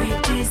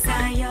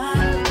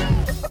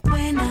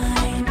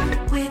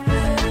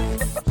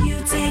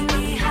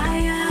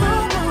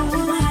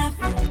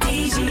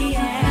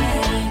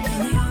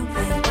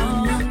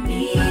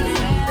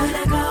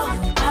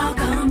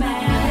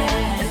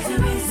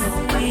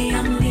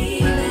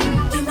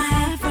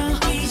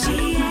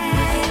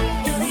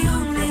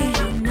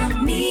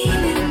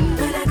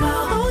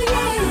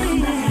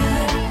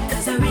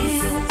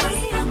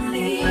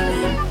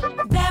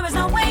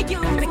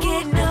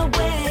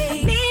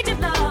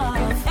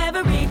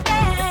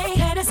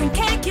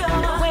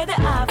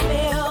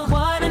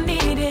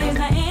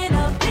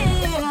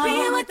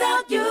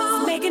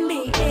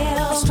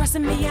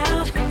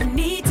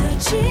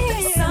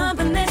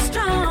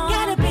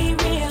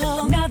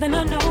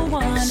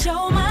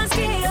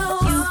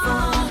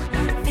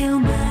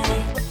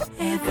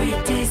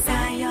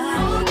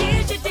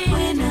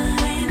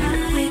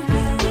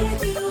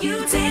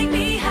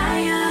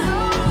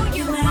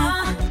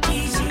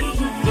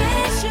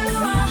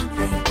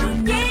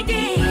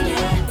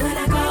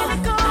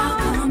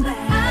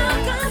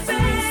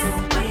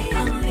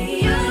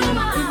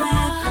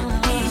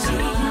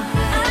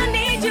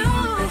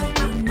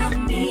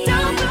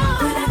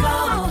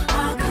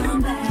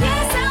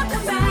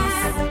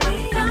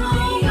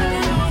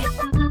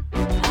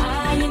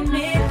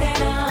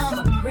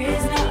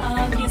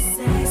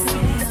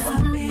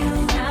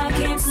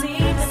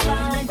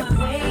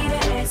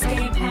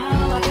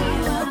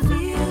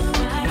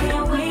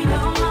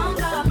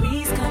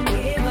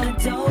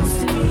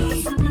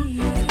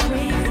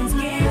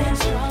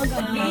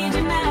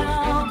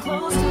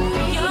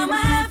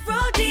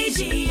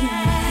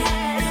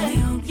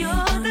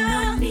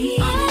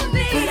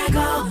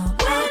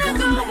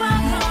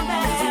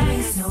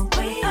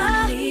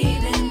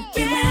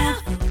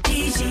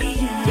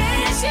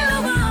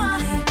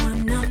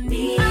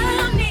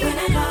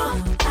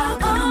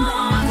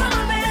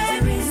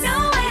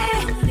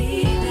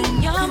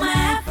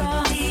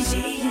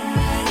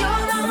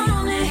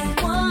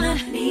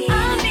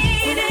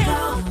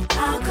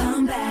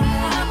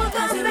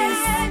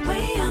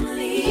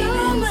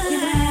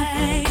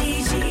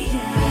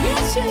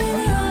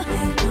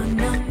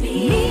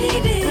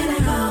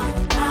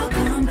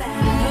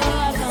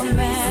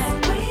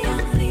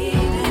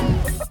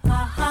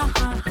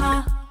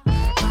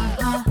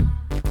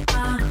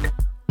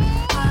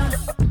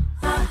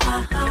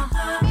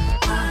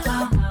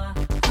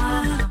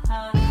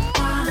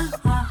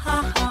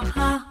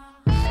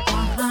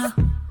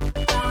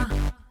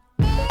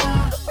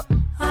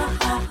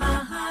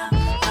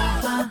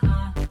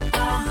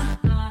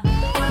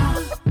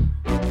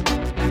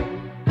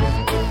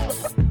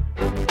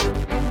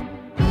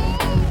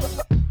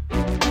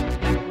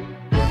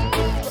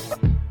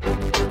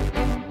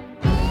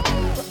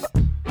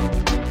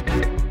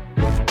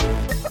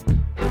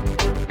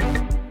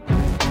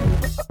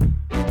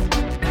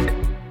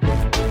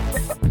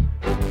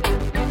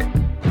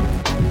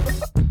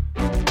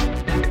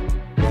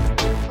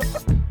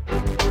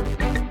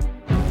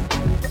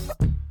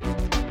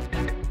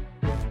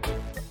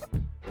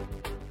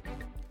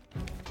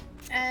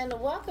and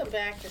welcome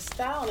back to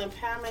Style and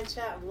Empowerment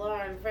Chat with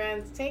Laura and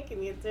Friends,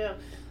 taking you through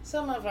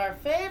some of our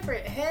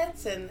favorite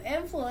hits and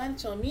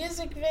influential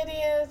music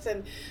videos,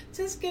 and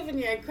just giving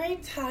you a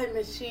great time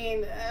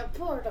machine,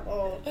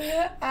 portable,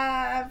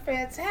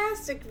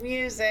 fantastic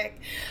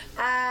music,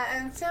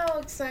 and so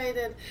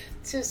excited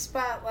to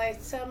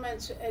spotlight so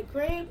much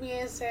great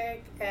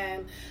music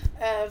and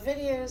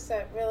videos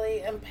that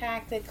really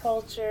impacted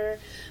culture,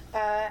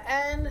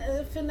 and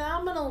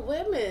phenomenal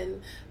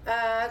women,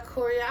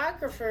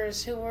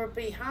 choreographers who were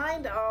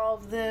behind all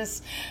of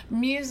this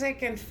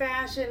music and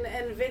fashion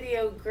and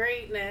video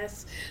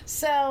greatness.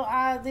 So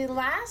the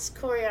last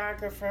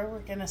choreographer we're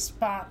going to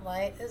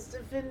spotlight is the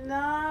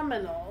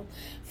phenomenal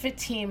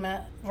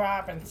Fatimah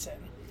Robinson.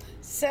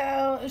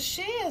 So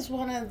she is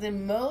one of the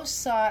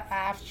most sought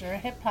after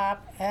hip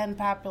hop and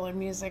popular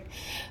music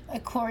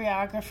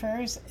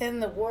choreographers in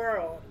the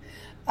world.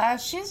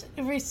 She's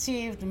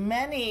received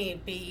many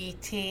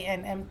BET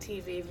and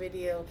MTV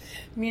Video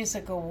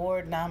Music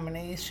Award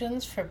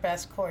nominations for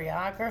Best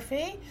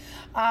Choreography.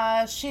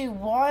 She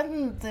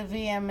won the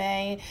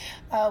VMA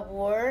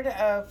Award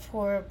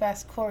for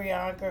Best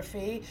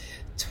Choreography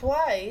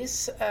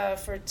twice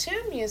for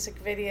 2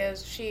 music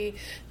videos she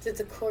did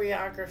the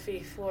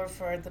choreography for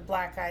the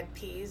Black Eyed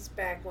Peas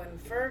back when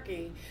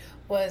Fergie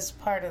was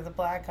part of the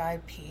Black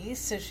Eyed Peas.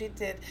 So she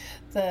did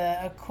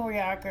the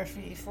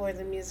choreography for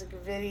the music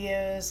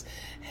videos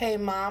Hey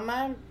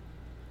Mama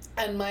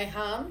and My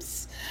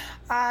Humps.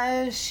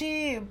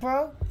 She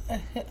broke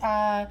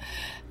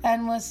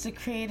and was the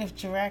creative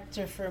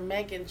director for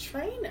Meghan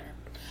Trainor.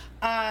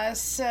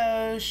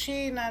 So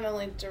she not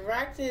only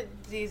directed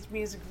these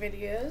music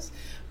videos,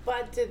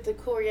 but did the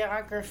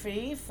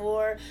choreography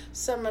for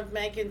some of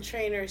Meghan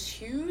Trainor's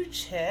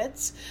huge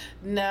hits.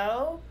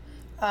 No,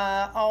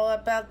 All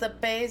About the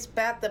Bass,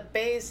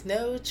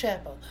 No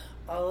Trouble.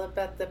 All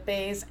About the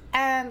Bass,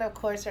 and of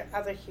course her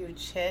other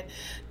huge hit,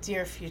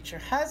 Dear Future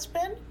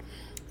Husband.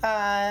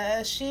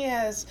 She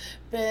has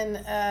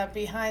been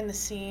behind the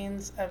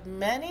scenes of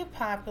many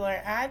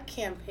popular ad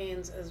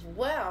campaigns as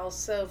well.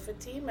 So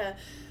Fatimah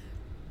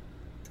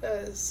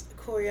does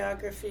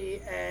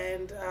choreography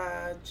and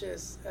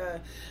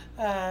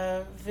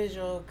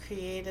visual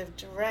creative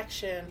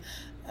direction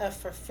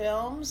for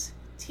films,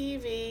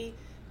 TV,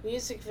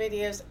 music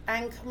videos,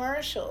 and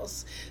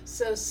commercials.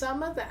 So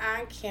some of the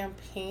ad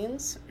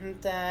campaigns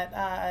that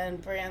and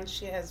brands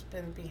she has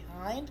been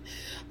behind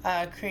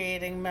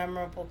creating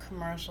memorable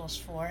commercials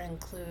for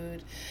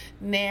include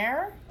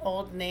Nair,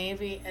 Old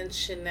Navy, and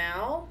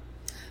Chanel,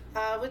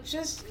 which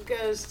just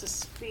goes to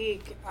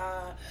speak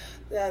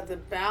the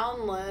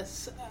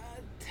boundless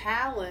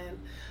talent,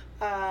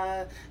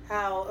 how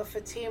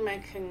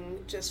Fatimah can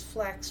just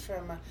flex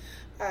from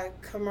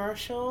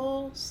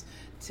commercials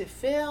to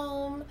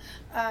film,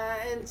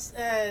 and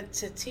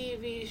to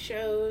TV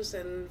shows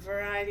and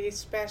variety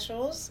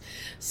specials.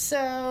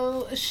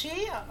 So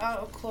she,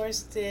 of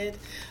course, did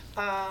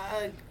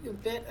a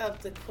bit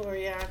of the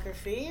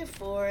choreography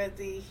for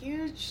the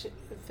huge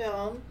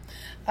film,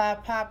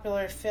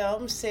 popular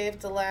film, Save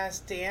the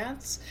Last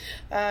Dance,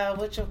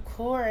 which, of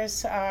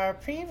course, our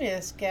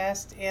previous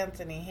guest,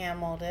 Anthony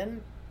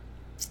Hamilton,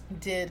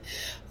 did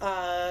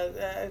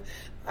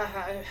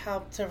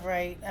helped to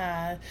write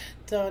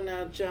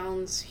Donnell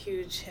Jones'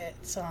 huge hit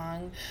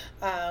song,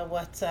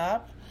 What's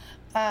Up?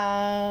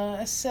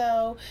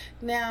 So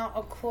now,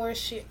 of course,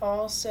 she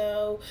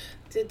also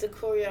did the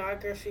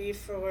choreography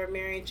for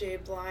Mary J.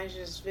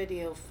 Blige's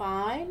video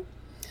Fine.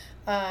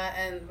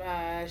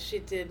 And she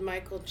did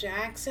Michael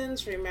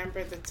Jackson's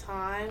Remember the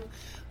Time,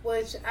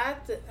 which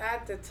at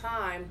the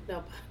time,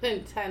 no pun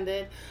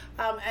intended,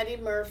 Eddie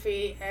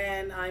Murphy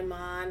and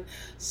Iman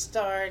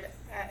starred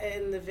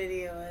in the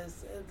video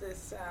as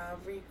this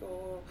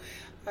regal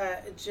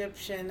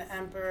Egyptian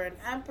emperor and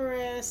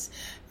empress,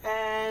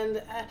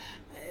 and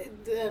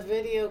the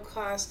video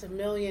cost $1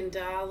 million,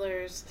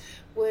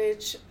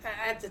 which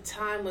at the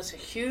time was a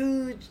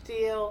huge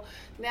deal.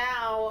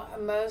 Now,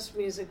 most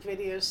music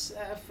videos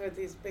for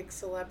these big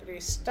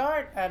celebrities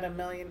start at $1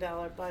 million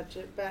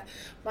budget, but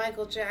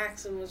Michael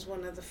Jackson was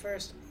one of the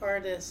first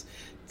artists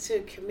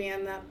to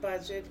command that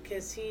budget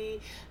because he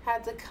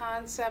had the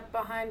concept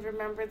behind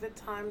Remember the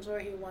Times where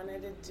he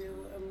wanted to do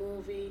a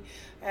movie.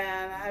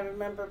 And I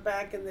remember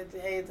back in the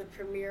day, the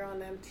premiere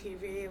on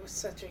MTV, it was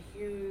such a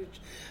huge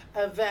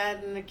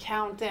event and a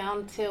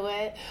countdown to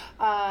it.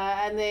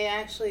 And they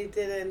actually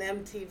did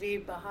an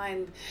MTV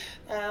behind,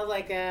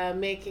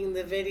 making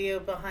the video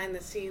behind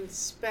the scenes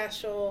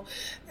special.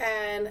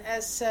 And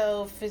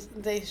so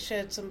they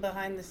showed some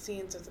behind the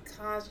scenes of the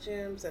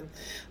costumes, and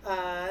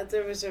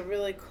there was a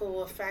really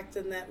cool effect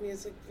in that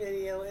music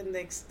video, in the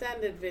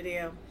extended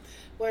video,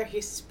 where he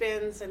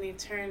spins and he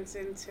turns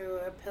into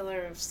a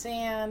pillar of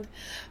sand.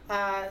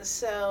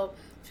 So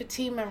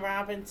Fatimah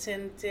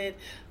Robinson did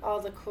all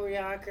the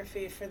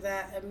choreography for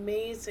that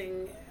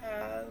amazing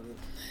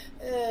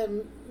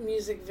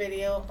music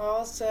video.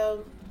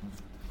 Also,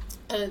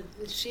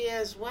 She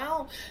as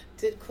well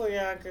did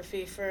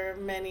choreography for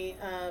many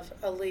of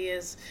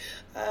Aaliyah's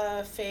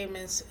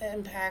famous,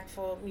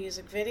 impactful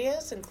music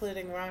videos,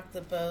 including Rock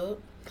the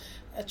Boat,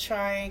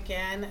 Try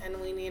Again,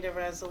 and We Need a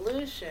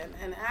Resolution.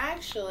 And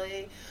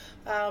actually,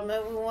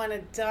 if we want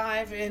to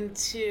dive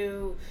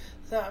into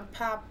the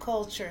pop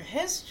culture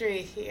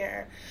history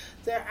here,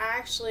 there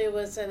actually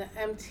was an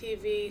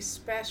MTV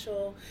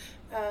special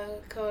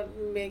called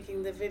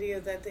making the video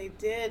that they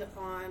did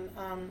on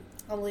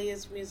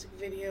Aaliyah's music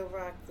video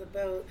Rock the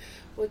Boat,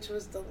 which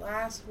was the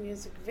last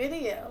music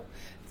video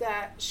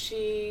that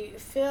she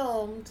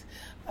filmed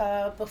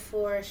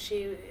before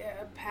she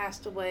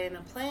passed away in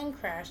a plane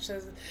crash. So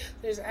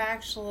there's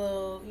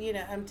actual,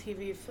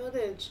 MTV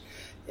footage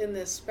in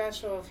this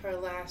special of her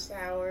last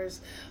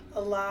hours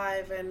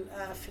alive, and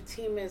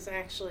Fatimah is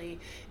actually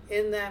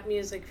in that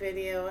music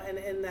video and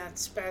in that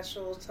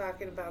special,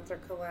 talking about their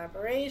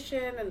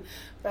collaboration and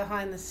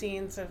behind the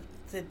scenes of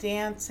the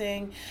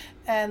dancing.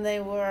 And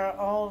they were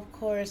all, of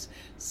course,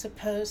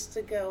 supposed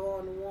to go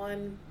on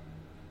one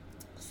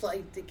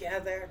flight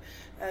together,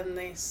 and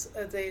they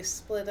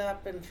split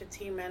up, and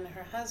Fatimah and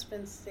her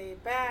husband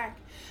stayed back.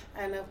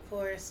 And of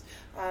course,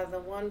 the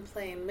one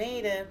plane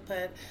made it,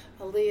 but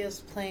Aaliyah's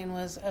plane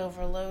was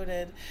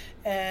overloaded,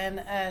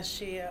 and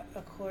she,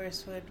 of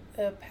course, would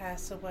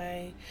pass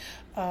away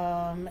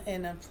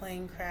in a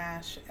plane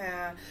crash.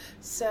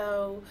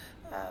 So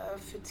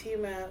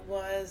Fatimah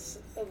was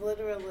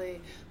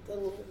literally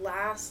the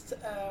last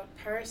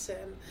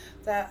person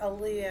that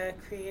Aaliyah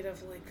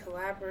creatively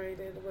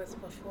collaborated with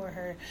before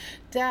her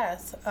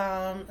death.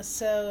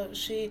 So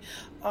she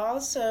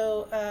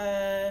also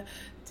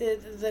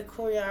did the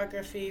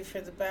choreography for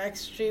the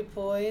Backstreet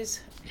Boys,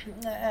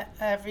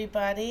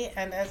 Everybody,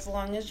 and As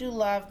Long As You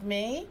Love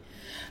Me.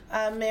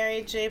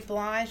 Mary J.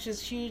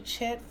 Blige's huge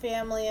hit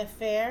Family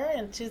Affair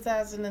in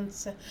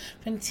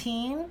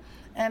 2017.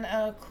 And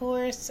of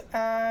course,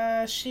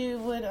 she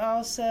would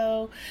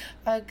also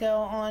go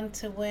on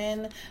to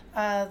win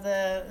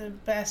the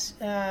Best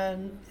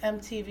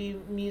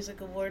MTV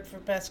Music Award for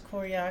Best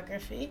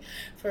Choreography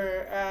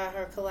for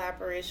her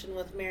collaboration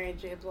with Mary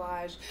J.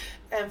 Blige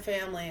and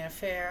Family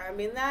Affair. I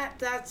mean,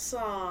 that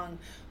song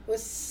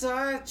was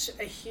such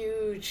a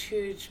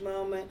huge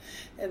moment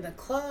in the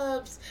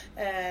clubs,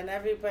 and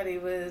everybody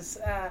was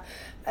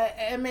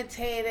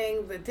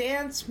imitating the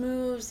dance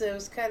moves. There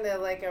was kind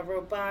of like a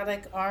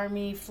robotic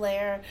army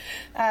flair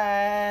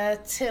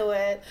to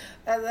it.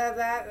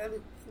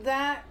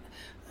 That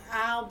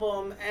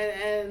album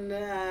and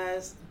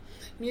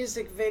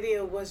music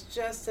video was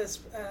just as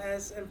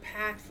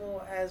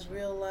impactful as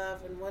Real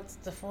Love and What's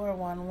the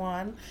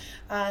 411.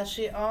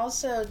 She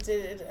also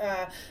did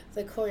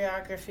the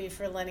choreography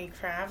for Lenny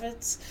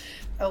Kravitz,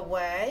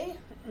 Away.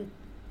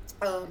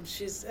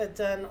 She's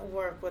done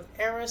work with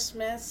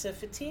Aerosmith. So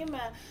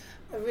Fatimah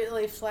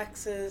really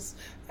flexes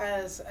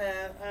as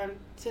an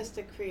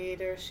artistic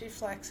creator. She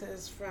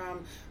flexes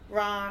from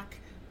rock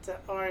to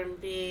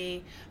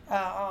R&B,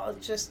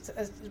 just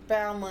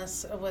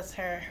boundless with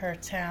her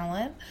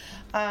talent.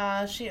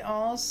 She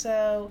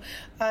also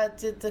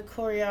did the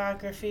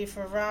choreography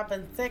for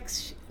Robin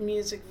Thicke's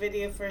music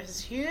video for his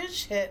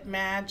huge hit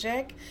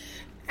Magic.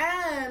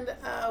 And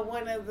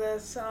one of the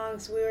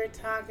songs we were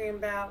talking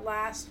about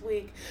last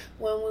week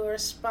when we were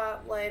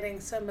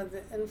spotlighting some of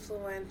the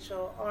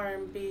influential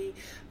R&B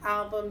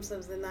albums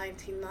of the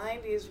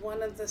 1990s,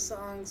 one of the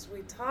songs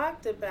we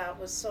talked about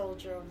was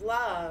Soldier of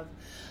Love,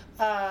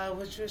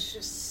 which was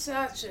just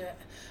such a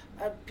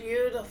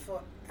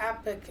beautiful,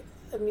 epic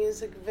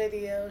music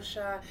video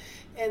shot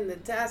in the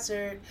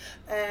desert.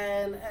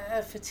 And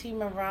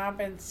Fatimah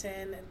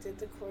Robinson did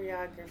the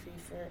choreography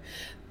for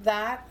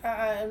that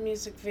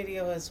music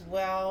video as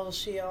well.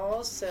 She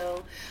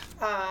also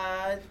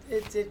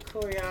did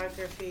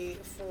choreography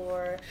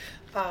for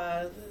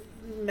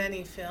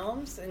many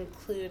films,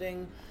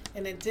 including,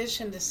 in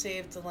addition to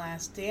Save the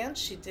Last Dance,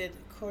 she did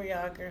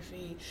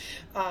choreography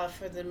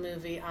for the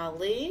movie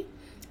Ali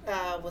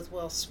with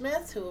Will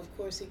Smith, who of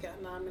course he got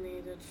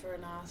nominated for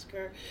an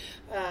Oscar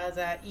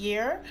that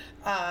year.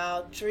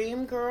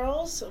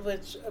 Dreamgirls,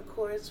 which of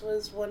course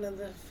was one of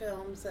the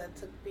films that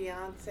took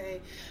Beyonce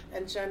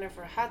and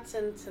Jennifer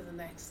Hudson to the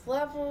next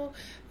level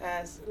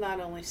as not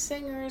only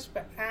singers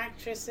but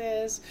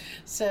actresses.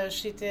 So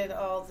she did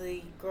all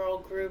the girl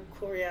group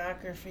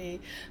choreography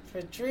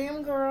for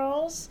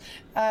Dreamgirls,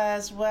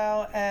 as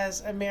well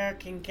as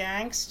American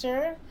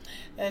Gangster,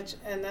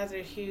 another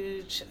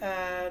huge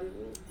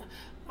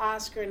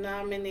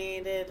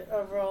Oscar-nominated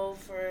role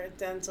for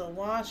Denzel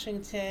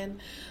Washington,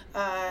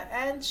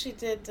 and she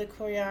did the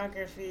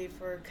choreography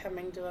for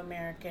Coming to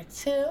America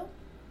too.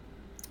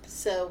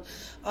 So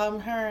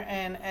her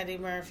and Eddie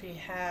Murphy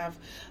have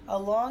a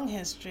long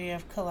history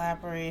of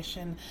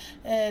collaboration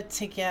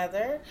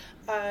together.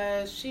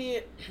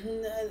 She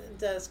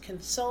does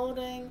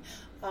consulting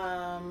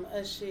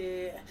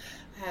She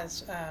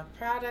has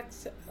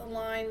products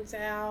lines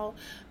out.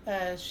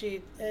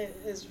 She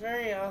is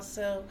very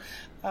also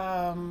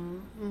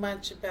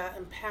much about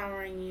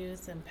empowering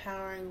youth,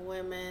 empowering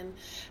women.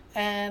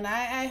 And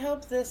I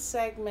hope this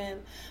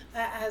segment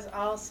has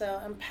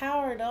also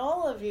empowered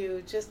all of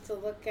you just to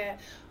look at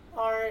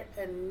art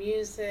and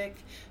music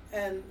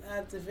and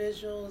the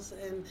visuals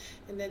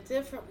in a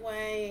different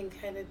way,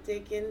 and kind of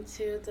dig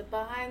into the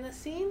behind the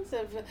scenes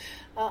of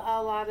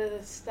a lot of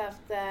the stuff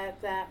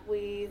that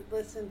we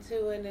listen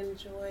to and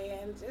enjoy,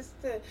 and just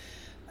to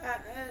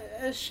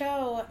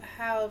show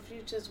how if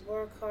you just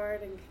work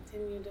hard and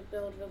continue to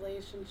build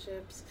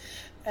relationships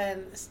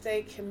and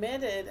stay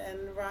committed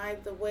and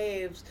ride the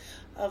waves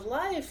of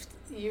life,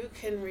 you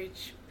can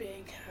reach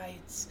big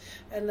heights.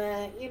 And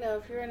that,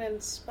 if you're an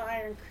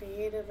inspiring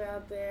creative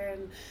out there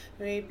and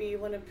maybe you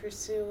want to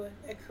pursue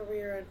a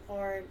career in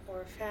art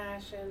or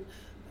fashion,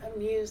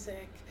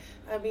 music,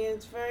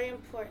 it's very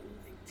important.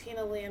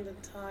 Tina Landon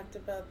talked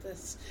about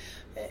this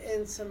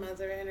in some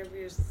other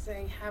interviews,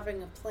 saying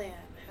having a plan.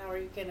 How are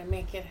you going to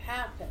make it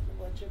happen?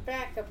 What's your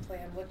backup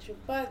plan? What's your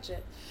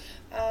budget?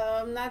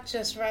 Not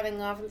just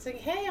running off and saying,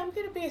 hey, I'm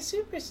going to be a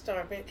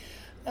superstar, but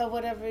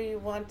whatever you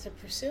want to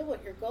pursue,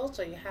 what your goals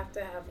are, you have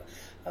to have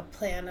a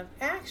plan of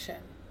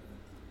action.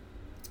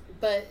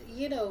 But,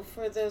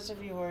 for those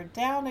of you who are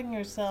doubting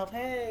yourself,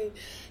 hey,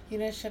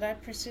 should I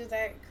pursue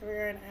that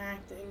career in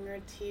acting or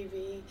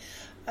TV?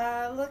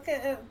 Look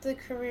at the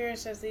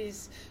careers of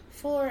these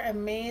 4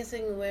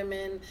 amazing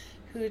women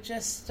who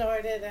just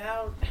started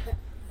out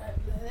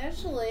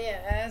initially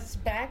as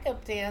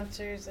backup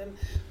dancers and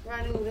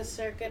running the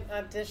circuit,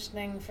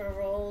 auditioning for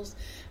roles,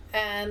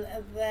 and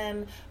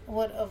then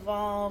would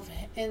evolve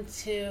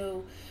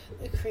into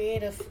the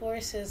creative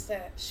forces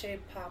that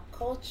shape pop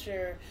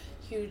culture,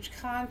 huge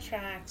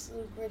contracts,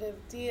 lucrative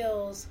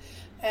deals,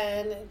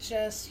 and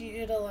just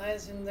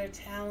utilizing their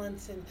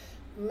talents in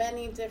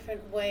many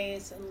different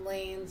ways and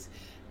lanes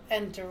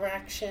and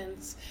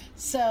directions.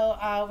 So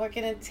we're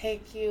going to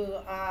take you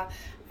out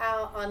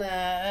on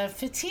a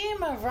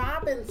Fatimah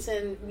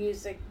Robinson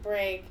music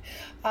break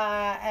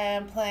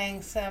and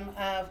playing some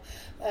of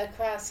a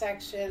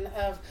cross-section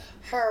of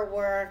her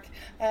work,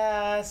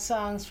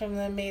 songs from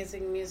the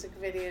amazing music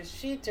videos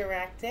she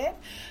directed.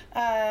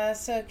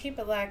 So keep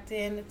it locked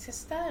in to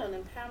Style and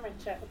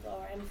Empowerment Chat with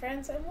Laura and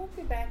friends, and we'll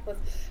be back with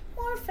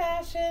more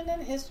fashion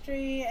and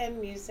history and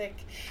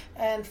music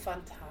and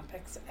fun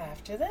topics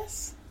after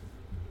this.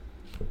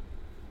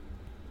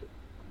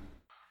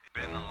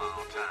 Been a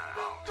long time.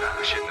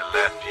 We shouldn't have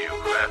left you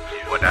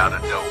without a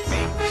dope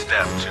beat.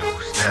 Step 2,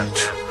 step 2,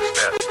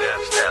 step,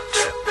 step, step,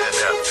 step,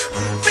 step 2.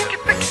 Pick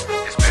it, pick it.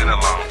 It's been a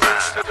long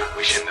time.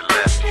 We shouldn't have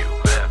left you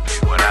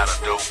without a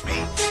dope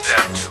beat.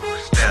 Step 2,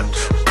 step 2,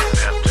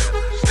 step 2,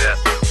 step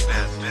 2,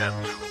 step, step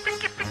 2.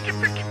 Pick it, pick it,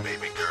 pick it,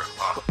 baby girl.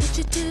 What would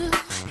you do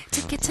to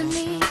get to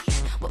me?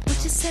 What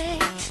would you say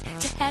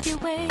to have your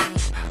way?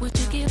 Would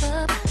you give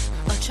up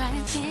or try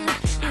again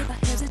if I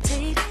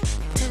hesitate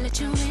to let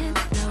you in?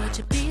 Now would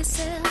you be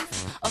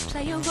yourself or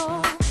play a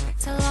role?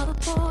 Tell all the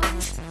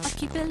boys or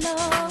keep it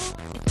low.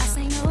 If I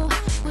say no,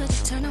 would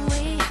you turn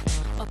away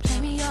or play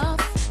me off,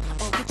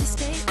 or would you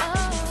stay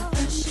up?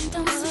 First you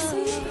don't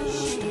succeed,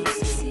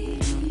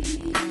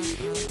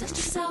 dust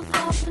yourself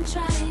off and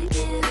try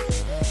again.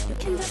 You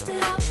can dust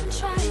it off and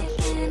try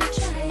again,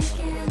 try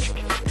again.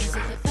 'Cause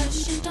if at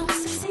first you don't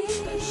succeed,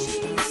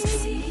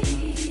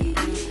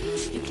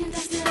 you can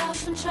dust it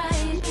off and try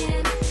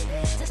again.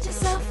 Dust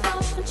yourself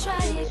off and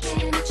try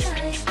again, try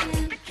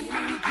again.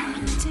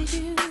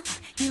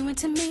 You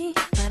into me,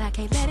 but I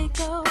can't let it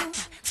go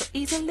so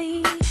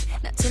easily.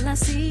 Not till I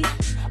see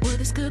what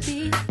this could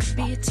be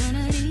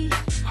eternity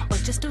or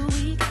just a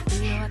week. We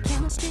know our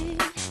chemistry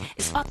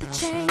is off the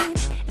chain.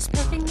 It's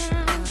perfect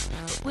now,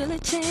 but will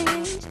it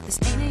change? This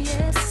ain't a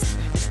yes,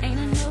 this ain't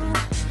a no.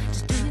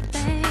 Just do your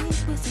thing,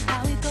 we'll see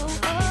how we go.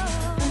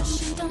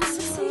 First you don't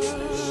succeed,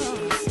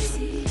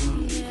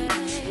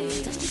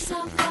 dust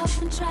yourself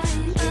off and try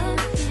again.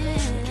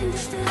 You can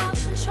dust it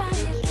off and try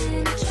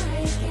again, try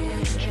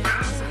again.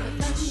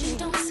 First you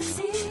don't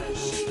succeed,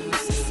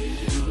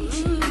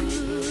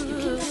 you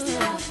can dust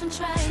it off and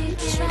try again,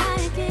 try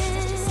again.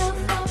 Dust yourself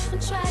off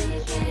and try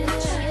again,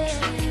 try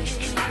again.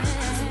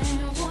 You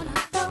don't wanna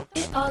throw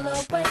it all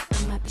away.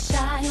 I might be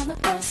shy on the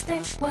first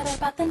day. What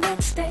about the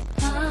next day? I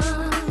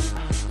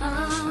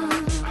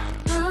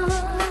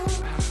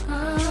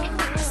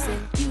said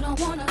you don't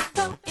wanna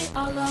throw it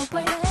all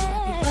away.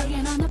 You're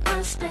bugging on the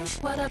first day.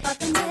 What about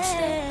the next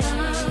day?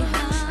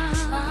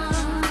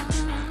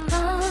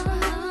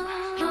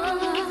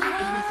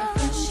 And if at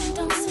first you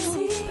don't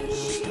succeed,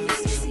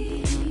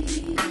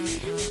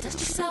 dust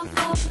yourself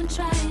off and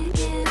try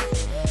again.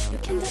 You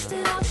can dust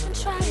it off and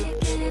try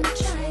again,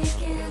 try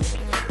again.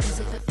 'Cause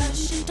if at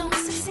first you don't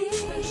succeed,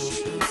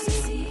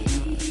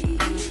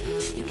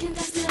 you can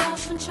dust it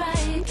off and try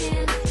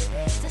again.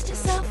 Dust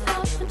yourself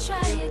off and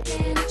try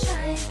again,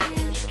 try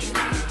again,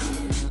 try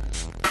again.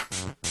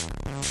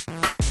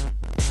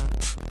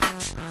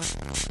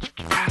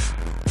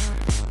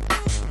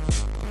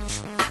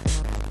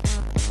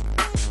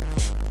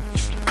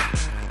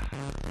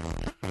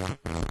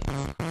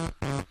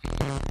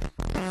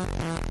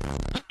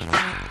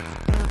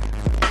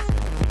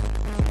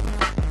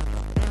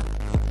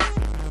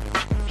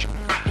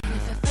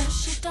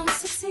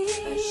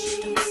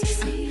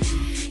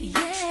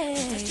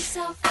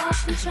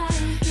 off and try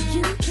again.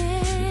 You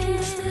can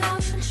dust it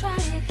off and try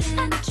again.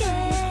 I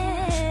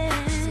can.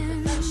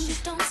 First you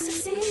don't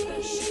succeed,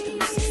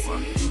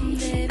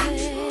 baby.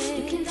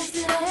 You can dust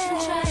it off and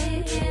try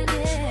again.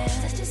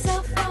 Dust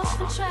yourself off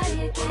and try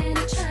again.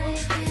 Try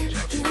again,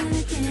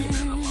 again.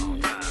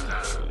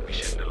 We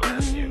shouldn't have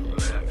left you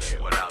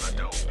without a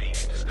dope beat.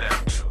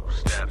 Step two,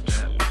 step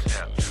two,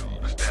 step two,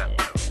 step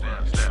two,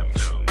 step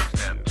two,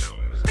 step two.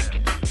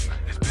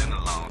 It's been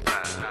a long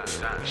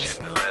time. We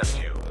shouldn't have left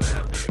you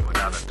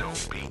without a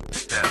dope beat.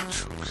 Step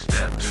two,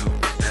 step two,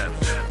 step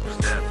two,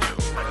 step two,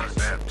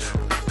 step two,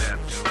 step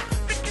two.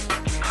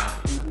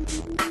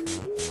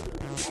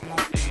 One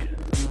more year.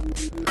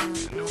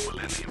 It's a new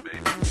millennium,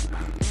 baby.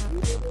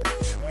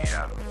 And we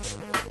out.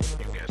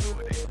 You guess who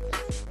it is.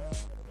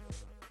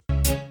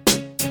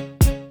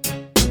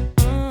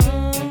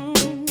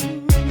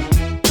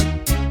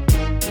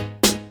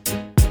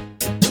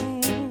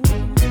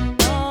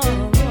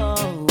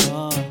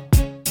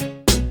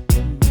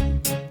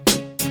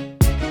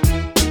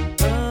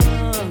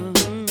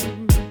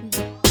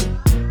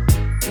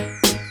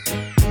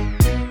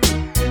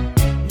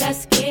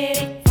 Let's get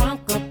it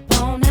crunk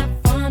up on,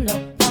 have fun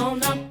up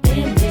on up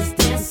in this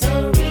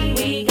dancery.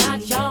 We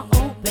got y'all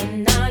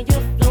open, now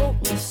you're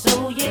floating,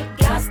 so you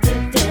got to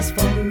dance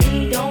for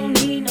me. Don't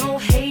need no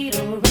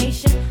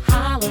hateration,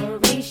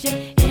 holleration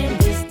in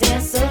this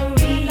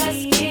dancery.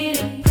 Let's get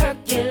it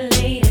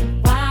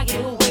percolated while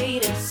you're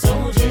waiting,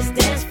 so just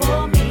dance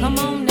for me. Come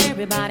on,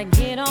 everybody,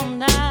 get on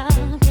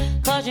down,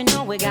 cause you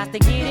know we got to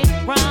get it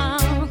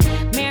wrong.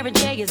 Mary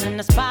J is in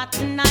the spot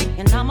tonight,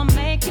 and I'ma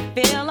make you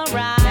feel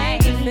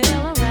alright.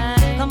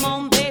 Come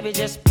on, baby,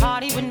 just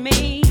party with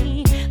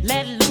me.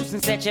 Let loose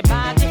and set your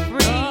body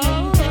free.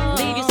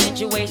 Leave your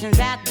situations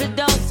at the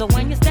door, so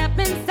when you step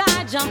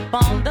inside, jump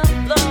on the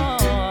floor.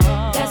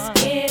 Let's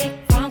get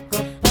it crunk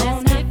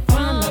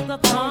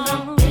up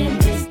on, in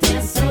this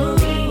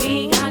dancery.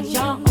 We got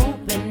y'all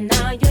open,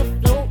 now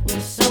you're floating,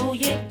 so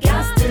you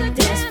got to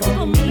dance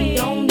for me.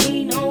 Don't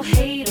need no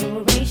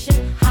hateration,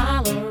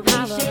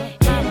 holleration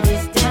in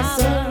this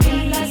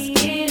dancery. Let's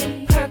get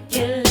it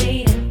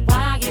percolated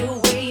while you're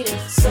waiting,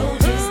 so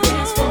just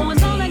dance for me.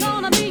 It's only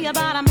gonna be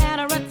about a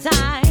matter of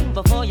time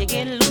before you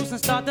get loose and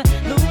start to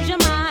lose your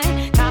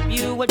mind. Cop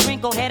you a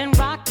drink, go ahead and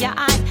rock your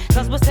eyes,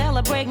 cause we're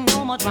celebrating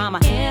no more drama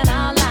in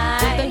our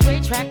lives. With a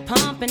great track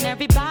pumping,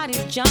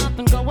 everybody's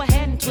jumping. Go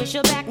ahead and twist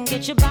your back and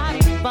get your body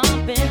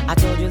bumping. I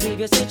told you leave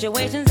your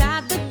situations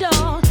at the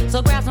door,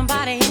 so grab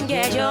somebody and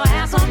get your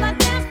ass on the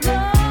dance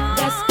floor.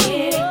 Let's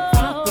get it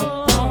crunk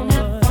up on,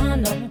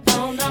 have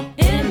fun up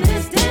in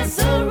this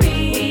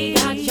dancery. We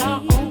got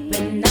y'all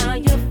open, now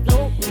you're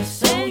floating,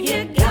 so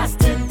you got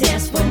to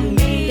dance with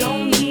me.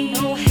 Don't need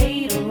no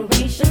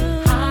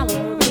hateration,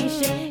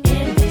 holleration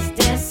in this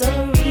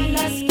dancery.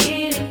 Let's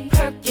get it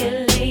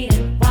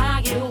percolated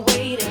while you're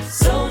waiting,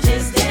 so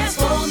just dance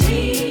for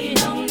me.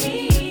 Don't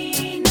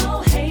need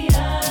no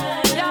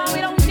haters, y'all, we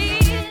don't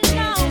need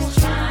no. We're just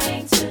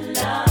trying to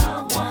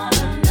love one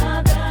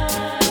another.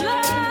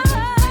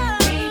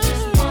 We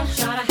just want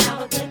y'all to have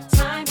a good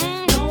time.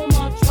 No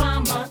more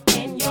drama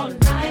in your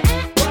life.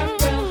 Work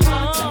real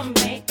hard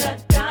to make a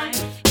dime.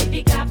 If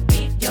you got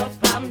beef, your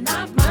problem,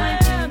 not mine.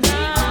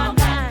 Leave all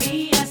that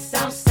BS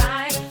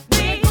outside.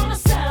 We're gonna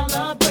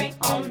celebrate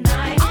all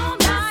night.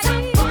 Let's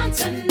have fun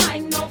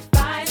tonight, no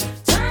fights.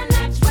 Turn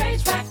that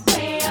track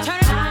way up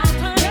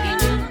high. Making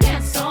you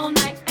dance all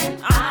night, and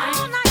I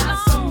got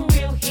some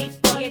real heat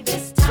for you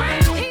this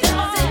time.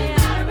 Doesn't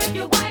matter if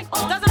you're white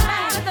or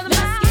black.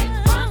 Let's get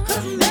crunk,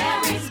 cause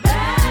Mary's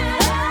back.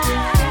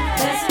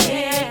 Let's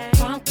get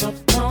crunk up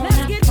on,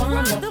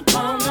 have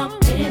fun up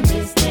in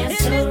this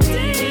dancery.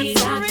 We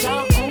got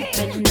y'all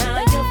open, now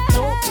you're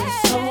floating,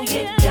 so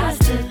you got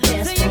to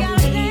dance for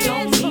me.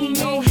 Don't need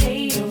no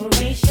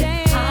hateration,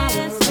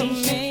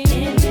 holleration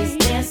in this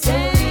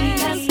dancery.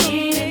 Let's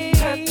get it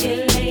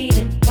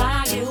percolated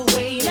while you're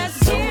waiting,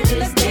 so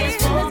just dance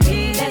for me.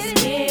 Let's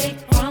get it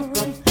crunk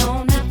up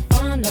on, have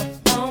fun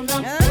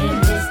up in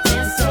this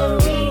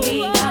dancery. We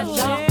got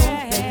y'all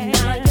open,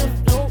 now you're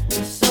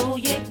floating, so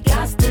you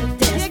got to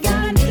dance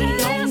for me.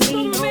 Don't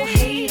need no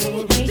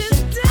hateration,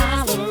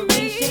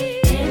 holleration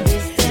in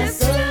this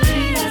dancery.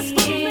 Let's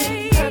get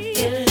it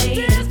percolated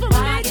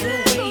while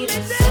you're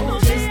waiting, so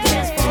just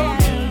dance for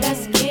me.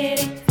 Let's get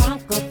it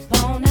crunk up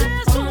on,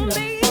 have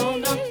fun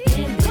up in this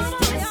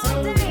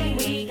dancery.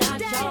 We got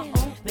y'all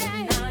open, now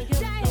you're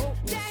floating,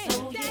 so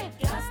you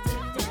got to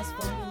dance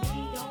for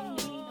me. Don't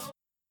need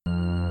no.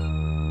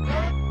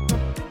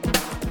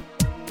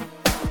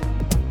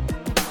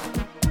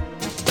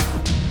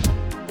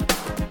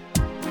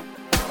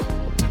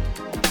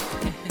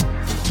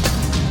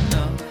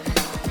 know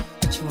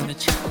that you wanna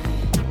try.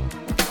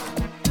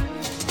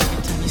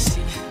 Every time you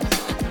see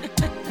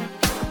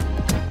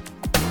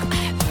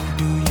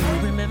do you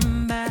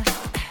remember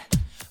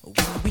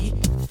when we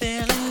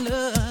fell in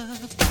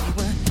love? We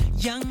were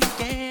young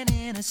and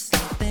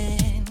innocent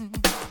then.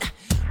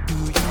 Do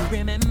you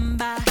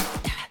remember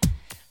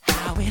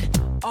how it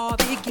all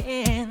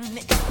began?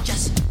 It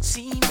just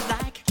seemed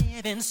like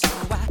heaven, so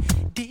I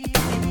did it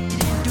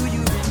and do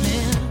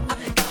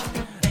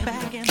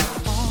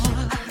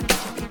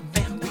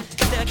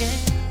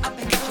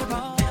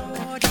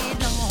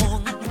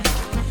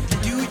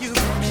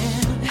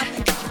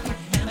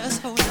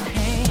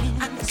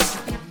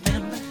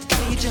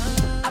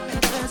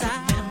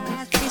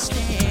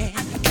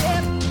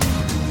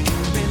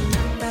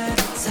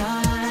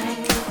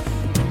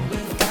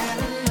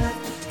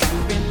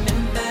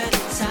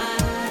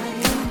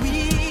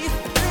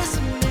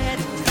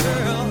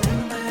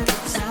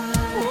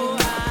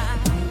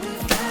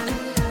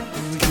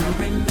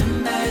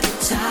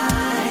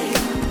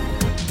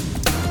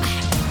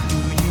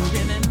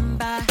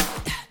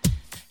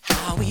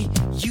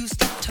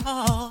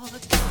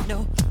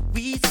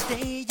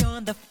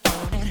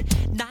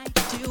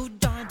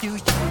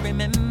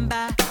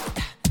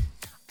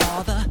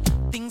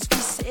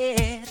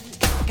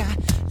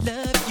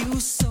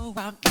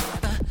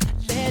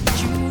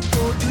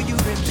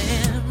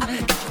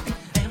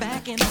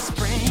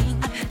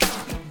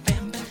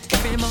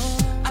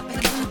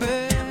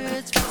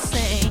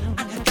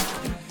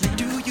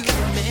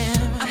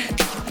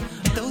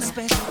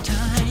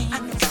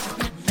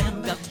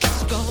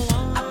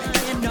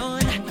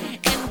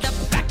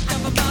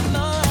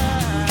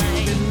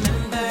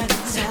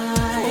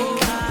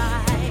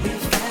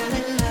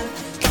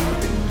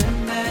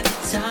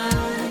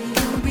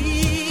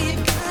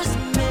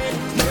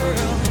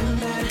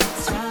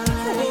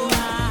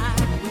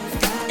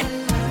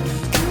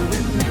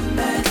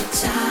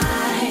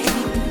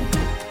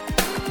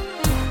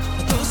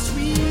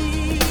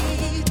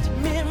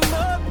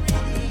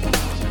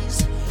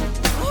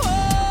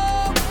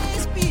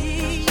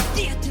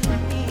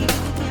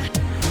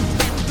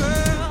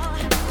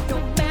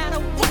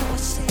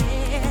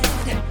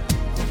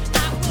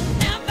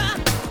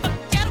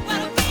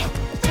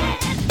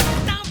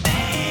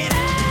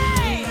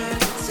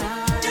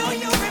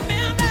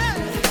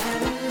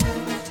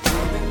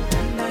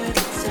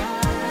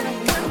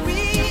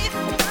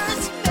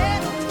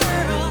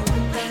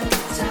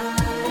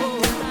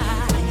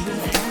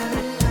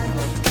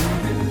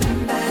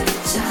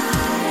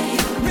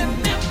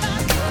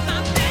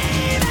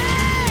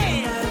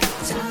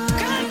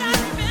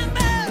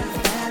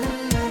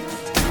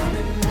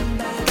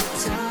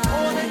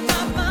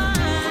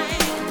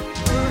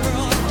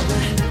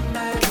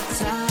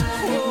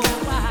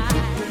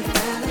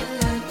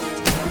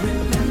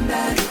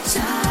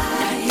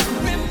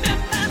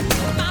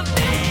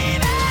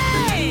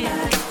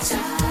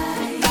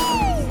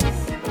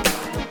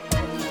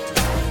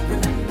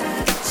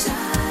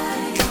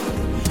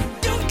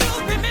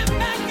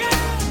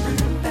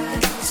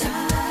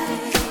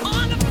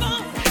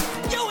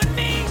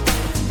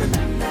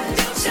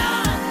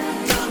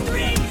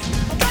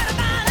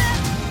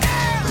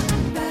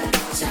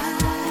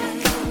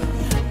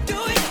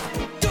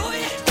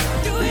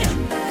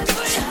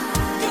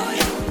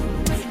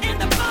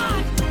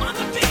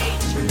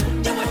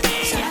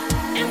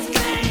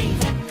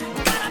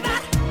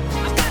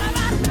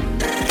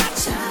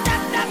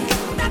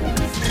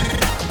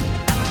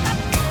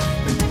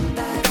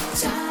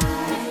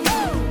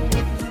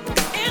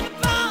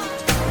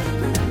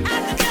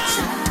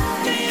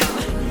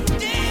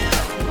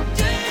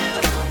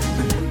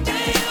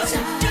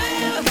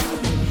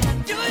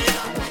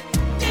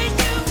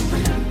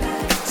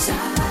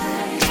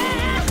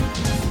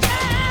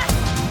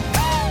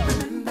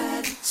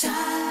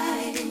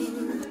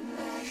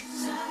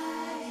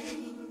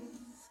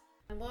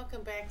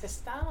to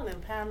Style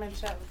and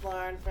Empowerment Chat with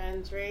Laura and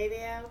Friends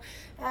Radio.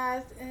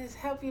 I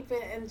hope you've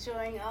been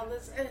enjoying all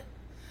this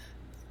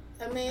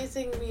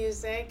amazing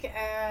music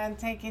and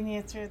taking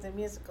you through the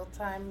musical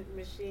time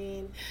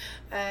machine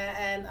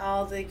and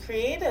all the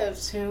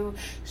creatives who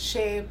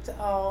shaped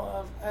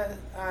all of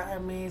our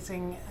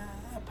amazing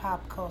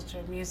pop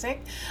culture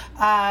music.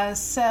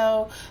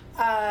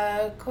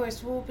 Of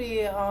course, we'll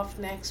be off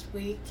next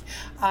week,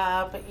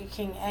 but you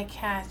can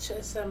catch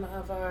some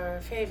of our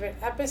favorite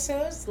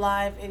episodes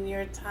live in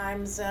your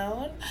time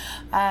zone.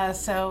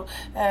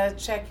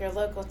 Check your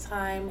local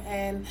time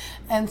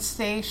and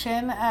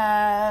station.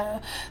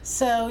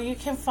 So you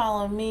can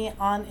follow me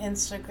on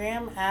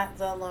Instagram at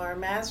the Laura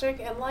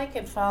Masrick, and like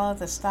and follow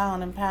the Style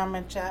and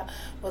Empowerment Chat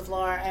with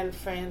Laura and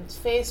Friends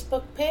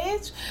Facebook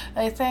page.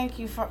 I thank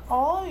you for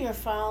all your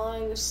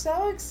following.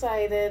 So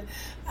excited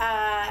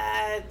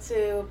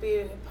to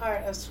be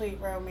part of Sweet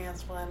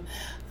Romance One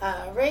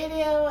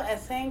Radio.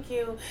 Thank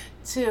you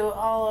to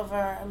all of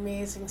our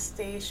amazing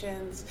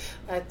stations,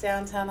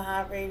 Downtown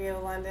Hot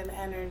Radio, London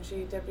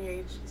Energy,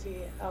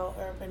 WHTL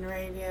Urban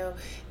Radio,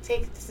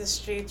 Take to the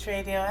Streets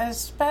Radio, and a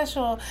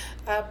special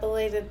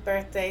belated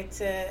birthday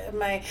to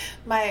my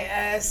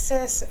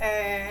sis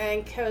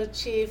and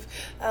co-chief,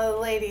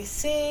 Lady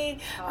C,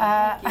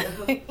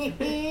 who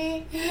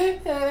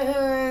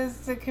is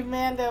the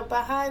commando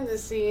behind the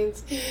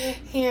scenes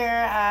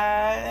here,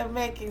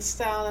 making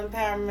Style and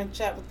Empowerment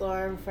Chat with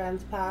Laura and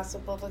Friends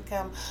possible to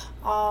come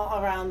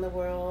all around the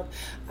world.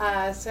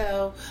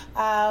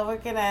 We're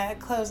going to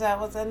close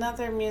out with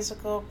another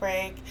musical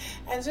break.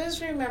 And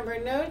just remember,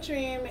 no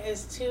dream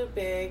is too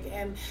big,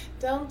 and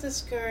don't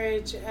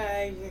discourage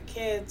your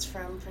kids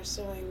from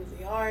pursuing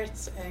the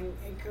arts and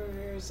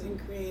careers in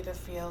creative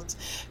fields,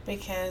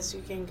 because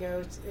you can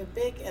go to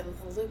big and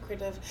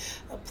lucrative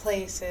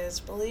places.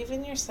 Believe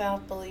in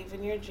yourself, believe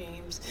in your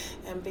dreams,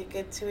 and be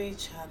good to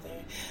each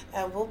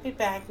other. We'll be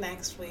back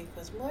next week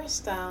with more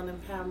Style and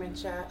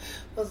Empowerment Chat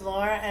with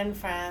Laura and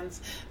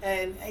Friends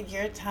in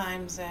your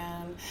time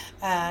zone.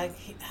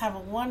 Have a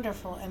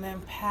wonderful and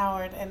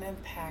empowered and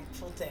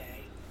impactful day.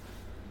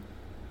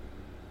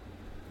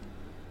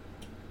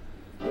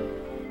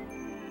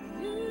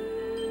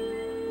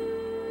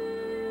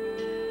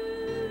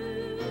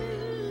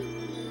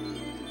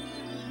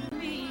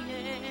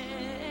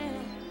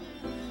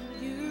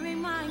 You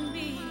remind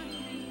me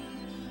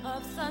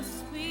of such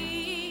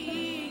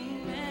sweet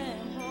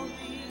memories.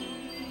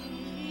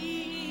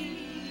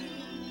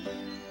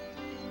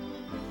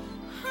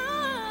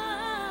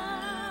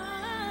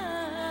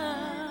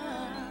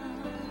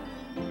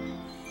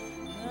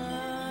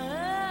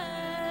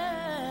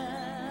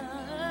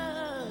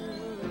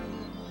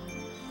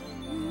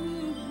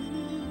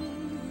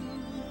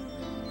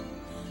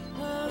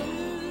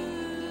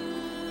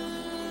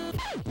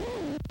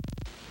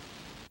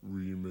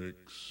 Remix.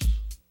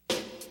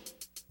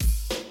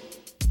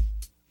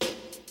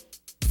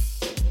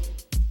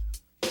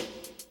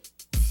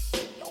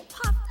 Yo,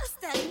 Pop, that's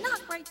that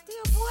knock right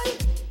there, boy.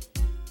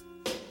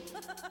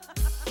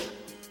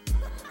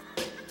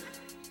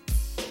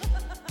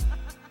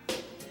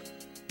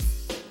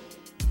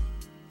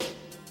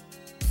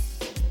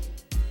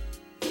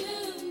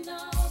 You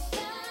know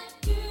that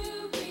you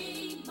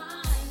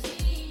remind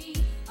me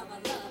of a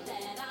love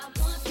that I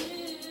want to.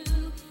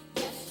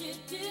 Yes, you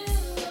do.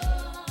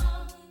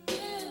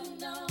 You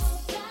know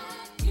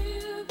that you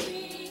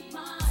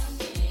remind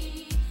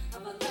me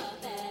of a love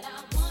that I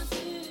want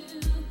to.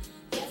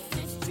 Yes,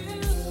 it's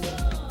true.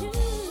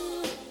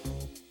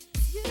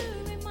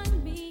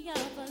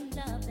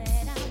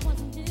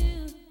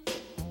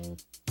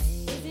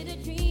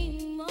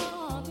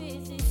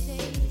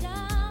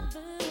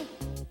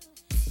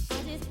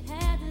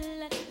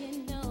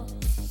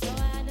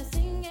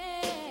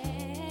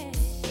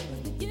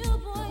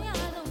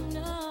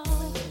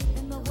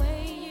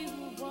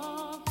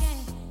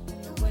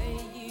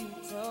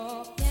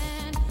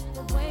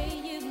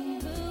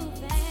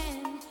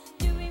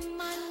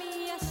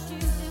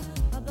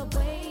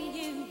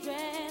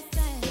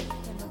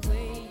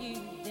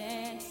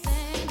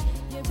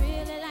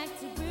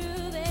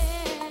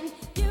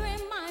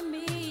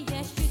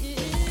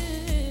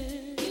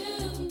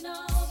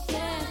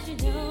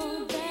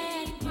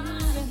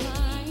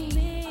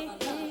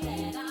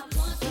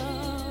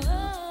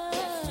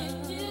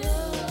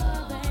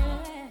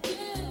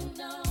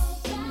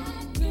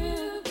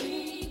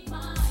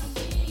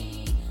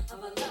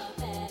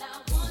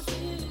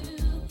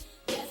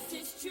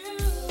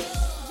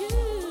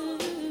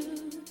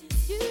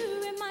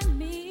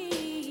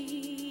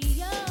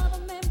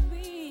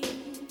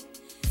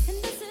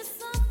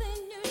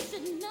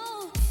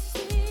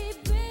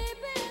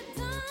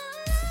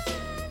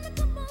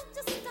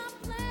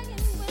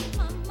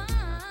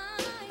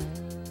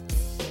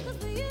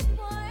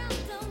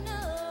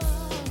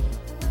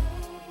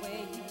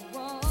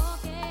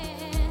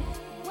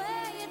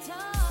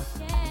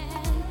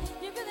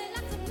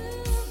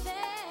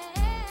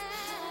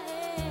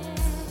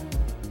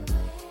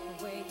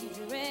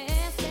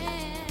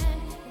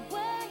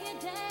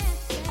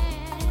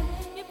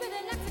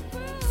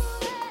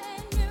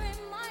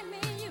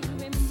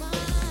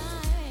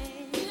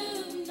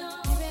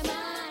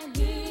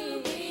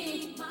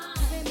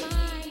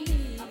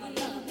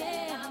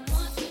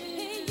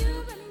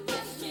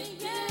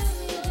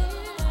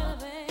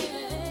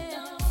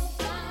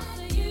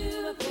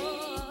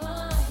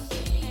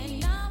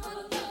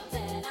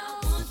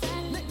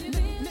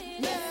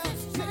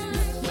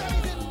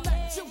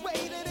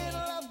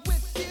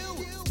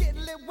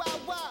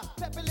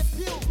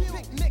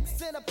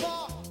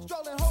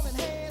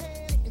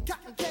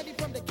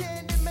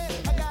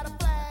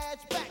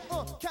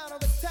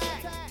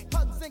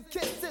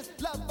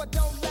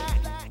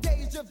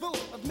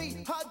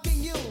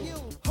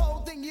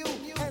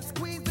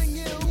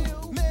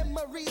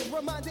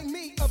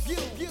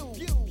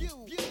 you.